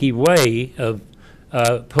sneaky way of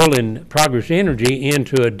pulling Progress Energy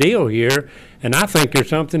into a deal here, and I think there's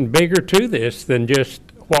something bigger to this than just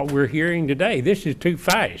what we're hearing today. This is too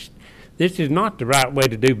fast. This is not the right way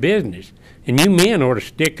to do business. And you men ought to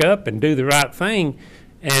stick up and do the right thing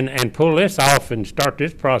and pull this off and start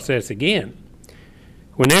this process again.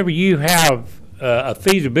 Whenever you have a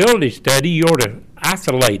feasibility study, you ought to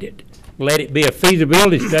isolate it. Let it be a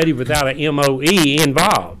feasibility study without an MOE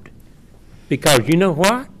involved. Because you know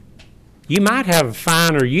what? you might have a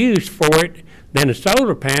finer use for it than a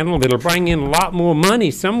solar panel that'll bring in a lot more money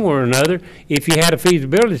somewhere or another if you had a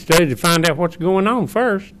feasibility study to find out what's going on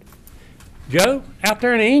first. Joe, out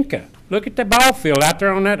there in Inca, look at the ball field out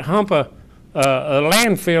there on that hump of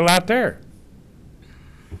landfill out there.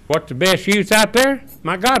 What's the best use out there?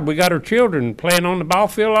 My God, we got our children playing on the ball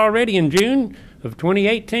field already in June of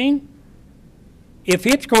 2018. If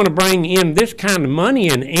it's going to bring in this kind of money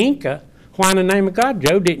in Inca, why in the name of God,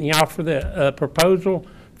 Joe, didn't you offer the proposal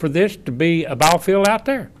for this to be a ball field out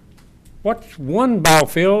there? What's one ball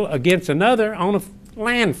field against another on a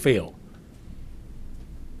landfill?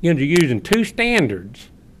 You're using two standards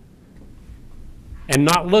and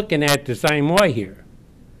not looking at it the same way here.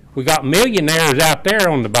 We got millionaires out there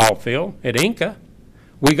on the ball field at Inca.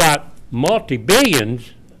 We got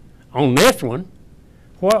multi-billions on this one.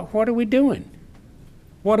 What are we doing?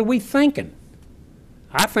 What are we thinking?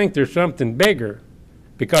 I think there's something bigger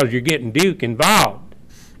because you're getting Duke involved.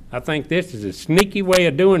 I think this is a sneaky way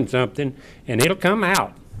of doing something, and it'll come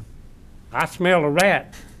out. I smell a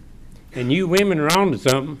rat, and you women are on to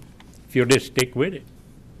something if you'll just stick with it.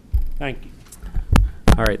 Thank you.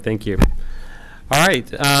 All right, thank you. All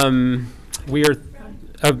right, we are,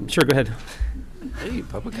 sure, go ahead. Hey,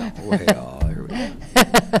 public comment. Well, here we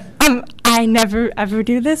go. I never ever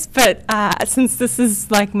do this, but since this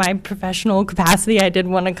is like my professional capacity, I did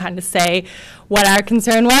want to kind of say what our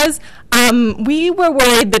concern was. We were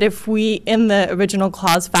worried that if we, in the original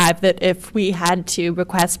clause 5, that if we had to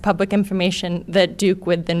request public information, that Duke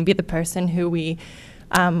would then be the person who we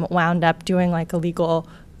wound up doing like a legal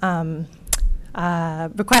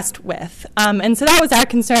request with. And so that was our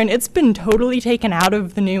concern. It's been totally taken out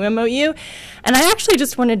of the new MOU. And I actually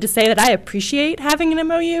just wanted to say that I appreciate having an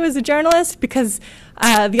MOU as a journalist, because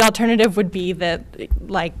the alternative would be that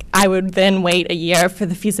like I would then wait a year for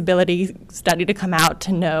the feasibility study to come out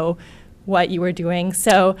to know what you were doing.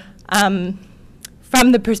 So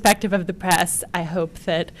from the perspective of the press, I hope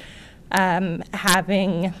that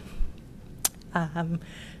having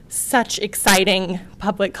such exciting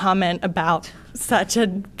public comment about such a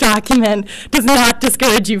document does not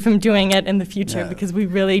discourage you from doing it in the future, because we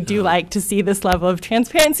really do like to see this level of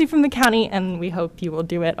transparency from the county, and we hope you will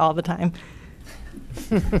do it all the time.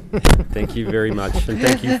 Thank you very much, and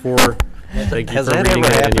thank you for reading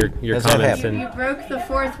that and your comments. You broke the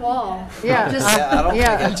fourth wall. Yeah. I don't think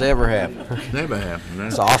that's ever happened. Never happened.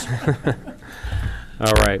 That's awesome.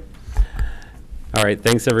 All right. All right,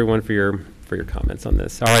 thanks everyone for your comments on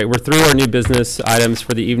this. All right, we're through our new business items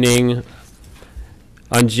for the evening.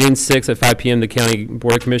 On June 6th at 5 p.m., the County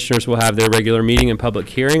Board of Commissioners will have their regular meeting and public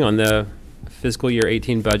hearing on the fiscal year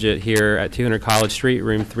 18 budget here at 200 College Street,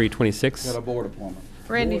 room 326. Got a board appointment.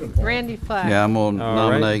 Randy Flack. Yeah, I'm going to All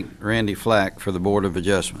nominate Randy Flack for the Board of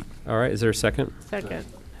Adjustment. All right, is there a second? Second.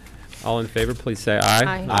 All in favor, please say aye.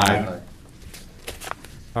 Aye. Aye.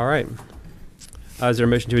 All right. Is there a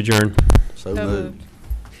motion to adjourn? So moved.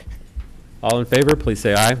 All in favor, please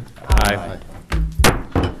say aye. Aye.